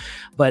show.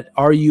 But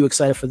are you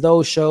excited for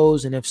those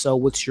shows? And if so,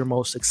 what's your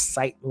most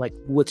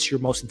what's your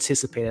most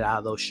anticipated out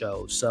of those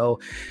shows? So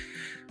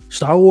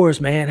Star Wars,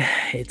 man,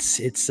 it's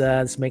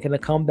making a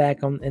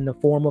comeback in the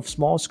form of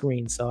small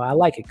screen. So I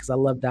like it because I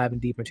love diving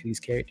deeper into these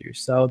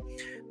characters. So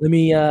let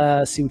me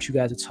see what you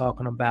guys are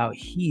talking about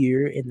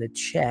here in the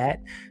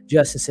chat.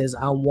 Justin says,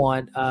 I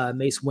want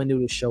Mace Windu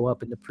to show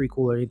up in the prequel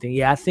or anything.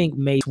 Yeah, I think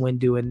Mace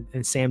Windu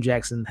and Sam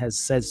Jackson has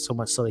said so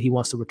much so that he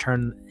wants to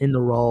return in the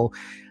role.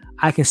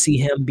 I can see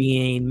him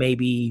being,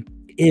 maybe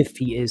if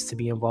he is to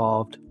be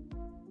involved,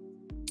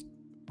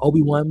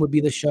 Obi-Wan would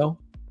be the show.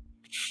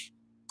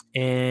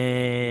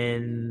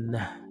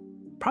 And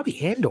probably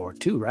Andor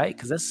too, right?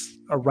 Because that's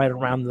right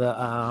around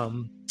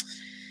the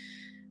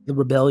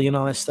rebellion,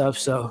 all that stuff.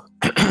 So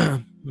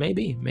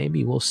maybe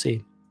we'll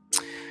see.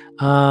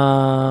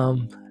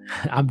 I'm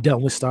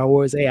done with Star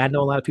Wars. Hey, I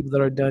know a lot of people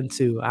that are done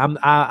too.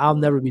 I'll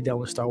never be done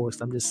with Star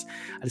Wars. I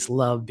just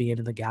love being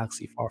in the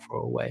galaxy far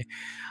away.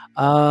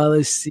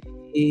 Let's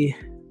see.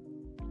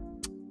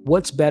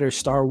 What's better,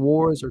 Star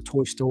Wars or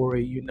Toy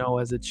Story?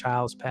 As a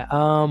child's past.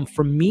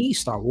 For me,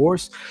 Star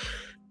Wars.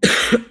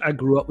 I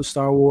grew up with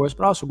Star Wars,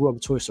 but I also grew up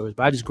with Toy Stories.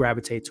 But I just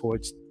gravitate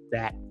towards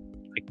that.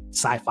 Like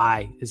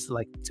sci-fi is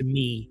like, to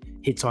me,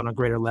 hits on a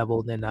greater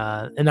level than.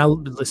 And I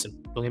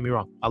listen. Don't get me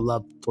wrong. I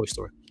love Toy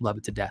Story, love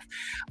it to death.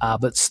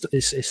 But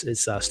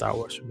it's Star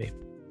Wars for me.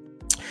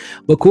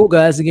 But cool,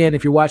 guys. Again,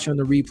 if you're watching on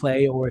the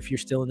replay or if you're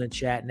still in the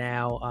chat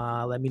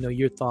now, let me know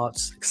your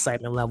thoughts,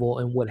 excitement level,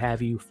 and what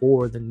have you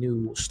for the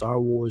new Star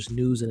Wars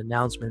news and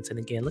announcements. And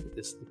again, look at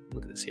this.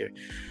 Look at this here.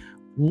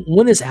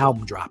 When is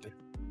album dropping?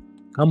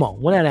 Come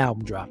on, when that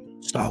album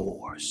dropping? Star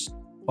Wars.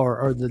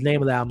 Or the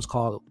name of the album is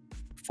called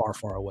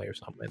Far Away or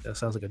something like that.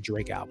 Sounds like a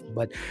Drake album.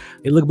 But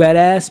they look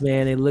badass,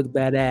 man. They look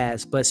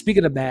badass. But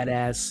speaking of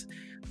badass,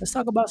 let's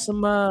talk about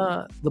some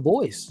The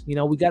Boys. We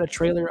got a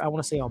trailer, I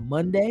want to say, on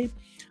Monday.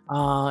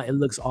 It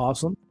looks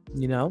awesome.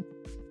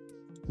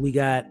 We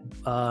got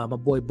my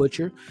boy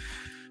Butcher.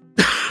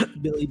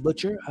 Billy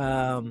Butcher.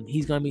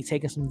 He's going to be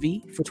taking some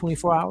V for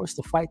 24 hours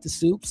to fight the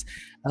Supes.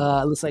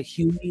 It looks like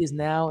Huey is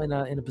now in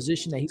a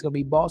position that he's going to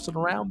be bossing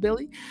around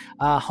Billy.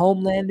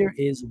 Homelander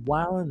is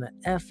wilding the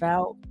F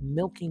out,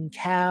 milking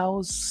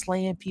cows,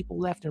 slaying people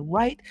left and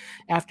right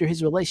after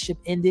his relationship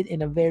ended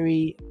in a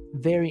very,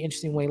 very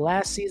interesting way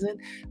last season.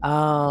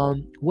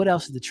 What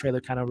else did the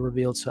trailer kind of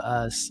reveal to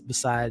us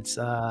besides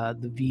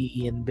the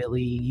V and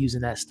Billy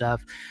using that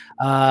stuff?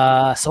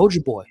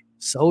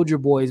 Soldier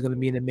Boy is going to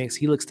be in the mix.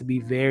 He looks to be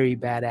very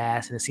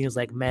badass, and it seems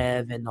like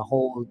Mev and the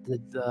whole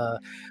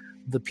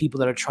the people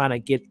that are trying to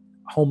get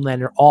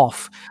Homelander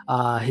off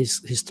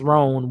his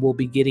throne will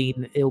be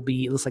getting. It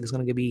looks like it's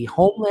going to be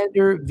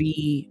Homelander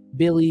v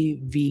Billy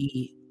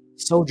v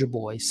Soldier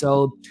Boy.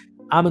 So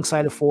I'm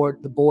excited for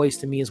it. The Boys,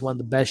 to me, is one of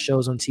the best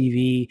shows on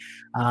TV.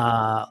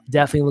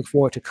 Definitely look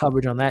forward to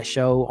coverage on that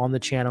show on the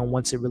channel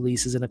once it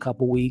releases in a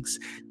couple weeks.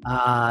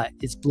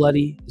 It's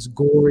bloody, it's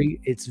gory,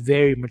 it's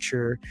very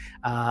mature.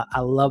 I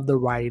love the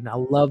writing. I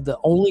love the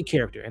only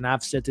character, and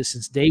I've said this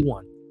since day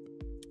one,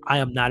 I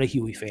am not a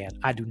Huey fan.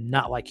 I do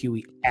not like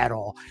Huey at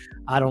all.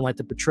 I don't like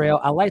the portrayal.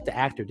 I like the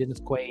actor, Dennis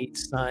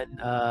Quaid's son.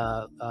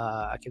 I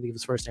can't think of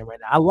his first name right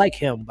now. I like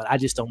him, but I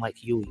just don't like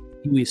Huey.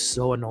 Huey is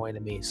so annoying to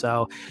me.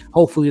 So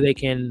hopefully they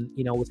can,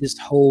 with this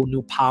whole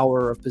new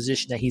power of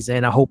position that he's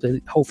in,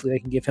 hopefully they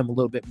can give him a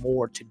little bit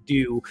more to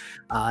do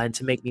and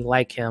to make me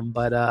like him.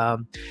 But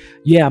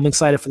yeah, I'm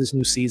excited for this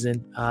new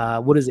season.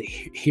 What is it?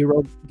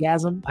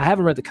 Hero-gasm? I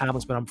haven't read the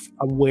comics, but I'm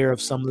aware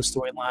of some of the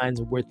storylines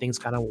and where things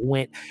kind of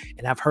went.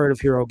 And I've heard of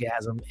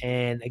Hero-gasm.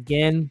 And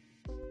again,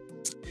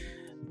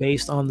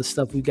 based on the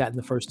stuff we got in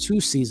the first two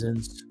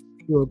seasons,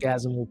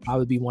 Hero-gasm will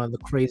probably be one of the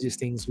craziest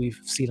things we've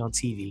seen on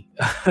TV.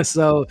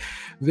 So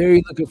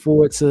very looking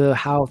forward to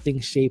how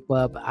things shape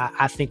up.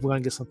 I think we're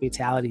going to get some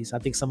fatalities. I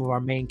think some of our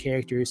main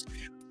characters,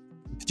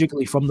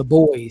 particularly from The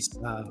Boys,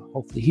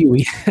 hopefully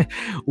Huey,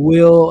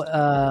 will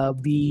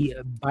be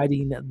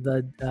biting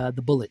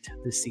the bullet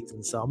this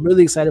season. So I'm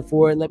really excited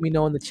for it. Let me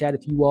know in the chat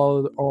if you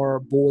all are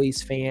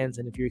Boys fans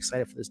and if you're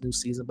excited for this new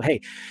season. But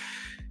hey,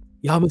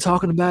 y'all been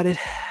talking about it.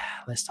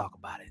 Let's talk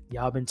about it.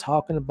 Y'all been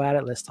talking about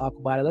it. Let's talk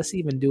about it. Let's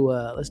even do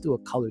a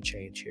color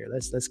change here.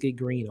 Let's get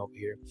green over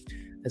here.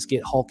 Let's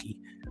get hulky.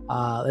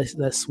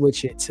 Let's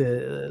switch it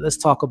to. Let's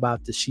talk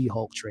about the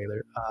She-Hulk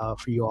trailer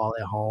for you all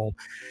at home.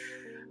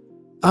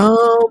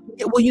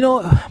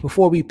 Well,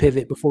 before we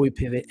pivot,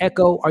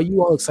 Echo, are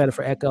you all excited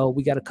for Echo?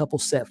 We got a couple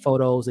set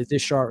photos. They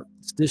just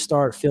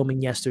started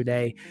filming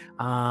yesterday.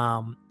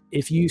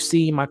 If you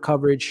see my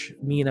coverage,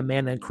 me and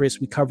Amanda and Chris,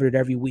 we covered it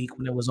every week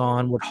when it was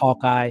on with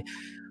Hawkeye.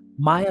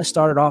 Maya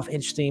started off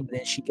interesting, but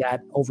then she got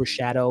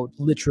overshadowed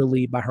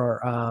literally by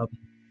her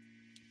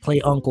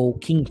play uncle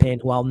Kingpin,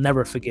 who I'll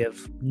never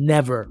forgive.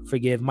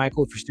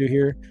 Michael, if you're still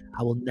here,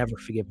 I will never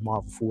forgive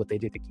Marvel for what they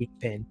did to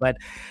Kingpin. But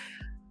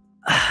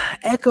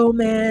Echo,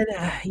 man,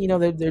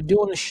 they're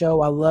doing a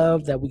show. I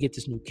love that we get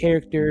this new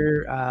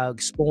character,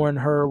 exploring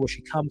her, where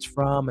she comes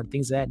from, and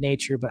things of that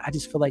nature. But I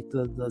just feel like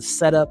the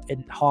setup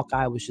in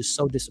Hawkeye was just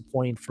so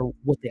disappointing for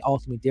what they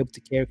ultimately did with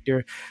the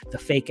character, the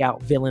fake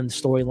out villain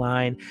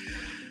storyline.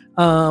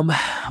 Um,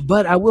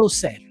 but I will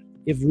say,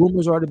 if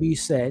rumors are to be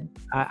said,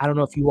 I don't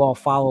know if you all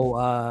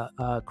follow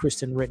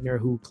Kristen Rittner,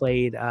 who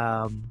played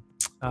um,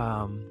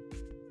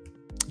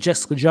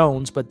 Jessica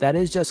Jones, but that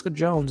is Jessica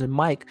Jones, and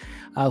Mike,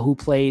 who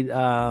played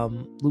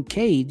Luke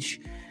Cage.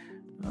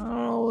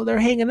 Oh, they're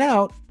hanging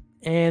out,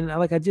 and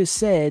like I just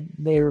said,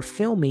 they're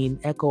filming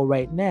Echo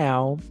right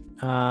now.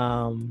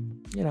 I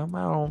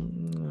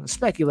don't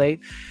speculate,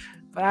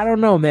 but I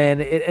don't know,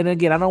 man. And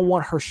again, I don't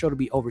want her show to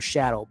be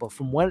overshadowed, but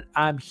from what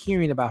I'm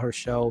hearing about her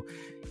show,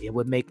 it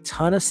would make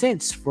ton of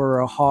sense for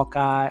a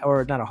Hawkeye,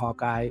 or not a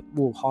Hawkeye.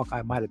 Well,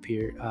 Hawkeye might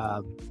appear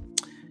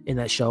in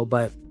that show,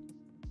 but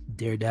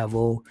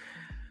Daredevil,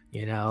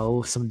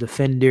 some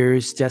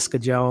Defenders, Jessica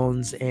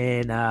Jones,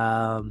 and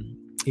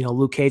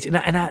Luke Cage. And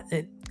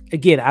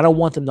again, I don't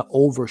want them to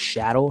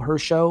overshadow her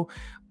show,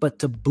 but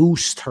to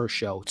boost her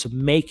show, to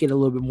make it a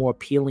little bit more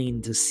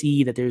appealing, to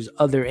see that there's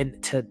other,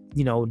 and to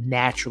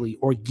naturally,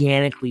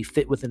 organically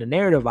fit within the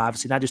narrative.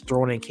 Obviously, not just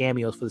throwing in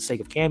cameos for the sake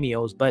of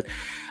cameos. But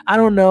I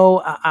don't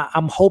know.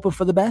 I'm hoping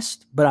for the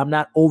best, but I'm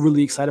not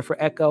overly excited for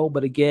Echo.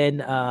 But again,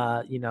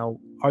 are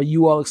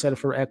you all excited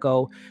for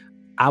Echo?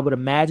 I would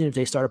imagine if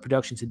they started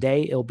production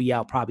today, it'll be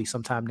out probably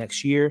sometime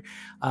next year,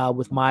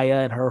 with Maya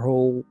and her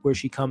whole, where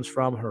she comes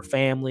from, her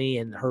family,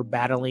 and her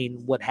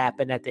battling what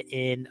happened at the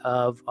end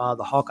of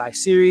the Hawkeye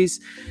series.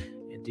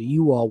 And do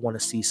you all want to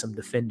see some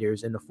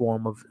Defenders in the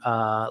form of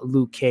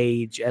Luke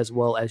Cage, as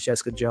well as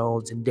Jessica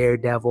Jones and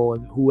Daredevil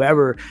and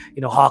whoever,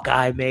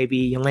 Hawkeye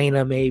maybe,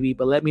 Elena maybe,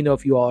 but let me know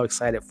if you all are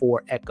excited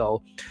for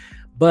Echo.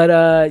 But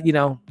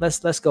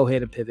let's go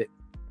ahead and pivot.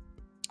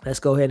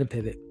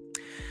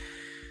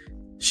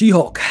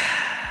 She-Hulk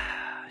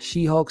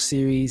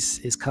series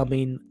is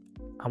coming,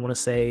 I want to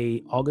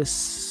say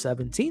August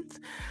 17th.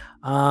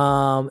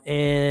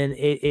 And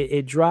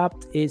it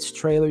dropped its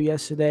trailer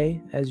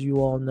yesterday, as you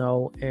all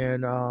know.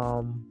 And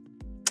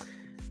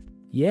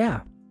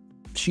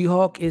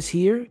She-Hulk is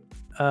here.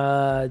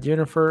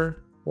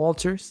 Jennifer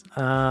Walters.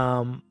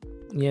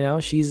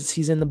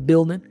 She's in the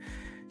building.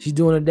 She's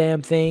doing a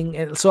damn thing.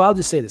 And so I'll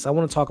just say this. I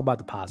want to talk about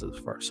the positives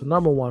first. So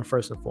number one,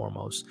 first and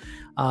foremost,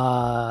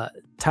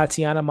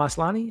 Tatiana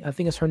Maslany, I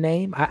think is her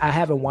name. I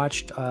haven't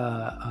watched,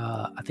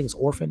 I think it's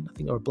Orphan,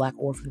 or Black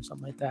Orphan or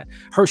something like that.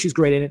 She's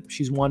great in it.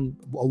 She's won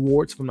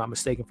awards, if I'm not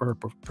mistaken, for her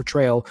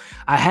portrayal.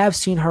 I have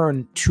seen her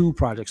in 2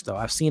 projects, though.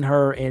 I've seen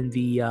her in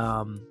the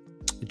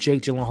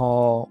Jake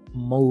Gyllenhaal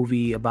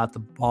movie about the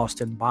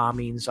Boston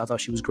bombings. I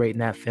thought she was great in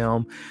that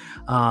film.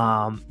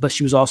 But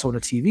she was also in a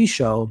TV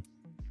show,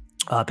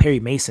 Perry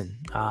Mason.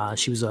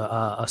 She was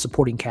a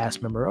supporting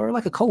cast member, or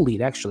like a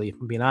co-lead, actually, if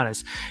I'm being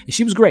honest. And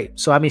she was great.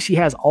 So, I mean, she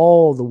has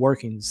all the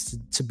workings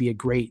to be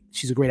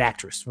she's a great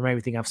actress from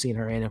everything I've seen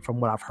her in, and from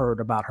what I've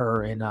heard about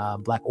her in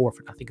Black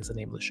Orphan, I think is the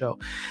name of the show.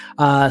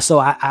 So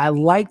I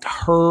liked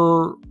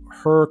her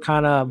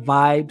kind of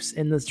vibes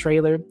in the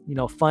trailer,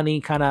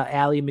 funny kind of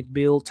Ally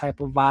McBeal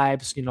type of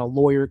vibes,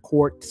 lawyer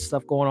court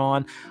stuff going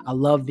on. I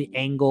love the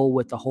angle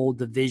with the whole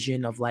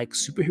division of like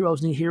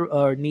superheroes need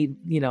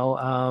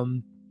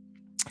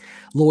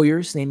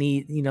lawyers. They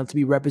need, to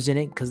be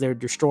represented because they're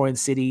destroying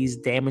cities,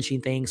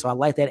 damaging things. So I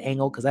like that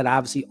angle, because that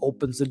obviously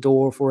opens the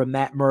door for a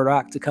Matt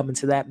Murdock to come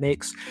into that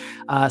mix.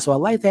 So I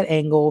like that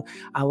angle.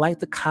 I like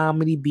the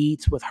comedy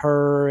beats with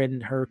her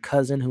and her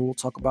cousin, who we'll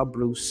talk about,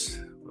 Bruce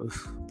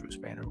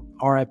Banner,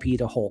 RIP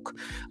to Hulk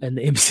and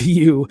the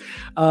MCU,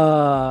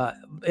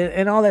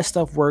 and all that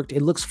stuff worked.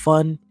 It looks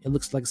fun. It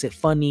looks, like I said,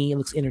 funny. It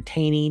looks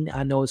entertaining.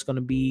 I know it's going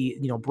to be,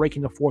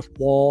 breaking the fourth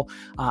wall.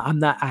 I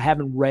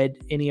haven't read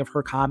any of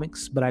her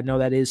comics, but I know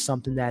that is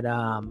something that,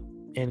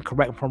 and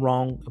correct me if I'm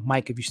wrong,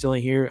 Mike, if you're still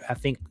in here, I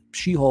think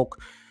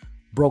She-Hulk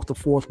broke the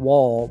fourth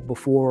wall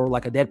before,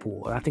 like, a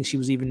Deadpool. I think she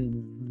was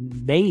even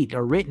made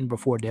or written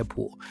before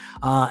Deadpool.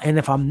 And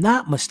if I'm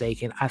not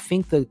mistaken, I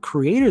think the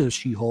creators of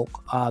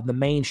She-Hulk, the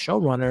main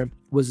showrunner,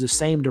 was the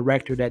same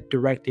director that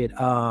directed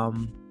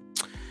Blockers.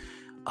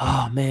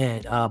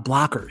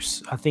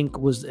 I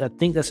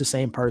think that's the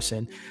same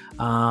person.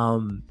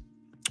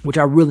 Which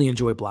I really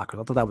enjoyed Blockers.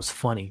 I thought that was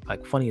funny,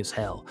 like funny as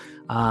hell.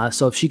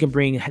 So if she can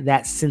bring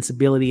that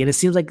sensibility, and it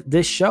seems like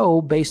this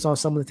show, based on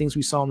some of the things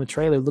we saw in the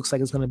trailer, looks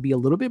like it's going to be a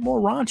little bit more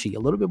raunchy, a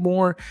little bit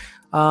more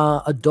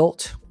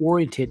adult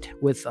oriented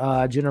with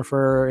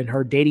Jennifer and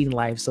her dating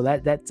life. So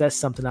that's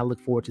something I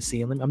look forward to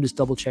seeing. I'm just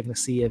double checking to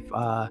see if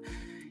the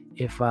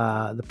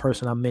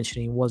person I'm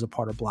mentioning was a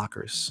part of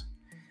Blockers.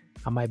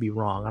 I might be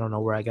wrong. I don't know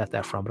where I got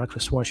that from, but I could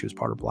have sworn she was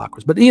part of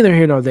Blockers. But neither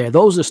here nor there.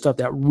 Those are stuff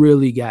that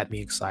really got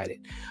me excited.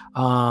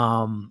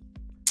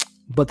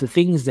 But the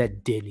things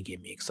that didn't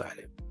get me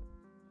excited.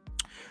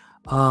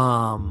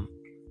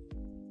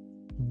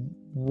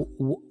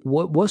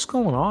 What's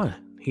going on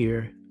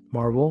here,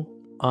 Marvel?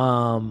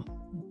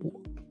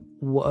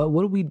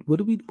 why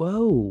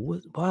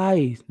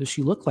does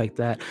she look like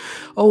that?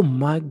 Oh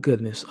my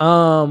goodness.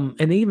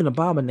 And even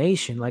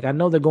Abomination, like I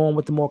know they're going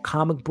with the more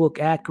comic book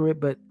accurate,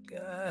 but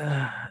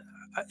uh,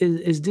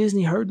 is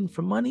Disney hurting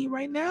for money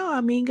right now?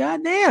 I mean,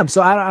 goddamn. So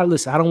I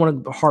listen, I don't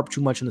want to harp too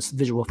much on the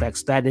visual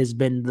effects. That has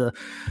been the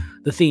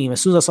theme.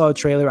 As soon as I saw the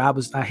trailer,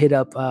 I hit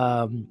up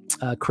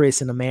Chris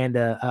and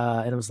Amanda,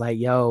 and it was like,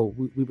 yo,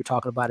 we were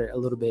talking about it a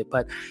little bit.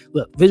 But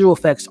look, visual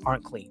effects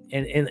aren't clean,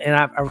 and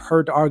I've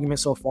heard the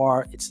argument so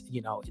far. It's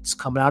it's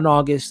coming out in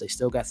August. They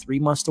still got 3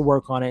 months to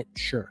work on it.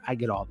 Sure, I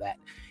get all that.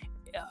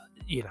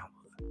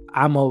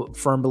 I'm a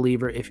firm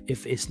believer if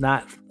it's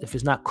not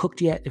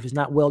cooked yet, if it's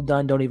not well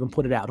done, don't even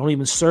put it out. Don't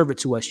even serve it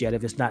to us yet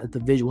if the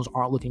visuals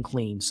aren't looking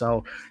clean.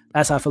 So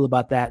that's how I feel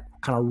about that,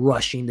 kind of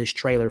rushing this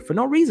trailer for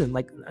no reason.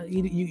 Like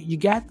you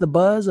got the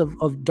buzz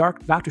of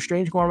Doctor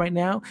Strange going right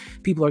now.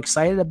 People are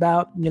excited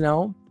about,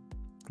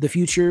 the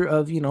future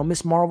of,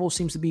 Miss Marvel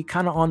seems to be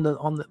kind of on the,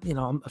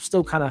 I'm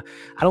still kind of,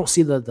 I don't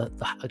see the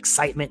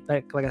excitement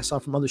like I saw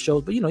from other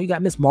shows, but you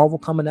got Miss Marvel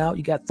coming out,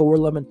 you got Thor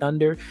Love and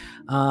Thunder.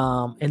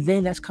 And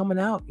then that's coming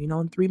out,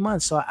 in 3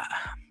 months. So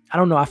I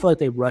don't know. I feel like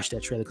they rushed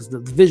that trailer because the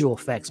visual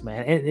effects,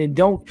 man, and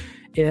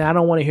I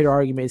don't want to hear the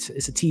argument.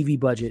 It's a TV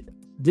budget.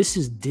 This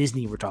is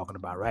Disney we're talking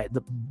about, right?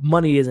 The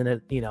money isn't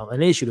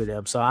an issue to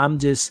them. So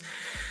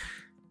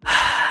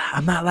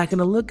I'm not liking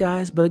the look,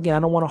 guys. But again, I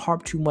don't want to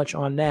harp too much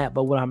on that.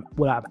 But what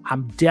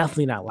I'm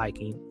definitely not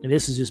liking, and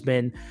this has just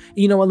been,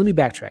 let me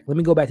backtrack. Let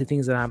me go back to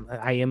things that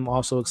I am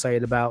also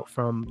excited about.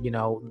 From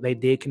they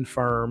did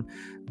confirm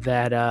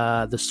that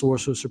the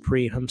Sorcerer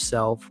Supreme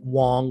himself,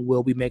 Wong,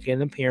 will be making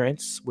an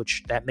appearance,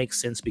 which that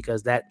makes sense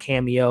because that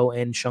cameo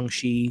in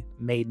Shang-Chi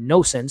made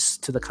no sense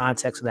to the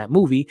context of that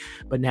movie.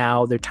 But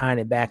now they're tying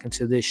it back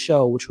into this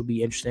show, which will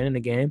be interesting. And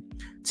again,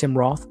 Tim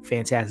Roth,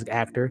 fantastic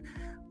actor.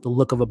 The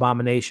look of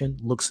Abomination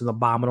looks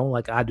abominable.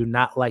 Like, I do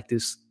not like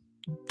this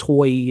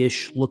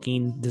toy-ish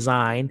looking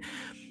design.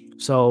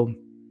 So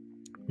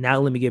now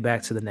let me get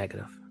back to the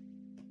negative.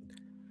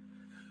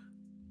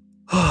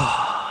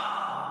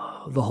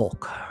 The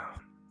Hulk.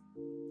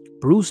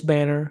 Bruce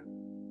Banner,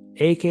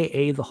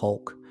 aka the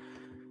Hulk.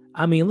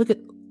 I mean,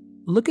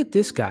 look at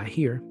this guy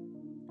here.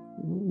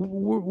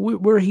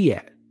 Where he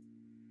at?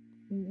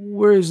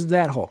 Where is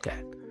that Hulk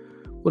at?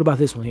 What about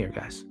this one here,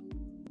 guys?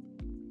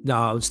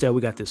 No, instead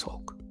we got this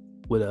Hulk.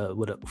 With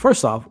a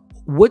first off,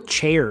 what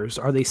chairs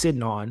are they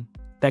sitting on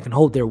that can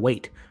hold their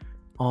weight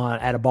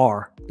at a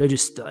bar? They're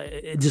just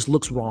it just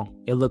looks wrong.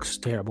 It looks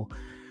terrible.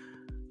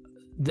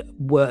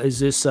 What is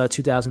this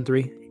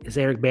 2003? Is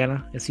Eric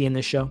Bana? Is he in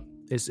this show?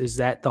 Is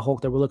that the Hulk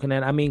that we're looking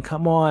at? I mean,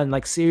 come on,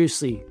 like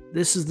seriously,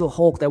 this is the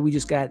Hulk that we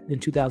just got in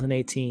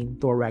 2018,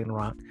 Thor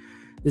Ragnarok.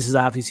 This is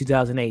obviously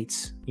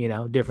 2008's,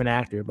 different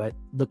actor, but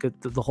look at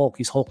the Hulk.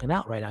 He's hulking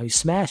out right now. He's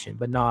smashing.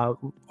 But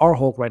no, our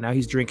Hulk right now,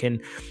 he's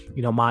drinking,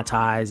 Mai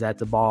Tais at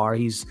the bar.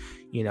 He's,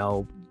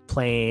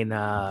 playing,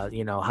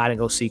 hide and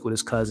go seek with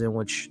his cousin,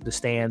 which the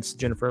stands,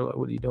 Jennifer,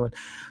 what are you doing?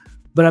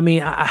 But I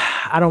mean,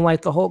 I don't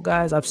like the Hulk,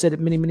 guys. I've said it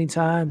many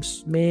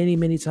times.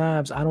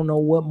 I don't know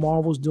what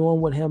Marvel's doing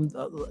with him.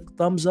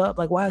 Thumbs up.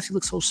 Like, why does he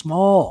look so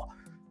small?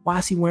 Why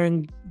is he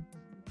wearing,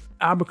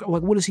 like,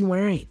 what is he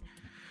wearing?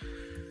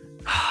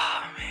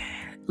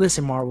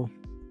 Listen, Marvel,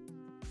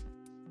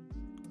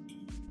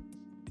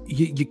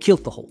 you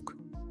killed the Hulk.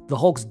 The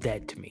Hulk's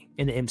dead to me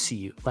in the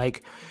MCU.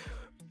 Like,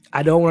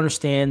 I don't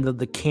understand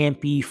the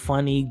campy,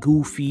 funny,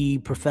 goofy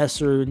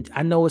professor.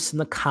 I know it's in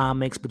the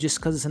comics, but just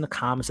because it's in the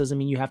comics doesn't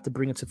mean you have to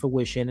bring it to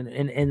fruition.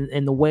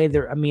 And the way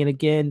they're, I mean,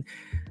 again,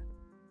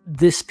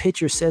 this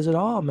picture says it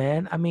all,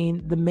 man. I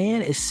mean, the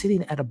man is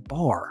sitting at a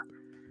bar.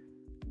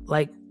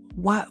 Like,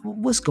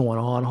 what's going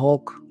on,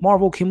 Hulk?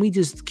 Marvel, can we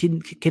just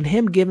can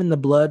him giving the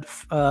blood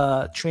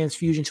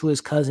transfusion to his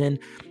cousin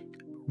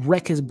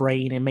wreck his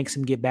brain and makes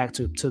him get back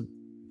to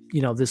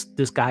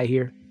this guy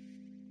here?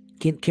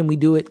 Can we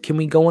do it? Can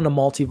we go in the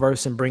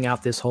multiverse and bring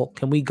out this Hulk?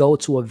 Can we go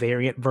to a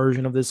variant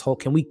version of this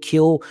Hulk? Can we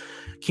kill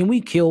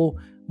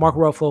Mark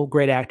Ruffalo?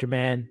 Great actor,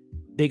 man.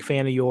 Big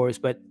fan of yours,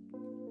 but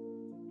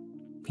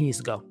he needs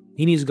to go.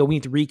 We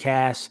need to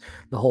recast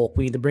the Hulk.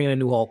 We need to bring in a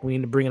new Hulk. We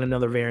need to bring in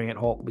another variant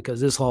Hulk because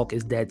this Hulk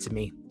is dead to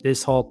me.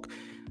 This Hulk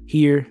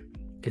here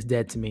is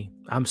dead to me.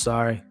 I'm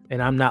sorry.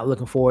 And I'm not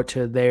looking forward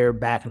to their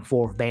back and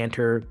forth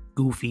banter,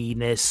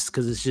 goofiness,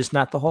 because it's just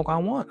not the Hulk I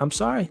want. I'm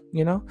sorry.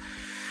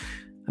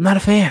 I'm not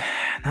a fan.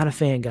 Not a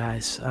fan,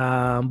 guys.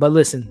 But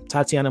listen,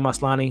 Tatiana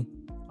Maslany,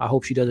 I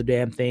hope she does a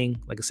damn thing.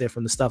 Like I said,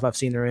 from the stuff I've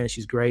seen her in,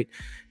 she's great.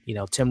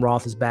 Tim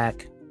Roth is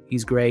back.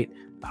 He's great.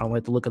 I don't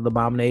like the look of the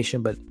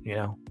Abomination, but,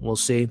 we'll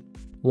see.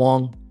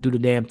 Wong, do the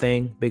damn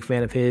thing. Big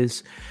fan of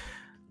his.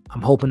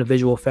 I'm hoping the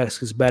visual effects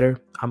gets better.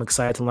 I'm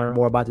excited to learn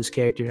more about this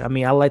character. I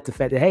mean, I like the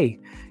fact that, hey,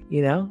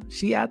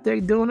 she out there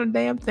doing her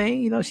damn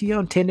thing. She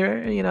on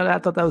Tinder. I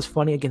thought that was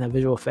funny. Again, the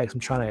visual effects, I'm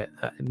trying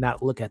to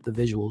not look at the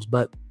visuals,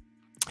 but,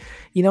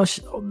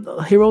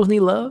 heroes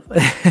need love.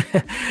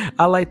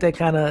 I like that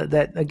kind of,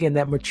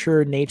 that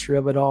mature nature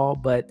of it all,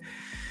 but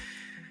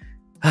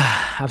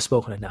I've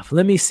spoken enough.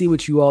 Let me see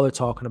what you all are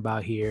talking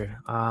about here.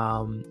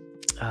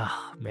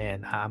 Oh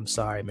man, I'm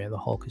sorry, man. The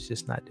Hulk is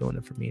just not doing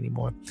it for me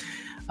anymore.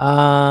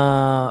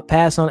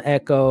 Pass on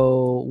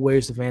Echo.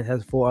 Where's the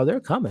Fantastic Four? Oh, they're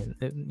coming.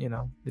 You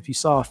know, if you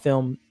saw a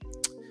film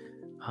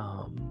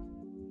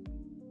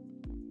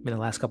in the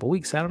last couple of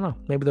weeks, I don't know.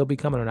 Maybe they'll be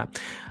coming or not.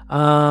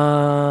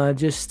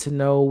 Just to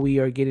know we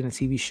are getting a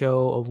TV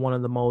show of one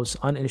of the most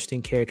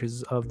uninteresting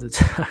characters of the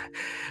time.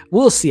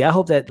 We'll see. I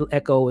hope that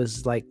Echo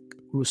is like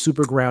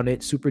super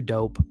grounded, super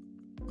dope.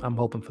 I'm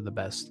hoping for the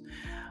best.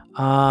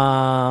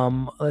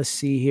 Let's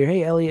see here.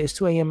 Hey Elliot, it's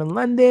 2 a.m. in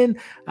London.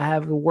 I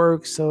have to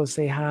work, so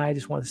say hi. I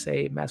just want to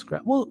say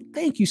masquerade. Well,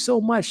 thank you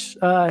so much.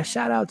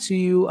 Shout out to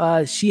you.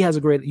 She has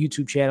a great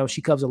YouTube channel.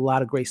 She covers a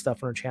lot of great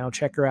stuff on her channel.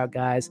 Check her out,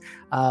 guys.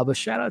 But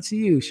shout out to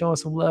you, showing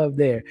some love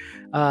there.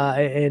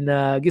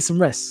 And get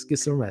some rest.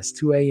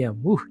 2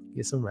 a.m. Woo,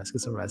 get some rest.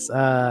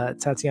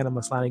 Tatiana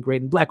Maslany,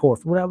 great, and Black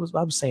Orphan. I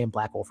was saying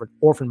Black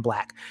Orphan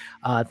Black.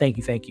 Thank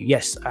you.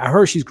 Yes, I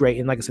heard she's great,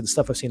 and like I said, the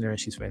stuff I've seen her, and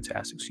she's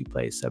fantastic. She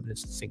plays Seven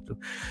Instinctive.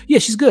 Yeah,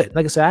 she's good.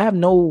 Like I said, I have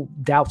no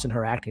doubts in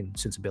her acting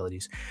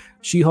sensibilities.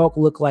 She-Hulk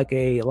looked like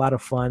a lot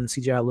of fun.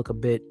 CGI look a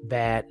bit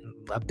bad.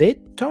 A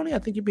bit, Tony? I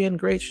think you're being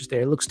gracious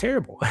there. It looks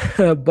terrible.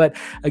 But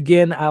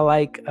again,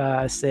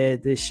 I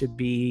said, this should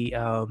be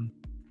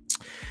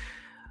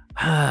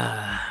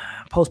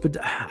post.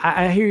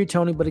 I hear you,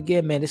 Tony, but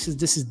again, man, this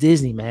is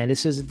Disney, man.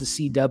 This isn't the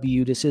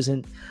CW. This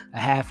isn't a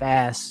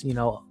half-ass,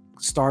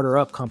 starter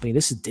up company.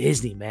 This is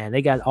Disney, man.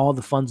 They got all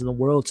the funds in the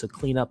world to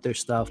clean up their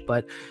stuff,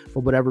 but for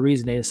whatever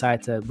reason, they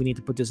decided we need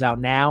to put this out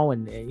now.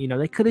 And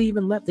they could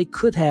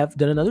have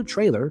done another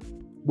trailer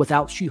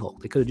without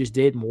She-Hulk. They could have just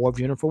did more of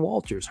Jennifer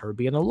Walters, her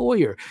being a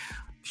lawyer,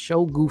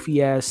 show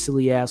goofy ass,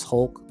 silly ass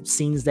Hulk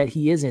scenes that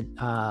he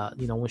isn't,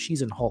 when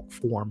she's in Hulk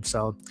form.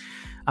 So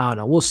I don't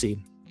know. We'll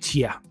see.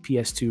 Yeah,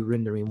 PS2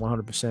 rendering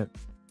 100%.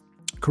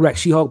 Correct.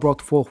 She-Hulk broke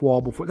the fourth wall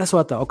before. That's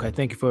what I thought. Okay,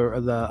 thank you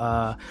for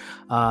the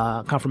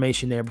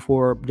confirmation there.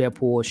 Before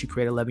Deadpool, she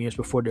created 11 years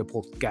before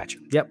Deadpool. Gotcha.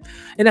 Yep.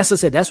 And that's what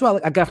I said. That's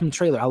what I got from the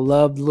trailer. I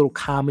love the little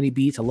comedy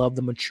beats. I love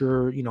the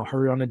mature,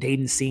 her on a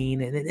dating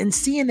scene, and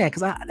seeing that,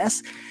 because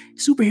that's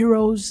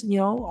superheroes.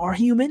 Are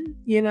human.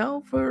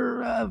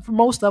 For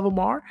most of them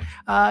are,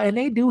 and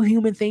they do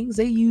human things.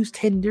 They use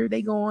Tinder.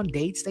 They go on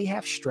dates. They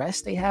have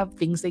stress. They have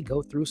things they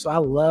go through. So I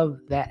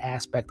love that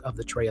aspect of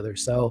the trailer.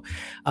 So,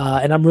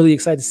 and I'm really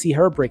excited to see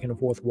her breaking the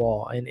fourth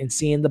wall and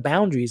seeing the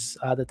boundaries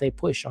that they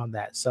push on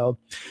that. So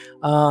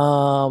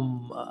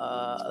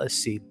let's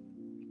see.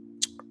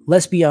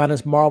 Let's be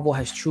honest, Marvel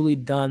has truly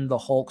done the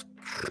Hulk.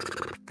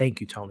 Thank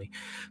you, Tony.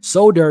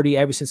 So dirty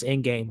ever since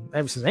Endgame.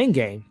 Ever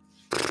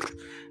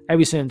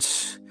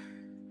since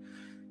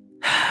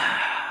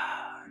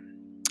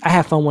I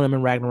have fun with him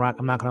in Ragnarok,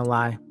 I'm not gonna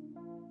lie.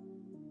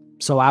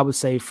 So I would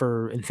say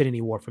for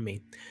Infinity War for me.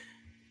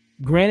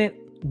 Granted,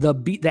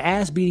 the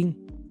ass beating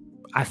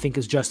I think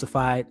is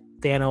justified.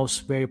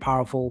 Thanos, very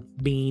powerful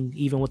being,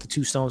 even with the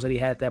 2 stones that he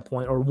had at that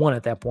point, or 1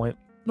 at that point.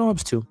 No, it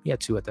was 2. He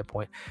had 2 at that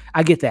point.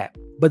 I get that.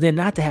 But then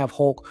not to have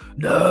Hulk,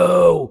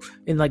 no,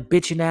 and like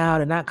bitching out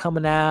and not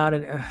coming out.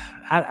 And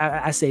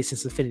I say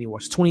since Infinity War,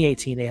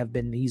 2018,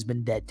 he's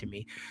been dead to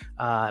me.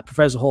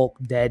 Professor Hulk,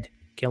 dead.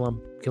 Kill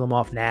him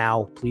off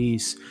now,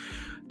 please.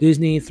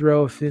 Disney,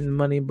 throw in the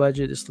money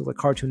budget. This looks like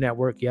Cartoon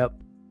Network. Yep,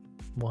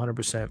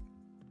 100%.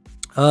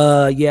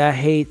 Yeah, I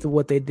hate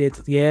what they did.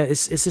 Yeah,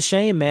 it's a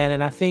shame, man.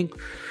 And I think,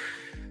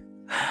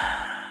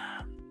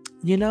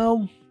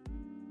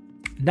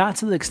 not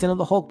to the extent of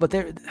the Hulk, but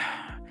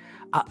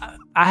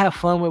I have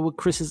fun with what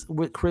Chris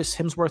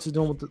Hemsworth is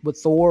doing with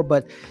Thor,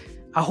 but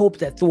I hope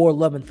that Thor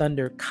Love and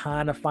Thunder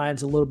kind of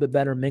finds a little bit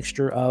better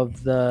mixture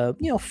of the,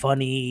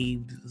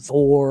 funny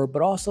Thor,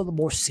 but also the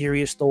more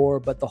serious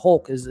Thor. But the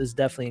Hulk is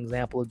definitely an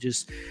example of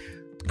just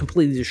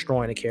completely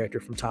destroying a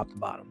character from top to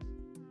bottom.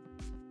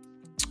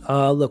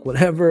 Look,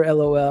 whatever,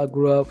 LOL,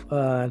 grew up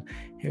on.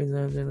 Here's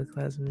the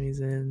class of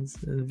reasons.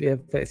 Yeah,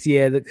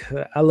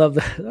 I love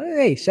that.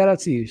 Hey, shout out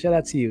to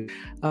you.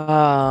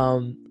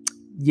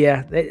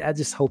 Yeah, I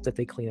just hope that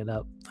they clean it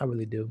up. I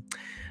really do.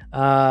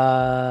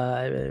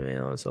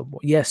 So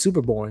yeah,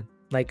 super boring.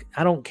 Like,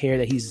 I don't care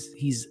that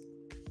he's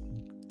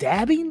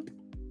dabbing.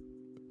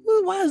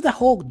 Why is the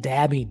Hulk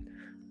dabbing?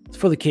 It's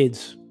for the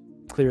kids.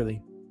 Clearly,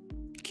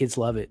 kids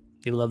love it.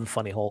 They love the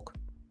funny Hulk.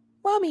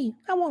 Mommy,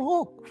 I want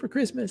Hulk for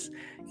Christmas.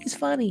 He's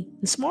funny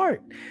and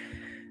smart.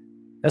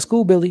 That's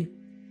cool, Billy,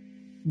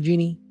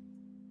 Jeannie,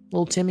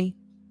 little Timmy.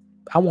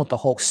 I want the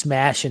Hulk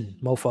smashing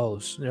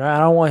mofos. I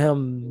don't want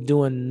him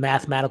doing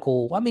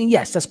mathematical. I mean,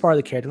 yes, that's part of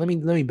the character. Let me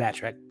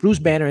backtrack. Bruce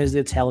Banner is the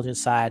intelligent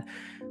side.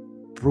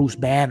 Bruce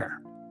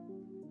Banner.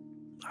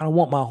 I don't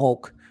want my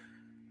Hulk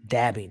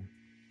dabbing,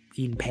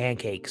 eating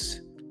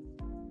pancakes.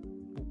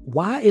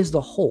 Why is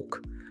the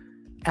Hulk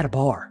at a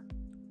bar?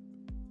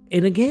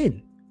 And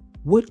again,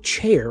 what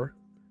chair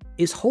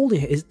is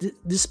holding it?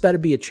 This better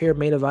be a chair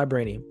made of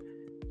vibranium,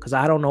 because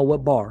I don't know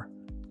what bar,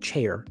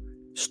 chair,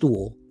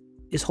 stool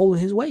is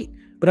holding his weight.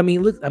 But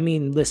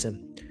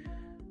listen,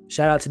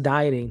 shout out to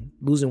dieting,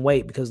 losing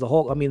weight, because the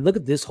Hulk, look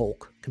at this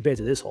Hulk compared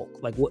to this Hulk.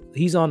 Like, what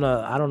he's on a,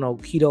 I don't know,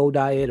 keto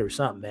diet or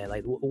something, man.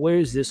 Like, where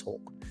is this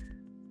Hulk?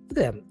 Look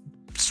at him.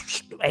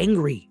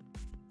 angry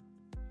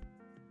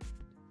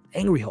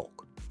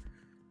Hulk.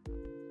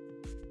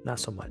 Not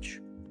so much.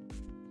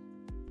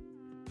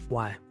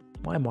 Why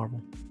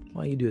Marvel?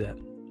 Why you do that?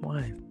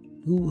 Why?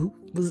 Who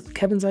was it?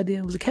 Kevin's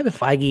idea? Was it Kevin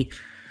Feige?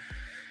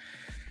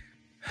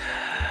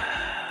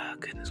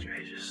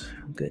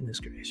 Goodness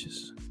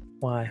gracious.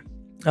 Why?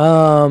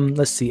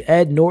 Let's see.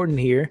 Ed Norton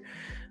here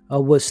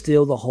was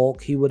still the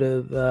Hulk. He would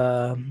have.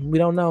 We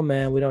don't know,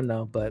 man. We don't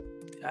know, but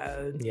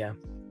yeah.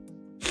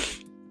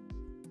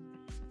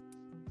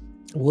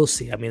 We'll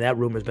see. I mean, that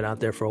rumor's been out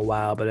there for a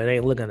while, but it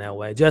ain't looking that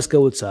way. Jessica,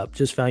 what's up?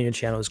 Just found your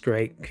channel. It's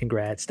great.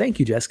 Congrats.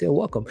 Thank you, Jessica.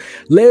 Welcome.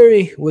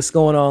 Larry, what's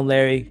going on,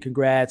 Larry?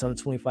 Congrats on the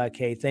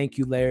 25K. Thank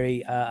you,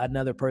 Larry.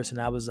 Another person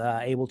I was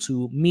able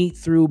to meet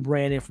through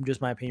Brandon from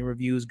Just My Opinion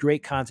Reviews.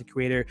 Great content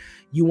creator.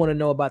 You want to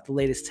know about the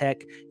latest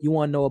tech. You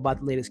want to know about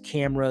the latest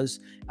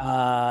cameras,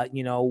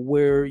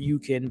 where you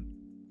can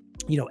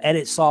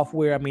edit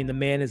software. I mean, the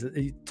man is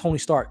Tony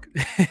Stark.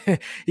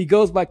 He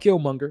goes by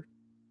Killmonger.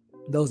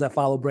 Those that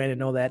follow Brandon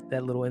know that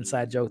little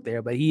inside joke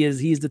there, but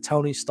he's the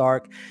Tony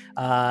Stark,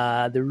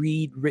 the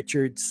Reed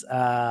Richards,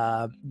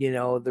 the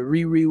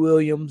Riri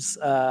Williams,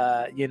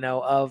 or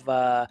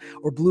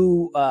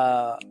Blue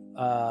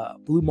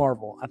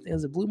Marvel. I think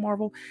is it Blue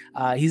Marvel.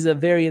 He's a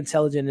very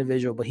intelligent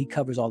individual, but he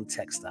covers all the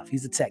tech stuff.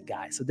 He's a tech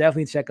guy, so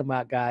definitely check him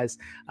out, guys.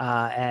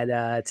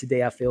 And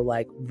today I feel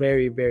like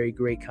very, very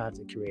great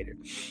content creator.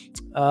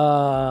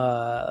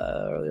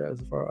 Earlier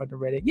for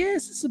underrated.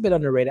 Yes, it's a bit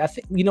underrated. I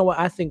think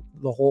I think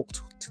the Hulk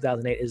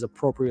 2008 is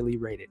appropriately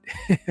rated.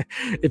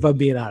 If I'm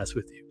being honest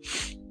with you.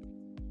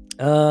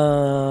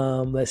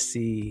 Let's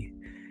see.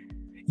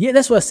 Yeah,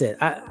 that's what I said.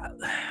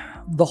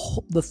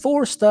 The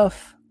Thor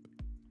stuff,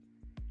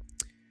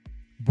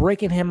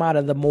 breaking him out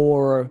of the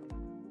more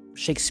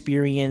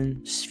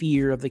Shakespearean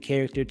sphere of the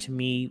character, to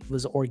me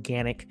was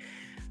organic.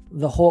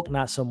 The Hulk,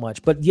 not so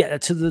much, but yeah,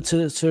 to a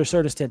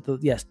certain extent,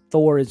 yes,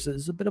 Thor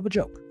is a bit of a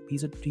joke.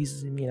 He's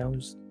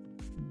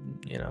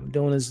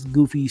doing his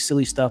goofy,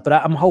 silly stuff. But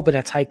I'm hoping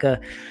that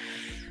Taika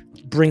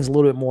brings a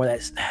little bit more.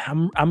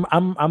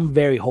 I'm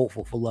very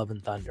hopeful for Love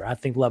and Thunder. I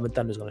think Love and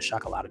Thunder is going to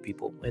shock a lot of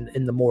people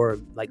in the more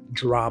like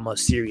drama,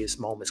 serious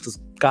moments, because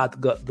Gore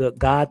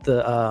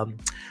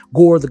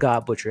the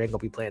God Butcher ain't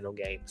gonna be playing no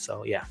game.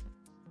 So yeah.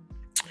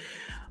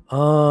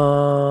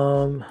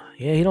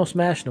 Yeah, he don't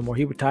smash no more.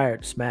 He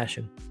retired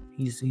smashing.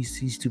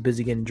 He's too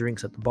busy getting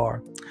drinks at the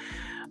bar.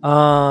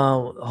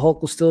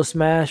 Hulk will still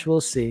smash.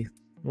 We'll see.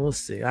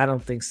 I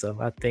don't think so.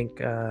 I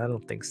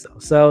don't think so.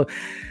 So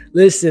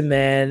listen,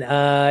 man,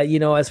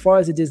 as far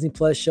as the Disney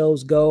Plus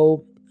shows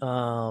go,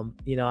 I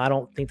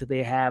don't think that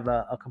they have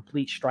a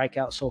complete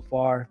strikeout so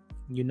far.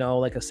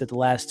 Like I said, the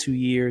last 2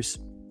 years,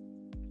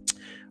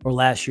 or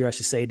last year, I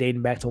should say,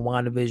 dating back to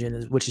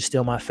WandaVision, which is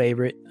still my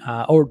favorite,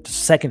 or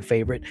second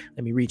favorite.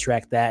 Let me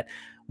retract that.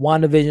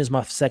 WandaVision is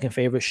my second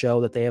favorite show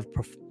that they have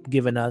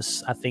given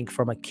us. I think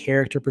from a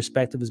character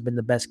perspective has been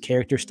the best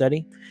character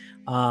study.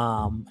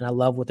 And I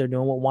love what they're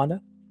doing with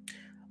Wanda.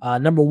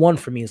 Number one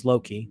for me is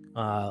Loki.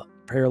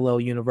 Parallel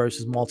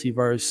universes,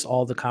 multiverse,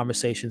 all the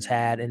conversations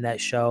had in that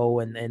show,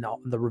 and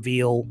the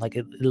reveal, like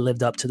it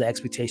lived up to the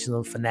expectations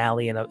of the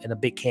finale, and a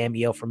big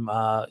cameo from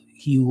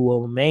He Who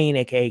Will Remain,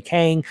 aka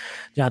Kang,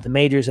 Jonathan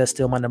Majors. That's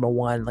still my number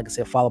one. Like I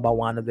said, followed by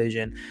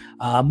WandaVision.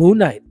 Moon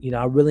Knight,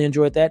 I really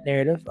enjoyed that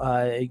narrative.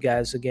 You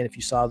guys, again, if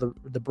you saw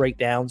the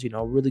breakdowns,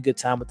 really good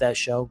time with that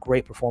show.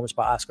 Great performance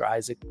by Oscar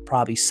Isaac,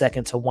 probably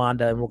second to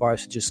Wanda in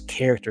regards to just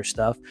character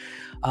stuff.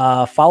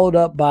 Followed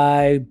up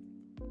by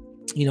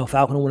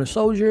Falcon and Winter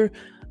Soldier,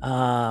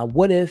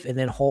 What If, and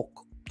then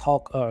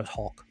Hawkeye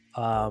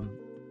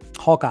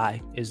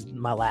is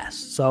my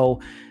last.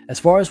 So as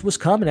far as what's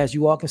coming, as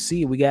you all can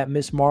see, we got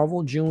Miss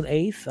Marvel June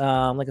 8th.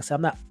 Like I said,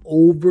 I'm not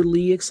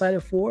overly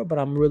excited for it, but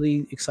I'm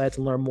really excited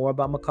to learn more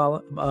about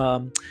Makala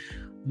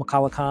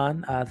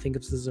Khan, I think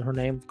this is her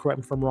name, correct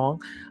me if I'm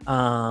wrong,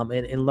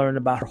 and learn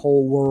about her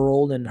whole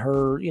world and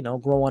her,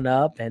 growing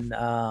up and,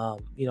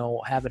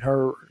 having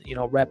her,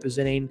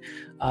 representing,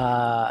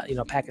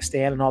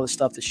 Pakistan and all the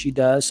stuff that she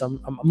does. So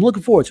I'm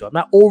looking forward to it. I'm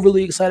not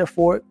overly excited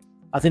for it.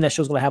 I think that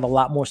show's going to have a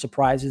lot more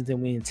surprises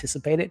than we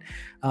anticipated.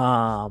 But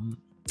I'm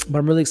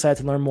really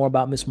excited to learn more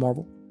about Miss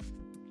Marvel.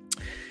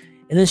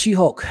 And then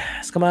She-Hulk.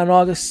 It's coming out in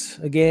August.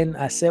 Again,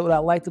 I said what I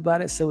liked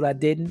about it, said what I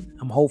didn't.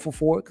 I'm hopeful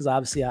for it because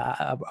obviously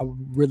I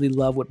really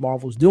love what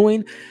Marvel's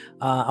doing.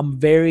 I'm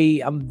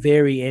very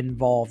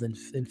involved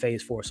in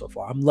Phase 4 so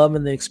far. I'm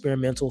loving the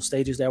experimental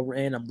stages that we're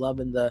in. I'm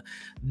loving the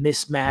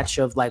mismatch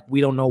of like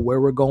we don't know where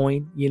we're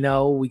going.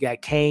 We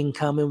got Kang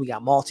coming. We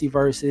got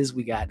multiverses.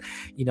 We got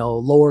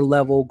lower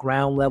level,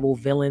 ground level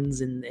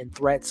villains and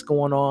threats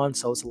going on.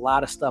 So it's a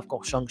lot of stuff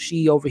going.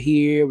 Shang-Chi over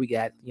here. We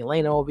got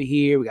Yelena over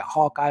here. We got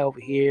Hawkeye over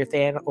here.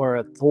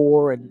 Or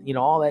Thor, and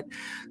all that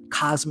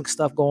cosmic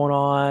stuff going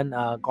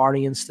on.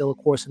 Guardians still, of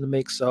course, in the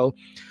mix. So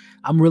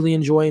I'm really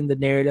enjoying the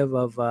narrative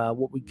of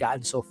what we've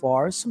gotten so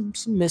far. Some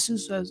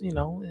misses, as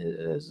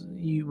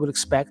you would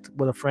expect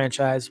with a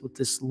franchise with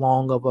this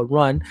long of a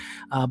run.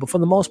 But for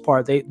the most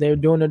part, they're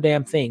doing their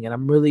damn thing, and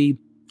I'm really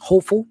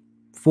hopeful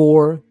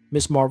for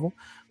Miss Marvel.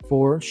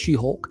 for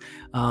She-Hulk.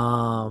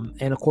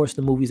 And of course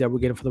the movies that we're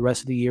getting for the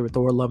rest of the year with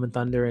Thor, Love and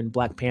Thunder, and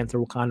Black Panther,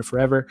 Wakanda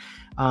Forever.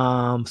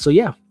 So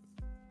yeah,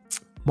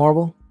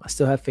 Marvel, I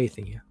still have faith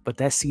in you. But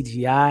that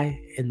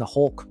CGI in the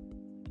Hulk,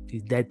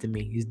 he's dead to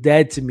me. He's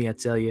dead to me, I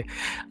tell you.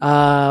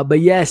 But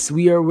yes,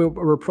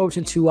 we're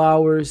approaching 2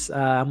 hours.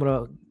 I'm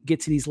gonna get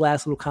to these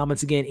last little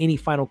comments again. Any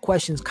final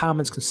questions,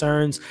 comments,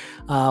 concerns?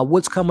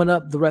 What's coming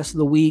up the rest of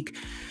the week?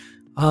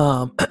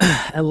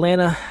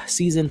 Atlanta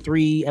season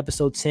 3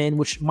 episode 10,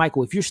 which,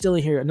 Michael, if you're still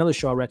in here, another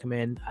show I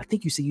recommend. I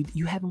think you said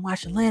you haven't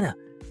watched Atlanta.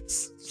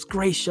 It's a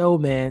great show,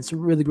 man. It's a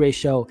really great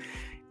show.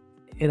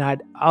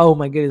 And oh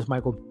my goodness,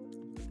 Michael,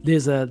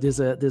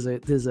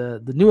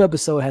 the new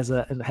episode has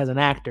an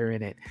actor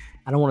in it.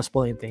 I don't want to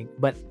spoil anything,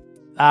 but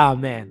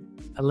man,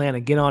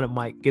 Atlanta, get on it,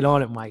 Mike.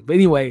 But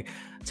anyway,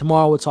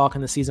 tomorrow we're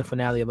talking the season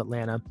finale of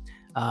Atlanta.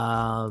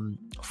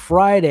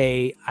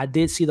 Friday, I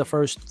did see the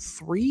first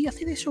 3. I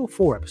think they showed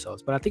 4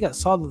 episodes, but I think I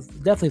saw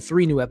definitely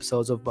 3 new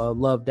episodes of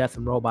Love, Death,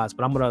 and Robots.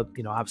 But I'm gonna,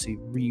 obviously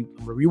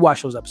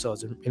rewatch those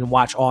episodes and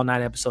watch all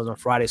 9 episodes on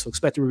Friday. So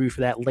expect a review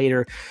for that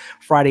later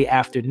Friday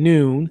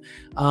afternoon,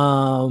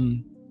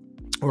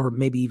 or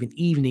maybe even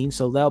evening.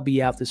 So that'll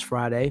be out this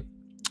Friday.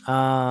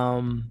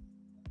 I'm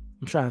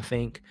trying to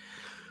think.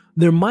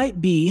 There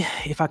might be,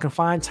 if I can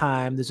find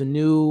time, there's a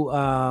new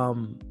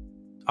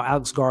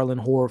Alex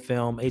Garland horror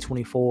film,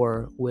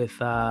 A24, with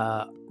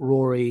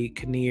Rory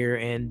Kinnear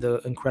and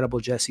the incredible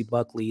Jessie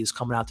Buckley, is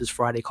coming out this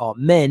Friday, called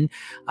Men.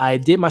 I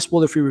did my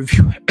spoiler-free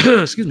review.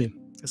 Excuse me.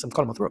 I guess I'm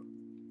caught in my throat.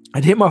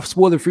 I did my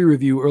spoiler-free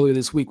review earlier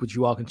this week, which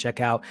you all can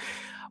check out.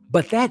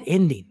 But that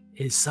ending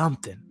is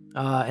something.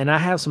 And I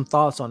have some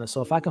thoughts on it.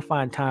 So if I can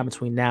find time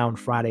between now and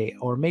Friday,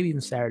 or maybe even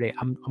Saturday,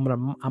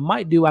 I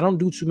might do. I don't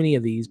do too many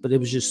of these, but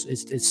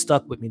it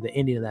stuck with me, the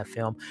ending of that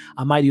film.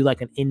 I might do like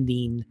an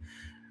ending,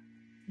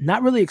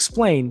 not really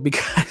explained,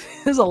 because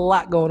there's a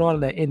lot going on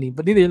in that ending,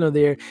 but neither here nor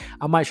there.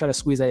 I might try to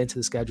squeeze that into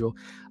the schedule.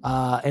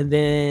 And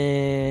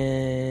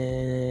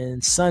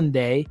then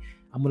Sunday,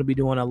 I'm going to be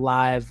doing a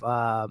live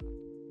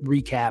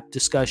recap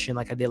discussion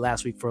like I did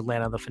last week for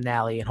Atlanta, the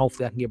finale, and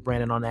hopefully I can get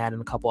Brandon on that and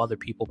a couple other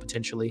people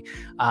potentially.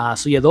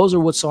 So yeah, those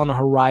are what's on the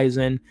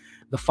horizon.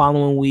 The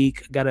following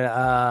week, got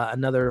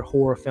another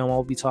horror film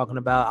I'll be talking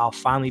about. I'll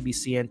finally be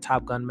seeing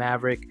Top Gun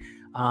Maverick.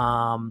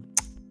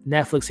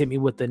 Netflix hit me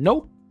with the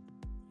nope,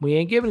 we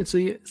ain't giving it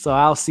to you. So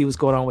I'll see what's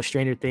going on with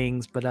Stranger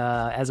Things. But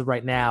as of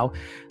right now,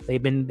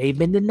 they've been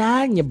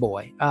denying you,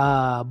 boy.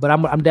 But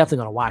I'm definitely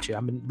gonna watch it.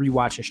 I've been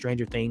rewatching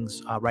Stranger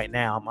Things right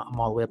now. I'm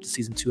all the way up to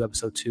season 2,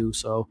 episode 2.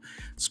 So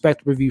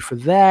expect a review for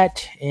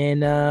that.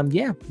 And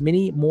yeah,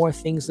 many more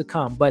things to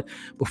come. But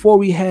before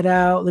we head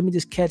out, let me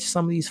just catch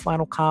some of these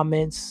final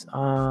comments.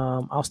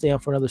 I'll stay on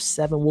for another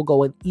 7. We'll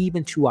go an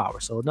even 2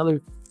 hours. So another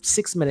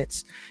 6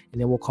 minutes, and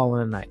then we'll call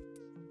it a night.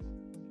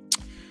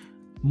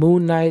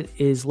 Moon Knight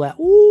is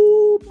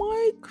ooh,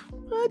 Mike,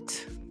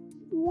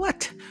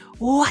 what?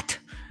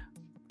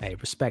 Hey,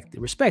 respect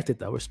it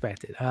though,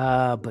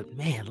 but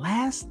man,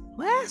 last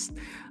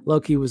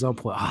Loki was on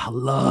point. I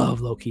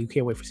love Loki. You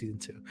can't wait for season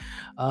 2.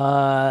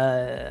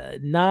 9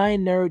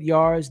 Nerd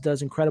Yards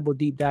does incredible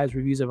deep dives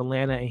reviews of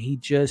Atlanta, and he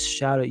just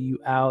shouted you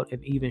out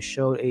and even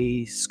showed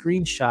a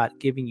screenshot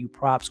giving you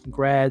props.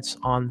 Congrats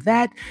on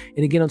that,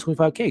 and again on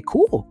 25K.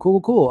 Cool.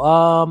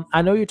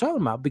 I know what you're talking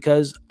about,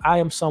 because I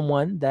am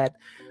someone that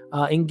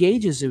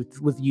engages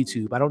with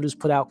YouTube. I don't just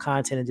put out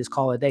content and just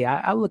call it a day.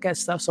 I look at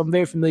stuff, so I'm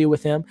very familiar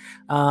with him.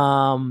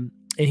 And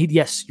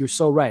yes, you're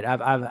so right.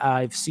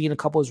 I've seen a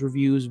couple of his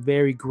reviews,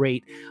 very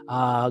great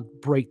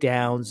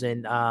breakdowns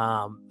and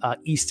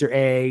Easter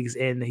eggs,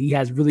 and he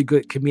has really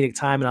good comedic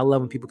time. And I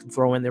love when people can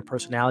throw in their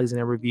personalities in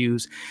their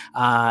reviews,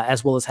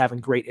 as well as having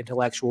great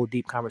intellectual,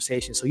 deep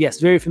conversations. So yes,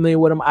 very familiar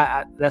with him.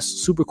 That's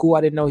super cool.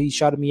 I didn't know he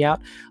shouted me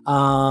out.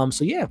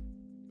 So yeah,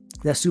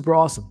 that's super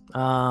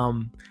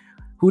awesome.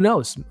 Who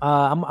knows?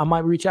 I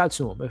might reach out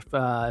to him if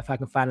I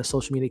can find his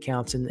social media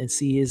accounts and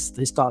see his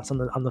thoughts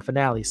on the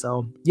finale.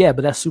 So yeah,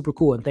 but that's super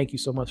cool, and thank you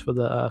so much for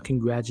the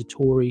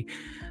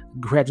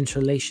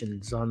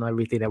congratulations on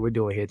everything that we're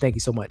doing here. Thank you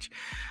so much.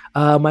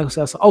 Michael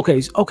says,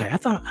 okay. I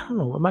don't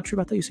know. I'm not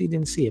sure. I thought you said you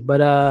didn't see it, but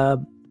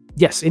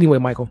yes. Anyway,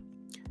 Michael,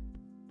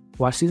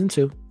 watch season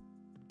 2.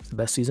 It's the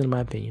best season in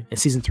my opinion, and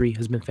season 3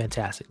 has been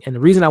fantastic. And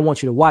the reason I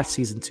want you to watch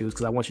season 2 is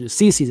because I want you to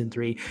see season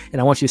 3, and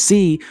I want you to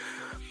see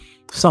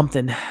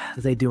something that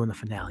they do in the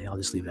finale. I'll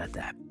just leave it at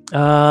that.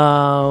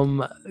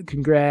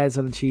 Congrats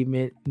on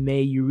achievement.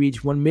 May you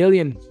reach 1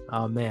 million.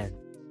 Oh man,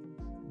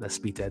 let's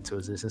speak that to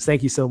existence.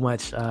 Thank you so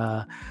much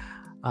for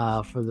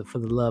the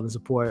love and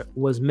support.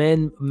 Was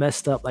Men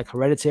messed up like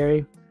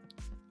Hereditary?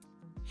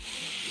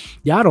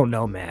 Yeah, I don't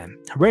know, man.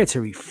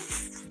 Hereditary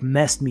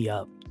messed me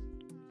up.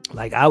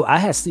 Like I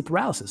had sleep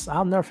paralysis.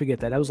 I'll never forget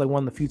that. That was like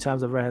one of the few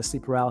times I've ever had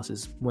sleep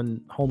paralysis,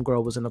 when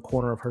homegirl was in the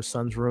corner of her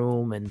son's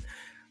room, and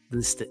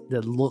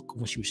the look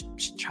when she was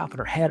chopping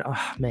her head.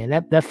 Oh man,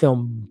 that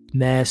film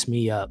messed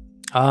me up.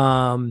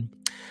 It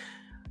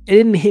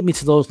didn't hit me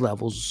to those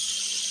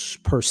levels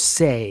per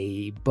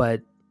se,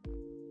 but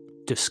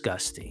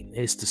disgusting.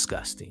 It's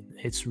disgusting.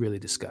 It's really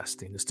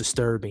disgusting. It's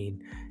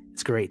disturbing.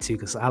 It's great too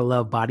because I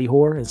love body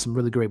horror and some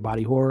really great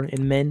body horror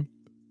in men.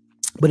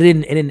 But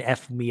it didn't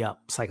F me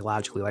up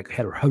psychologically like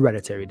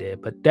Hereditary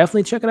did. But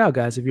definitely check it out,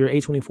 guys. If you're an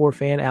A24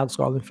 fan, Alex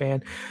Garland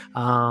fan,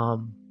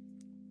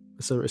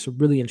 it's a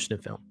really interesting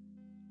film.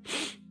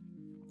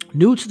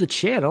 New to the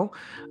channel,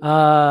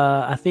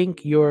 I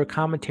think your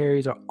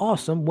commentaries are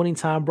awesome. Winning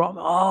Time brought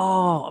me.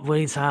 Oh,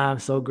 Winning Time,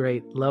 so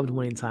great. Loved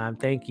Winning Time.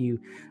 Thank you.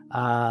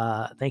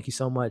 Thank you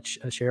so much,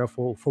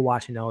 Cheryl, for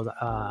watching those.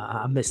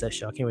 I missed that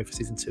show. I can't wait for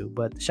season 2.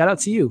 But shout out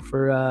to you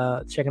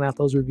for checking out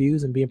those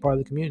reviews and being part of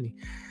the community.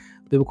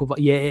 Biblical,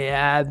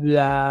 yeah.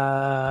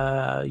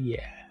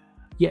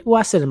 Well,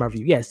 I said in my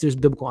review, yes, there's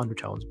biblical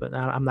undertones, but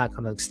I'm not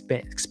going to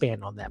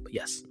expand on that. But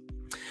yes.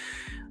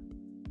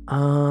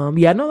 I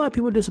know a lot of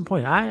people are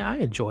disappointed. I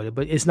enjoyed it,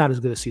 but it's not as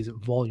good as season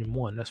volume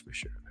 1, that's for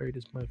sure. Very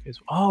disappointed.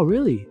 Oh,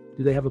 really?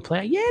 Do they have a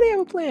plan? Yeah, they have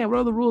a plan. What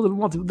are the rules if we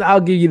want to?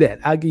 I'll give you that.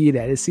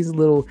 It seems a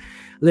little.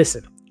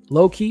 Listen,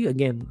 low key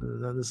again.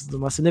 This is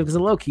my significance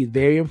of low key.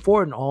 Very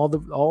important. All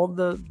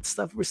the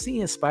stuff we're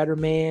seeing,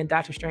 Spider-Man,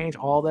 Doctor Strange,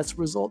 all that's a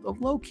result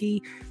of low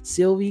key.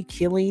 Sylvie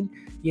killing,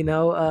 He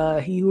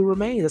Who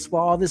Remains. That's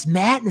why all this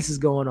madness is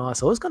going on.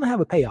 So it's gonna have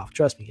a payoff.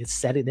 Trust me. It's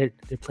set it. They're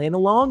playing a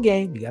long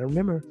game. You got to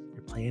remember.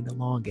 Playing the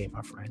long game,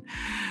 my friend.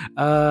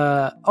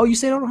 You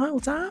stayed on the whole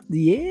time?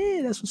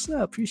 Yeah, that's what's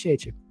up.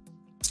 Appreciate you.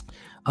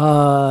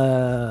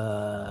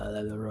 About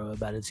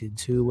it season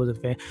 2 was a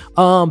fan.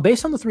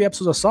 Based on the 3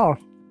 episodes I saw,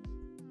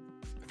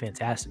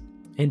 fantastic.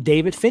 And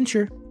David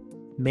Fincher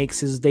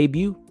makes his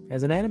debut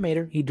as an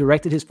animator. He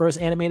directed his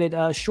first animated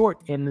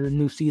short in the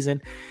new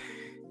season.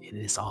 It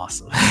is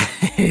awesome.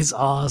 It's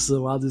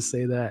awesome. I'll just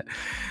say that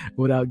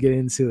without getting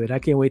into it. I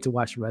can't wait to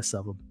watch the rest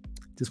of them.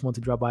 Just want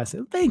to drop by and say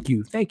thank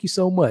you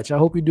so much. I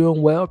hope you're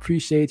doing well.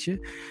 Appreciate you.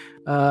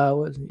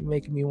 What's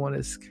making me want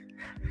to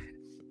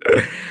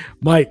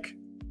Mike,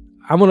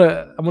 I'm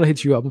gonna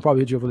hit you up. I'm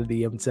probably hit you up on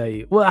the DM and tell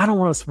you. Well, I don't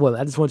want to spoil it.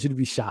 I just want you to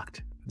be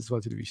shocked.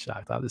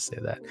 I'll just say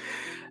that.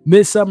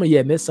 Midsummer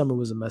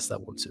was a messed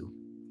up one too.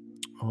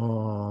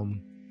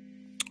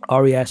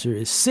 Ari Aster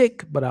is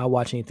sick, but I'll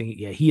watch anything.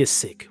 Yeah, he is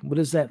sick. What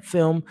is that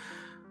film?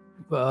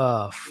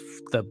 The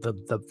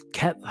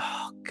cat.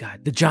 Oh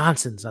God, The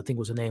Johnsons, I think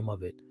was the name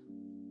of it.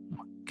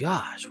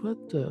 Gosh,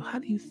 how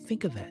do you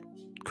think of that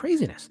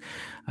craziness?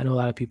 I know a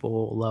lot of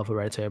people love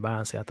Hereditary, but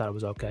honestly, I thought it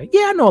was okay.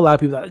 Yeah, I know a lot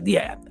of people.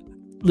 Yeah,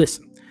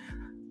 listen,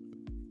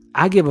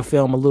 I give a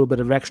film a little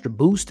bit of extra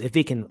boost if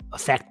it can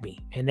affect me,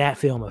 and that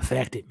film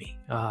affected me.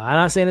 I'm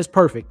not saying it's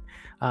perfect,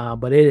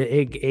 but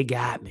it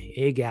got me.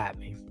 It got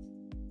me.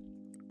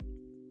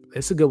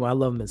 It's a good one. I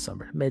love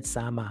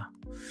Midsummer.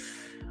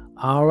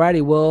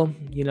 Alrighty, well,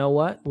 you know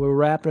what? We're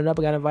wrapping it up.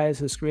 I got invited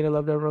to the screen. I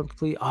love that run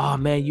complete. Oh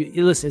man,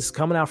 you listen. It's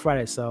coming out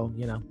Friday, so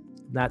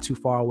not too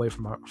far away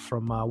from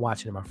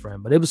watching it, my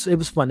friend. But it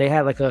was fun. They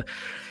had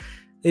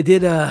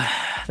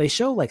they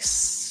showed like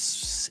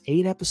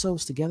 8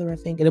 episodes together, I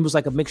think, and it was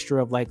like a mixture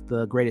of like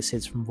the greatest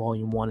hits from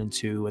volume 1 and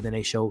 2, and then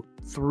they showed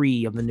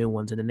 3 of the new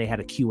ones, and then they had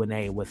a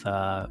Q&A with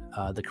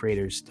the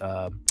creators.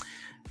 I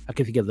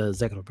can think of the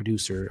executive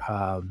producer.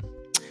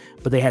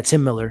 But they had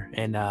Tim Miller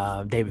and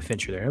David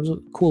Fincher there. It was a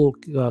cool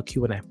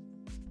Q&A.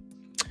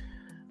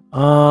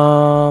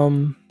 I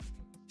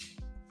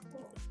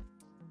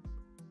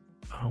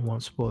don't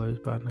want spoilers,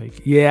 but I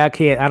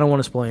can't. I don't want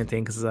to spoil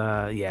anything because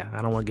I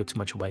don't want to give too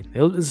much away.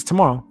 It's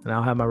tomorrow, and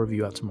I'll have my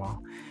review out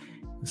tomorrow.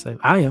 So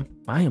I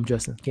am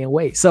Justin. Can't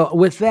wait. So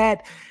with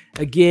that,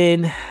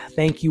 again,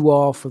 thank you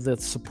all for the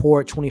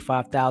support.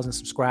 25,000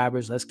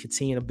 subscribers. Let's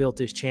continue to build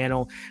this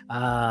channel.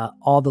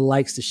 All the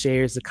likes, the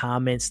shares, the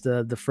comments,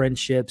 the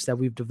friendships that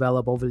we've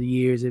developed over the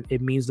years.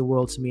 It means the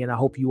world to me. And I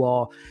hope you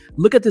all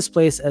look at this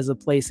place as a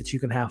place that you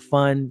can have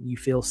fun. You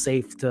feel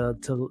safe to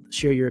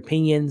share your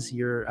opinions,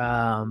 your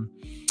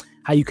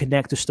how you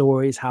connect to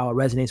stories, how it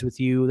resonates with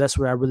you. That's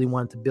where I really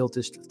wanted to build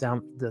this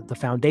down. The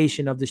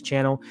foundation of this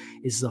channel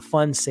is a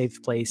fun,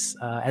 safe place.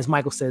 As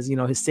Michael says,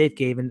 his safe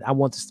game, and I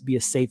want this to be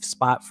a safe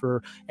spot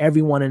for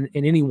everyone and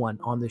anyone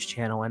on this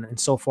channel. And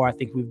so far, I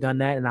think we've done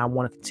that. And I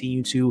want to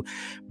continue to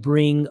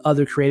bring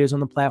other creators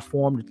on the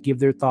platform to give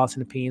their thoughts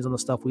and opinions on the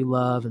stuff we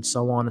love and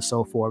so on and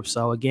so forth.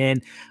 So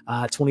again,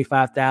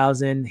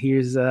 25,000.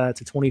 Here's to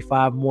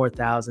 25 more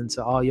thousand.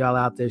 To all y'all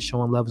out there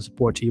showing love and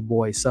support to your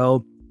boy.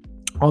 So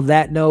on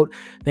that note,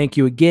 thank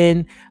you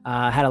again.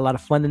 Had a lot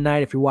of fun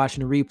tonight. If you're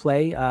watching the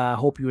replay,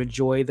 hope you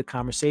enjoy the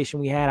conversation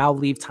we had. I'll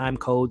leave time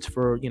codes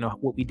for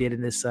what we did in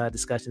this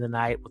discussion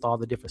tonight with all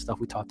the different stuff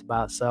we talked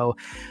about. So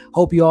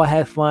hope you all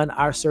had fun.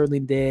 I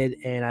certainly did,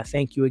 and I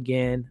thank you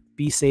again.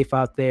 Be safe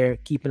out there.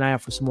 Keep an eye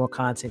out for some more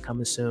content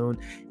coming soon.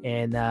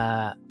 And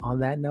on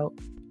that note,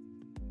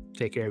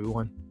 take care,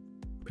 everyone.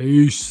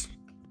 Peace.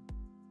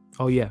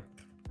 Oh yeah,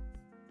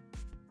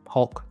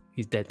 Hulk.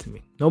 He's dead to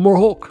me. No more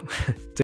Hulk.